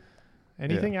one. out.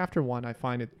 Anything after one, I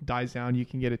find it dies down. You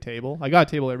can get a table. I got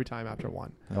a table every time after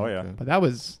one. Oh, yeah. Okay. But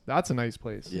that's a nice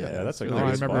place. Yeah, Yeah, that's a it's great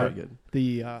I spot. remember Good.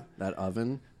 the That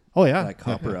oven, oh yeah. that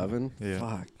copper oven. Yeah.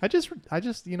 Fuck. I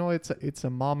just it's a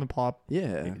mom and pop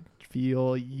Yeah.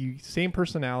 feel. You same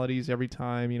personalities every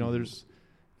time. There's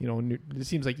it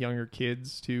seems like younger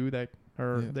kids too that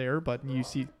are Yeah. there, but you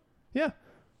see, yeah.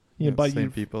 Yeah, but same you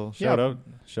people. Yeah.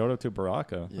 Shout out to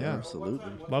Baraka. Yeah, One absolutely.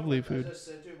 time Lovely I food. just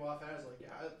said to him offhand, I was like,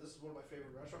 yeah, this is one of my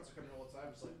favorite restaurants. I come here all the time.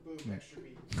 It's like, boom, Mm. extra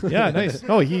meat. yeah, nice.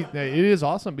 No, it is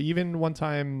awesome. But even one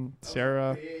time, That was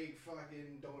Sarah, a big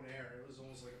fucking donair. It was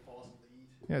almost like impossible to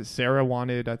eat. yeah, Sarah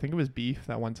wanted, I think it was beef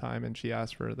that one time, and she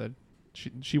asked for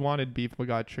she wanted beef, but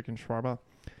got chicken shawarma.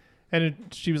 And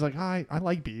she was like, I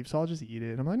like beef, so I'll just eat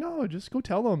it. I'm like, no, just go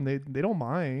tell them. They don't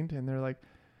mind. And they're like,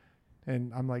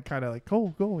 and I'm like, kind of like,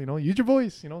 go, use your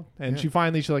voice, And Yeah.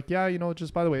 she's like, yeah,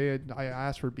 just by the way, I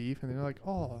asked for beef. And they're like,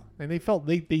 oh. And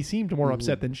they seemed more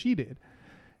upset than she did.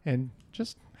 And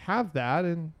just have that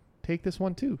and take this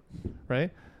one too,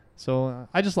 right? So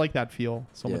I just like that feel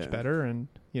so Yeah. much better. And,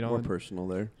 More and- personal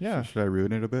there. yeah. Should I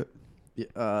ruin it a bit? Yeah,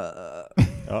 Uh-oh.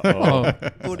 Oh,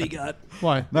 what do you got?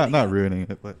 why? Not ruining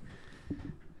it, but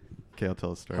okay, I'll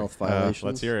tell a story. Health violations.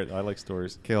 Let's hear it. I like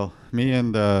stories. Okay, well, me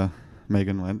and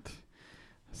Megan went,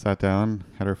 sat down,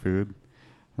 had our food,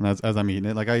 and as I'm eating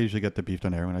it, like I usually get the beef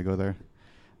donair when I go there,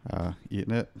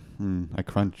 eating it, I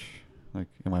crunch like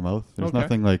in my mouth. There's Okay.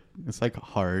 nothing like it's like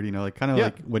hard, like kind of Yeah.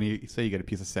 like when you say you get a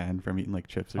piece of sand from eating like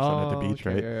chips or something at the beach,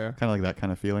 okay, right? Yeah. Kind of like that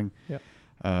kind of feeling. Yeah.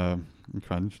 And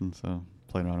crunch, and so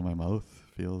playing around in my mouth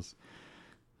feels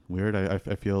weird. I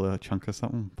feel a chunk of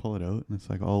something, pull it out, and it's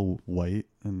like all white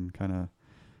and kind of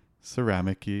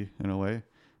ceramic-y in a way.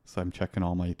 So I'm checking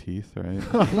all my teeth, right?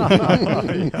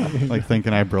 Like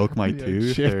thinking I broke my Yeah,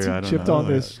 tooth, chipped, or I don't chipped know. on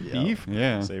this Yeah. beef.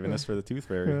 Yeah. Saving this for the tooth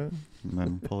fairy. Yeah. And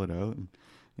then pull it out, and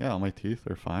yeah, all my teeth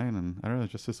are fine, and I don't know,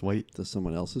 just this white To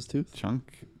someone else's tooth?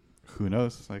 chunk. Who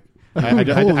knows? Like I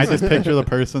just picture the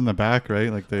person in the back, right?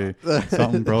 Like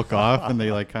something broke off, and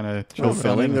they like kind of choked on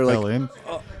filling, it and they're fell like, in.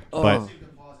 Oh. But Deposit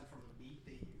from the meat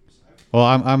they use. well,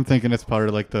 I'm thinking it's part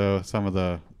of like some of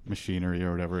the machinery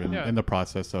or whatever in, Yeah. in the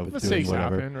process of doing Mistakes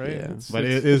whatever. happen, right? Yeah. It's- But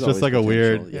it's- it is there's just like a always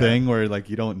weird potential, yeah. thing where like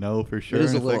you don't know for sure. It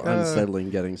is a and it's little like, unsettling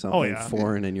getting something yeah.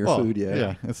 foreign in your well, food,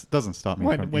 yeah. It doesn't stop me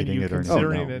from when eating you it or anything.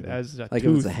 considering Oh, no. it as a Like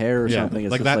tooth. if it's a hair or Yeah. something,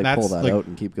 it's Like just like pull that's that like- out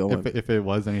and keep going. If it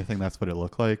was anything, that's what it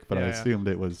looked like. But I Yeah. assumed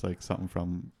it was like something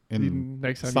from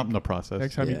next time something to process.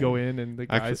 Next time you Yeah. go in and the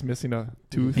guy's Actually- missing a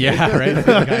tooth. Yeah, right.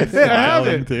 The guy's Yeah, I have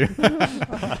yelling it. too.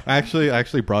 I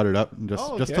actually brought it up just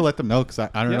Oh, just okay. to let them know, because I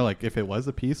don't Yeah. know, like if it was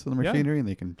a piece of the Yeah. machinery and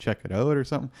they can check it out or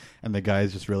something. And the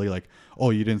guy's just really like, "Oh,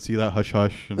 you didn't see that? Hush,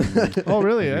 hush." And Oh,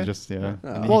 really? he Eh? just Oh.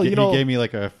 And Well, he you know- gave me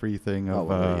like a free thing Oh, of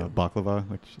well, there you go. baklava,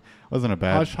 which wasn't a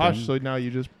bad. Hush, hush. thing. So now you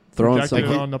just Throwing projected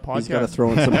some, it on the he's got to podcast.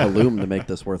 throw in some halloum to make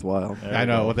this worthwhile. There I you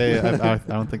know. go. Well, I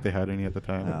don't think they had any at the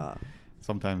time. Ah.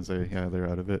 Sometimes they're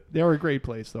out of it. They were a great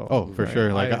place, though. Oh, for Right.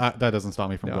 sure. Like that doesn't stop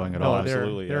me from No, going at no, all. they're,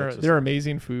 Absolutely, yeah, They're, it's just- they're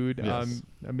amazing food. Yes.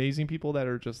 Amazing people that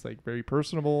are just like very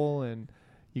personable and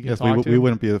you can Yes, talk to. we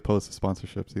wouldn't be opposed to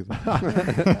sponsorships either.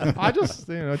 I just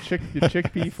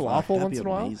chickpea falafel That'd once be in a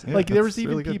while. amazing. Yeah, Like there that's was even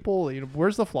really good. people.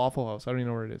 Where's the falafel house? I don't even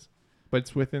know where it is, but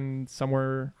it's within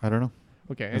somewhere. I don't know.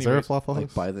 Okay. Is there a anyways. falafel Like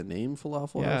house? by the name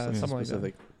falafel Yeah, house? That's a something like that.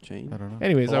 specific chain. I don't know.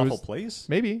 Anyways, I Falafel was place?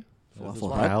 maybe. Falafel There's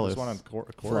one- Hut? Palace. there's one on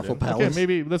Falafel Corridor. Palace. Okay,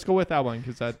 maybe let's go with that one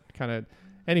because that kind of.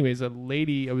 Anyways, a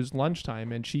lady. It was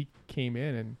lunchtime and she came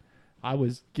in and I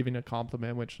was giving a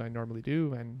compliment, which I normally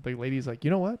do, and the lady's like, "You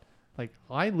know what? Like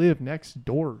I live next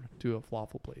door to a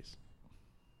falafel place.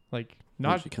 Like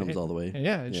not She comes all the way. And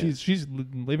yeah, and Yeah. she's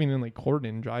living in like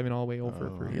Corden, driving all the way over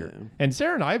Oh, for yeah. here. Yeah. And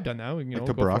Sarah and I have done that. Like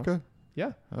to Baraka?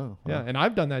 Yeah, Oh, yeah, wow. and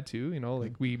I've done that too.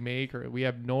 Like we make or we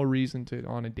have no reason to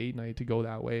on a date night to go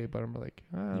that way, but I'm like,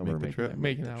 make we're the making, trip.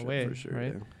 making The that trip way, for sure,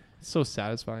 right? yeah. It's so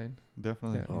satisfying.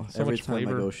 Definitely. Yeah. Oh, So every much time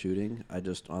flavor. I go shooting, I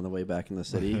just on the way back in the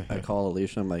city, I call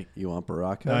Alicia. I'm like, "You want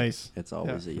Baraka?" Nice. It's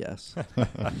always a yes.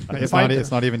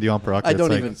 It's not even Dion Baraka. I it's don't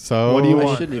like, even- So What do you I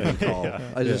want? shouldn't even call. Yeah.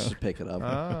 I just Yeah. pick it up.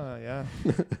 Ah, yeah.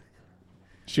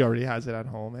 She already has it at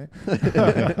home, eh?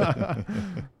 a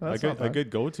That's good, not a bad. good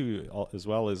go-to as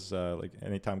well as like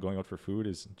anytime going out for food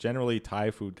is generally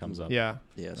Thai food comes up. Yeah,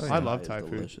 Yes, I love is Thai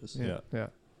food. delicious. yeah, Yeah. yeah.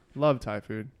 Love Thai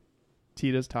food.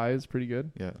 Tita's Thai is pretty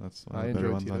good. Yeah, that's I one of the better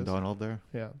enjoy ones on Tito's. Donald there.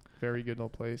 Yeah, very good little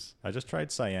place. I just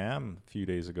tried Siam a few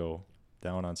days ago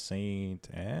down on St.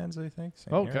 Anne's, I think.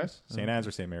 St. Okay. Mary's? St. Anne's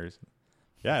or St. Mary's.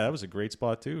 Yeah, that was a great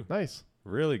spot too. Nice.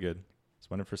 Really good. Just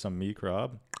went in for some mee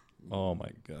crab. Oh my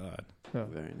God. Yeah.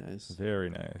 Very nice. Very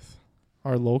nice.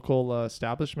 Our local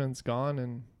establishment's gone,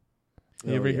 and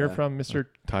you Oh, ever hear yeah. from Mr.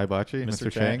 Thai Bachi,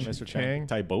 Mr. Chang. Mr. Chang. Chang.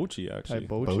 Thai Bochi, actually.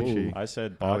 Bochi. I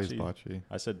said Always Bochi. Bachi.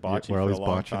 I said Yeah, Bochi we're for a always long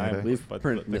botching it, time. eh? We've but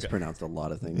the guy- mispronounced a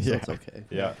lot of things, Yeah. so it's okay.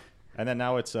 Yeah. And then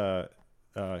now it's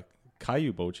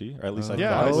Caillou Bochi, or at least I Yeah,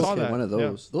 thought I it was. saw that. One of Yeah.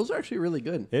 those. Those are actually really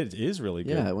good. It is really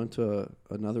good. Yeah, I went to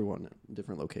another one, at a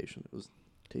different location. It was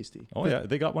tasty. Oh yeah,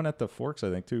 they got one at the Forks, I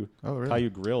think too. Oh, really? Caillou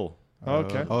Grill.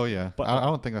 Okay. Oh, yeah. But- I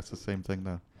don't think that's the same thing,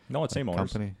 though. No, it's same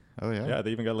owners. Company. Oh yeah. Yeah,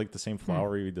 they even got like the same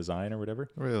flowery design or whatever.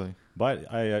 Really?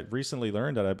 But I recently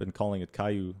learned that I've been calling it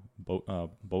Caillou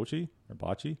Bochi or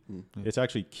Bocce. It's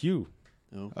actually Q.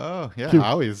 Oh. Oh yeah. Cute. I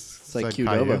always like said Qdoba.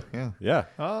 Caillou. Yeah. Yeah,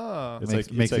 Ah. It's makes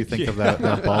like- makes it's you like- think of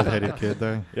that bald-headed kid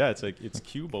there. yeah. It's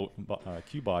Q Q Bocce.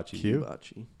 Q?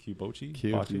 Bocce. Q Bochi.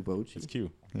 Q. Bocce? Q Bochi. It's Q.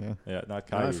 Yeah. Yeah, not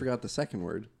Oh, Caillou. I forgot the second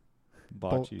word.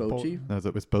 Bocce. Bochi. No,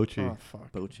 it was Bochi. Oh,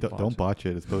 fuck. Bochi. Don't botch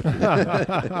it. It's Bochi.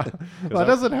 That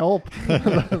doesn't help.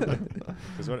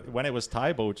 Because when it was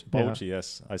Thai Bochi,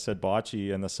 yes, I said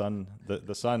Bocce, and the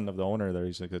son of the owner there,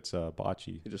 he's like, it's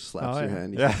Bocce. He just slaps Oh, your yeah.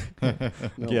 hand. Yeah,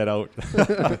 No. get out.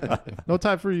 No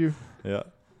time for you. Yeah,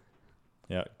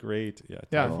 yeah, great. Yeah,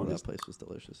 Yeah. Thai Oh, food that is- place was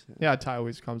delicious. Yeah, Thai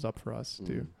always comes up for us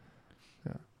too.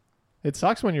 Mm. It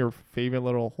sucks when your favorite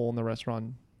little hole in the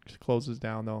restaurant just closes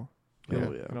down, though. Oh, Yeah.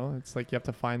 yeah. You know, it's like you have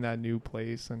to find that new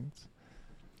place, and it's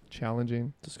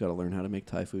challenging. Just got to learn how to make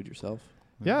Thai food yourself.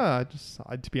 Yeah,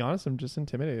 to be honest, I'm just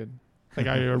intimidated. Like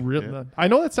I really, I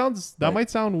know that Right. might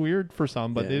sound weird for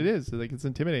some, but Yeah. it is. Like it's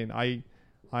intimidating.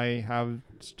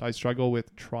 I struggle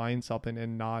with trying something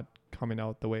and not coming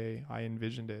out the way I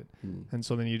envisioned it. Mm. And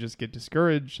so then you just get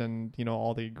discouraged, and you know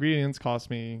all the ingredients cost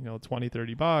me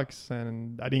 $20-$30,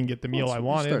 and I didn't get the meal Well, I you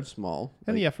wanted, Start small.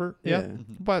 and the like- effort. Yeah.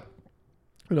 But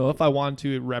if I want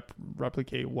to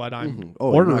replicate what I'm Mhm.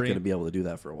 Oh, you're not ordering, going to be able to do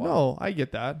that for a while. no, I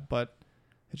get that, but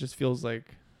it just feels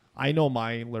like I know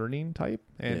my learning type,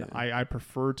 and Yeah. I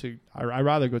prefer to. I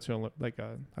rather go to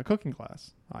a cooking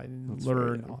class. I That's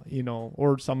learn, right,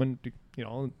 or someone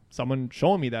someone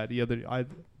showing me that either I'd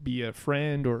be a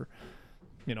friend or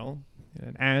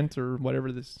an aunt or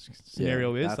whatever this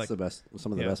scenario is. That's Like the best.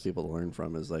 Some of the Yes. best people to learn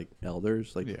from is like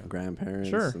elders, like Yeah. grandparents,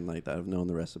 Sure. and like that have known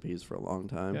the recipes for a long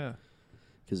time. yeah,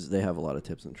 Because they have a lot of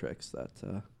tips and tricks that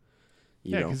you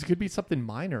yeah, don't. because it could be something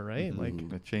minor, right? Mhm.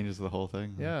 Like It changes the whole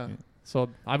thing. yeah. So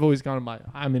I've always gone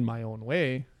I'm in my own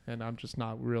way, and I'm just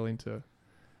not willing to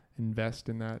invest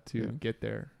in that to Yeah. get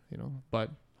there, But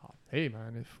hey,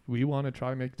 man, if we want to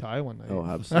try make Thai one night, Oh,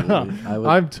 absolutely!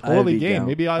 I'm totally be game. down.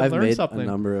 Maybe I'll I've learn made something. a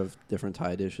number of different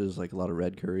Thai dishes, like a lot of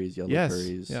red curries, yellow Yes,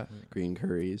 curries, yeah. green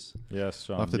curries. Yes,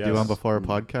 We'll have to yes. do one before our Mm.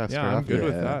 podcast. Yeah, right I'm after. good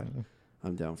with Yeah. that.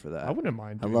 I'm down for that. I wouldn't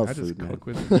mind. I Doing love that. Just food, man. cook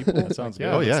with people. That sounds yeah.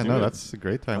 good. Oh Let's yeah, do no, it. that's a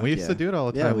great time. Fuck We used to yeah. do it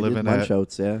all the Yeah, time, we did living munch at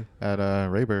oats, yeah.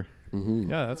 Rayber. Mm-hmm.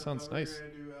 Yeah, that sounds nice. We're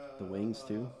gonna do, The wings,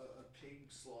 too? A pig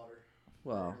slaughter.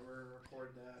 Well, We're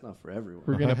recording that. not for everyone.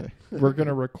 We're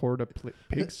gonna record a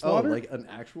pig slaughter. Oh, like an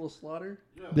actual slaughter?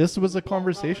 This was a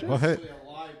conversation? Well, hey. Actually a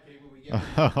live pig when we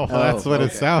get Oh, that's what it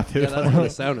okay. sounded. Yeah, that's what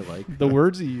it sounded like. The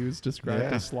words he used described Yeah.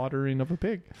 the slaughtering of a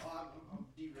pig. I'm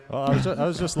derailed. Well, I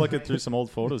was just looking through some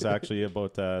old photos actually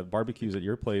about barbecues at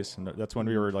your place, and that's when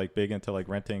we were like big into like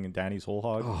renting Danny's Whole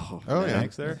Hog. Oh, yeah.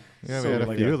 tanks there. Yeah, So we had a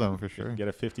like few of them for sure. Get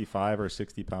a 55 or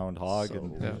 60 pound hog So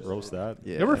and good. roast that.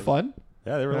 Yeah. They were fun.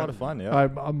 Yeah, they were a lot of fun. Yeah.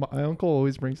 My uncle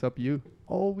always brings up you.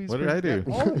 Always. What did I do?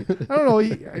 Always. I don't know.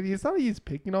 It's not that he's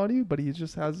picking on you, but he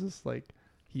just has this like.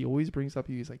 He always brings up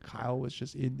you. He's like, Kyle was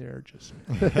just in there,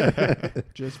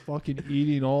 just fucking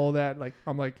eating all that. Like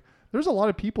I'm like, there's a lot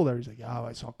of people there. He's like, yeah,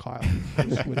 I saw Kyle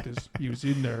just with his. He was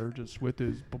in there just with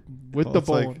his Well, the it's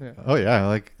like- bone. Yeah. Oh yeah,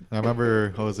 like I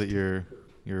remember. What was it?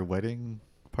 Your wedding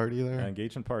party there?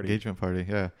 Engagement party. Engagement party.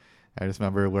 Yeah. I just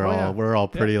remember yeah. we're all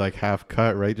pretty like half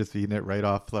cut, right? Just eating it right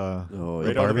off the, Oh, the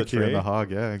Right out of the barbecue and tray? the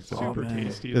hog. Yeah, exactly. Super man.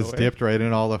 tasty. It's though, eh? dipped right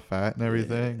in all the fat and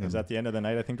everything. It was and- at the end of the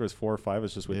night. I think there was 4 or 5 of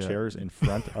us just with Yeah. chairs in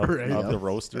front of, Right. of the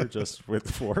roaster, just with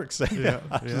forks. Yeah,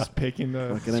 just picking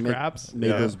the Fucking I make- scraps. Made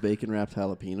Yeah. those bacon wrapped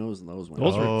jalapenos, and those went.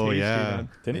 Those Oh, were tasty, yeah. man.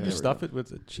 Didn't Yeah. you just stuff it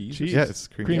with cheese? Cheese. yeah, it's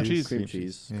cream, Cream cheese. cheese. Cream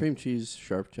cheese, Yeah. cream cheese,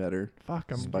 sharp cheddar,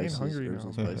 Fuck, I'm spices, getting hungry herbs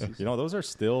now. and spices. You know, those are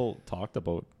still talked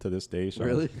about to this day. Sean.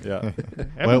 Really? Yeah.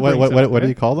 Evan What, brings it up, what do eh?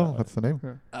 you call them? What's the name?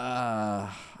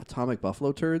 Atomic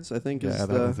buffalo turds, I think, is Yeah,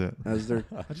 that the was it. as their.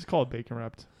 I just call it bacon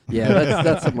wrapped. Yeah,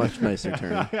 that's a much nicer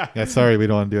term. Yeah, sorry, we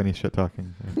don't want to do any shit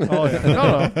talking. Oh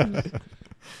yeah,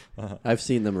 no. I've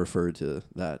seen them referred to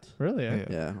that. Really? Eh? Yeah.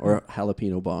 Yeah, or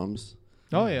jalapeno bombs,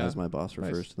 Oh yeah. as my boss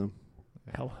refers Nice. to them.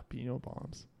 Jalapeno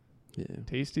bombs. Yeah,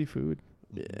 Tasty food.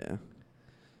 yeah.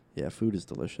 Food is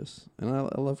delicious, and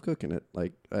I love cooking it.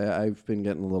 Like I've been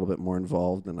getting a little bit more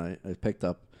involved, and I picked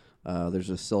up. There's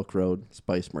a Silk Road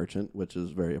spice merchant, which is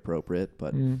very appropriate,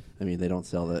 but Mm. I mean they don't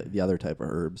sell the other type of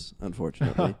herbs,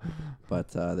 unfortunately.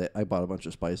 But I bought a bunch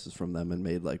of spices from them and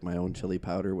made like my own chili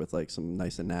powder with like some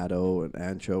nice annatto and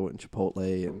ancho and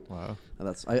chipotle, and Wow.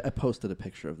 that's I posted a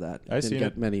picture of that. I Didn't seen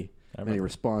get it. many I many remember.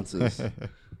 responses. I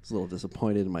was a little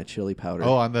disappointed in my chili powder.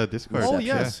 Oh, on the Discord. Oh Reception.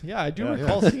 yes, yeah, I do Yeah.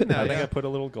 recall seeing I that. think Yeah. I put a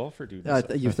little golfer dude. Yeah,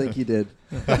 you think you did.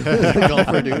 The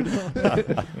golfer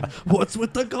dude. What's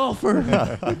with the golfer?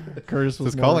 Curtis It's was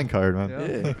his more- calling card, man. Yeah.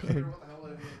 Yeah. What the hell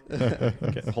did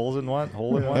Get hole in one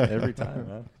every time,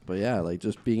 man. But yeah, like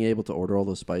just being able to order all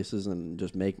those spices and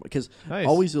just make, because Nice.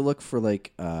 always you look for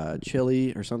like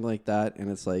chili or something like that, and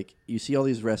it's like you see all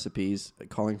these recipes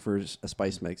calling for a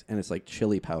spice mix, and it's like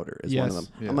chili powder is one of Yes.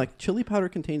 them. Yeah. I'm like, chili powder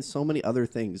contains so many other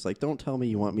things. Like, don't tell me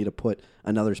you want me to put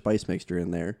another spice mixture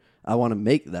in there. I want to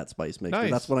make that spice mixture.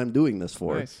 Nice. That's what I'm doing this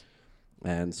for. Nice.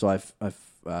 And so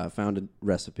I've found a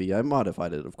recipe. I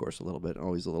modified it, of course, a little bit.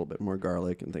 Always a little bit more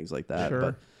garlic and things like that.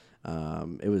 Sure.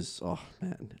 But it was, oh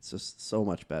man, it's just so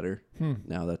much better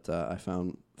now that I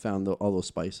found all those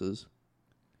spices.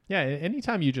 Yeah,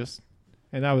 anytime you just,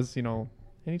 and that was,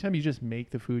 anytime you just make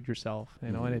the food yourself,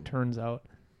 and it turns out,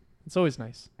 it's always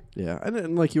nice. Yeah,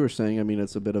 and like you were saying, I mean,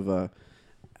 it's a bit of a,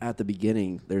 at the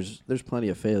beginning, there's plenty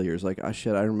of failures. Like, I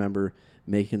remember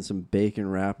making some bacon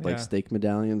wrapped like Yeah. steak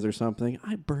medallions or something.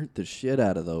 I burnt the shit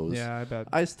out of those. Yeah, I bet.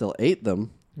 I still ate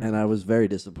them, and I was very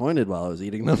disappointed while I was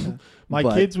eating them. My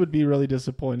But- kids would be really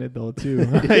disappointed though too.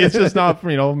 It's just not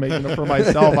making it for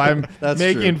myself. I'm That's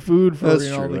making true. food for That's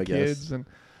the true, I guess. kids. And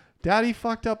Daddy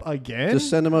fucked up again. Just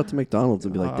send them out to McDonald's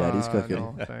and be like, "Daddy's cooking."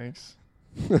 No, thanks.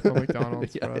 No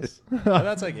McDonald's Yeah, for us. But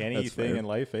that's like anything fair. in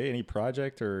life, any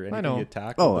project or anything know. you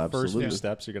tackle. Oh, the first absolutely. few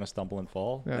steps, you're going to stumble and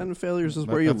fall. Yeah. And failures is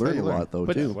That- where you that's how learn you a learn. lot, though,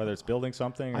 But- too. Whether it's building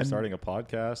something or I'm- starting a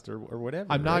podcast or whatever.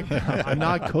 I'm not right? I'm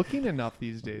not cooking enough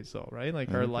these days though, right?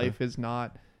 Like our Okay. life is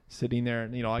not sitting there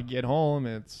and I get home,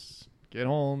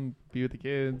 be with the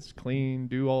kids, clean,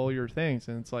 do all your things,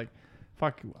 and it's like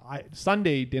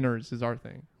Sunday dinners is our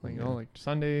thing. Like like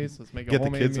Sundays, let's make a Get the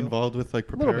homemade kids meal. involved with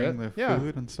like little preparing bit, the yeah.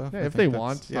 food and stuff. Yeah, I if think they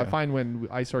that's- want. I find when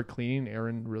I start cleaning,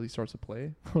 Aaron really starts to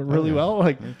play really yeah. well.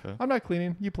 Like Okay. I'm not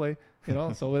cleaning, you play,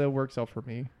 so it works out for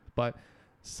me. But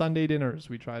Sunday dinners,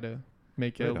 we try to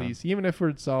make it Right at on. least, even if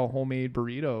it's a homemade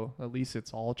burrito, at least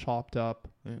it's all chopped up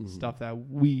Yeah. Mhm. stuff that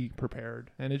we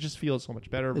prepared, and it just feels so much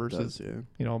better It versus does,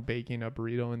 yeah. baking a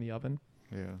burrito in the oven.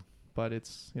 Yeah. But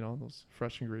it's those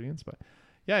fresh ingredients. But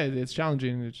yeah, it's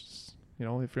challenging. It's just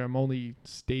if I'm only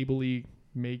stably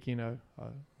making a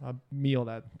meal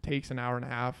that takes an hour and a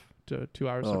half to 2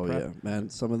 hours Oh, to prep. yeah. Man,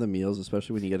 some of the meals,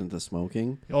 especially when you get into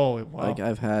smoking, Oh wow! like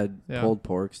I've had Yeah. pulled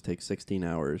porks take 16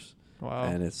 hours. Wow.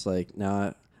 And it's like,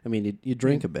 now, I mean, you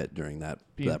drink a bit during that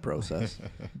Being- process.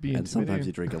 Be And sometimes you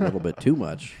intimidating. drink a little bit too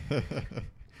much.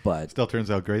 But, Still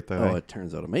turns out great though. oh, eh? it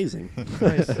turns out amazing.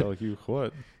 Nice. So you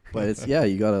what? But it's, yeah,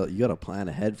 you gotta plan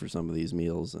ahead for some of these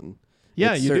meals. And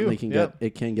Yeah, it you certainly do. can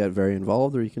it can get very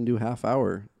involved, or you can do half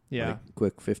hour. Yeah. Like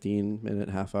quick 15-minute,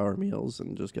 half-hour meals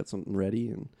and just get something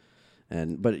ready.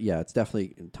 But yeah, it's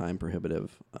definitely time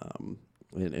prohibitive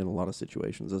in a lot of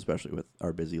situations, especially with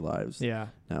our busy lives Yeah.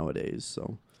 nowadays.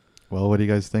 So Well, what do you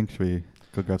guys think? Should we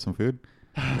go grab some food?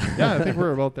 Yeah, I think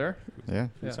we're about there. Yeah.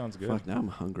 Food Yeah. sounds good. fuck, now I'm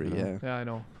hungry. Yeah. Yeah. Yeah, I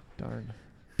know. Darn.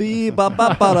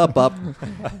 Beep-bop-bop-bop-bop.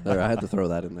 There, I had to throw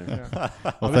that in there. Yeah.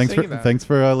 I Well, was thanks for thinking that. thanks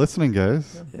for listening,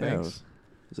 guys. Yeah, Yeah, it thanks.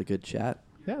 was a good chat.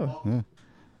 Yeah. Yeah.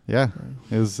 Yeah.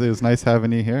 It was nice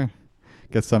having you here.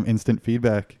 Get some instant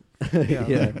feedback. Yeah.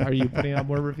 Yeah. Are you putting out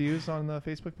more reviews on the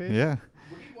Facebook page? Yeah.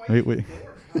 Wait. Wait.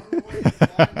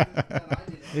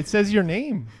 It says your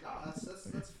name. No,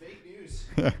 that's fake news.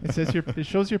 It says it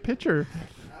shows your picture.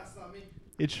 That's not me.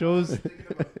 It shows Thinking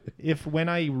about if when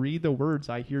I read the words,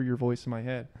 I hear your voice in my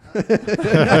head.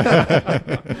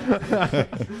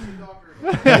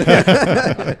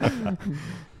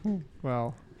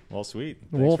 Well, Well, sweet.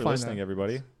 Thanks We'll for find listening, out.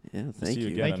 everybody. Yeah, See thank you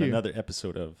you. again Thank on you. another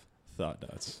episode of Thought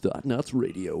Nuts. Thought Nuts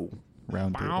Radio.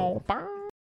 Round bow, table. bow.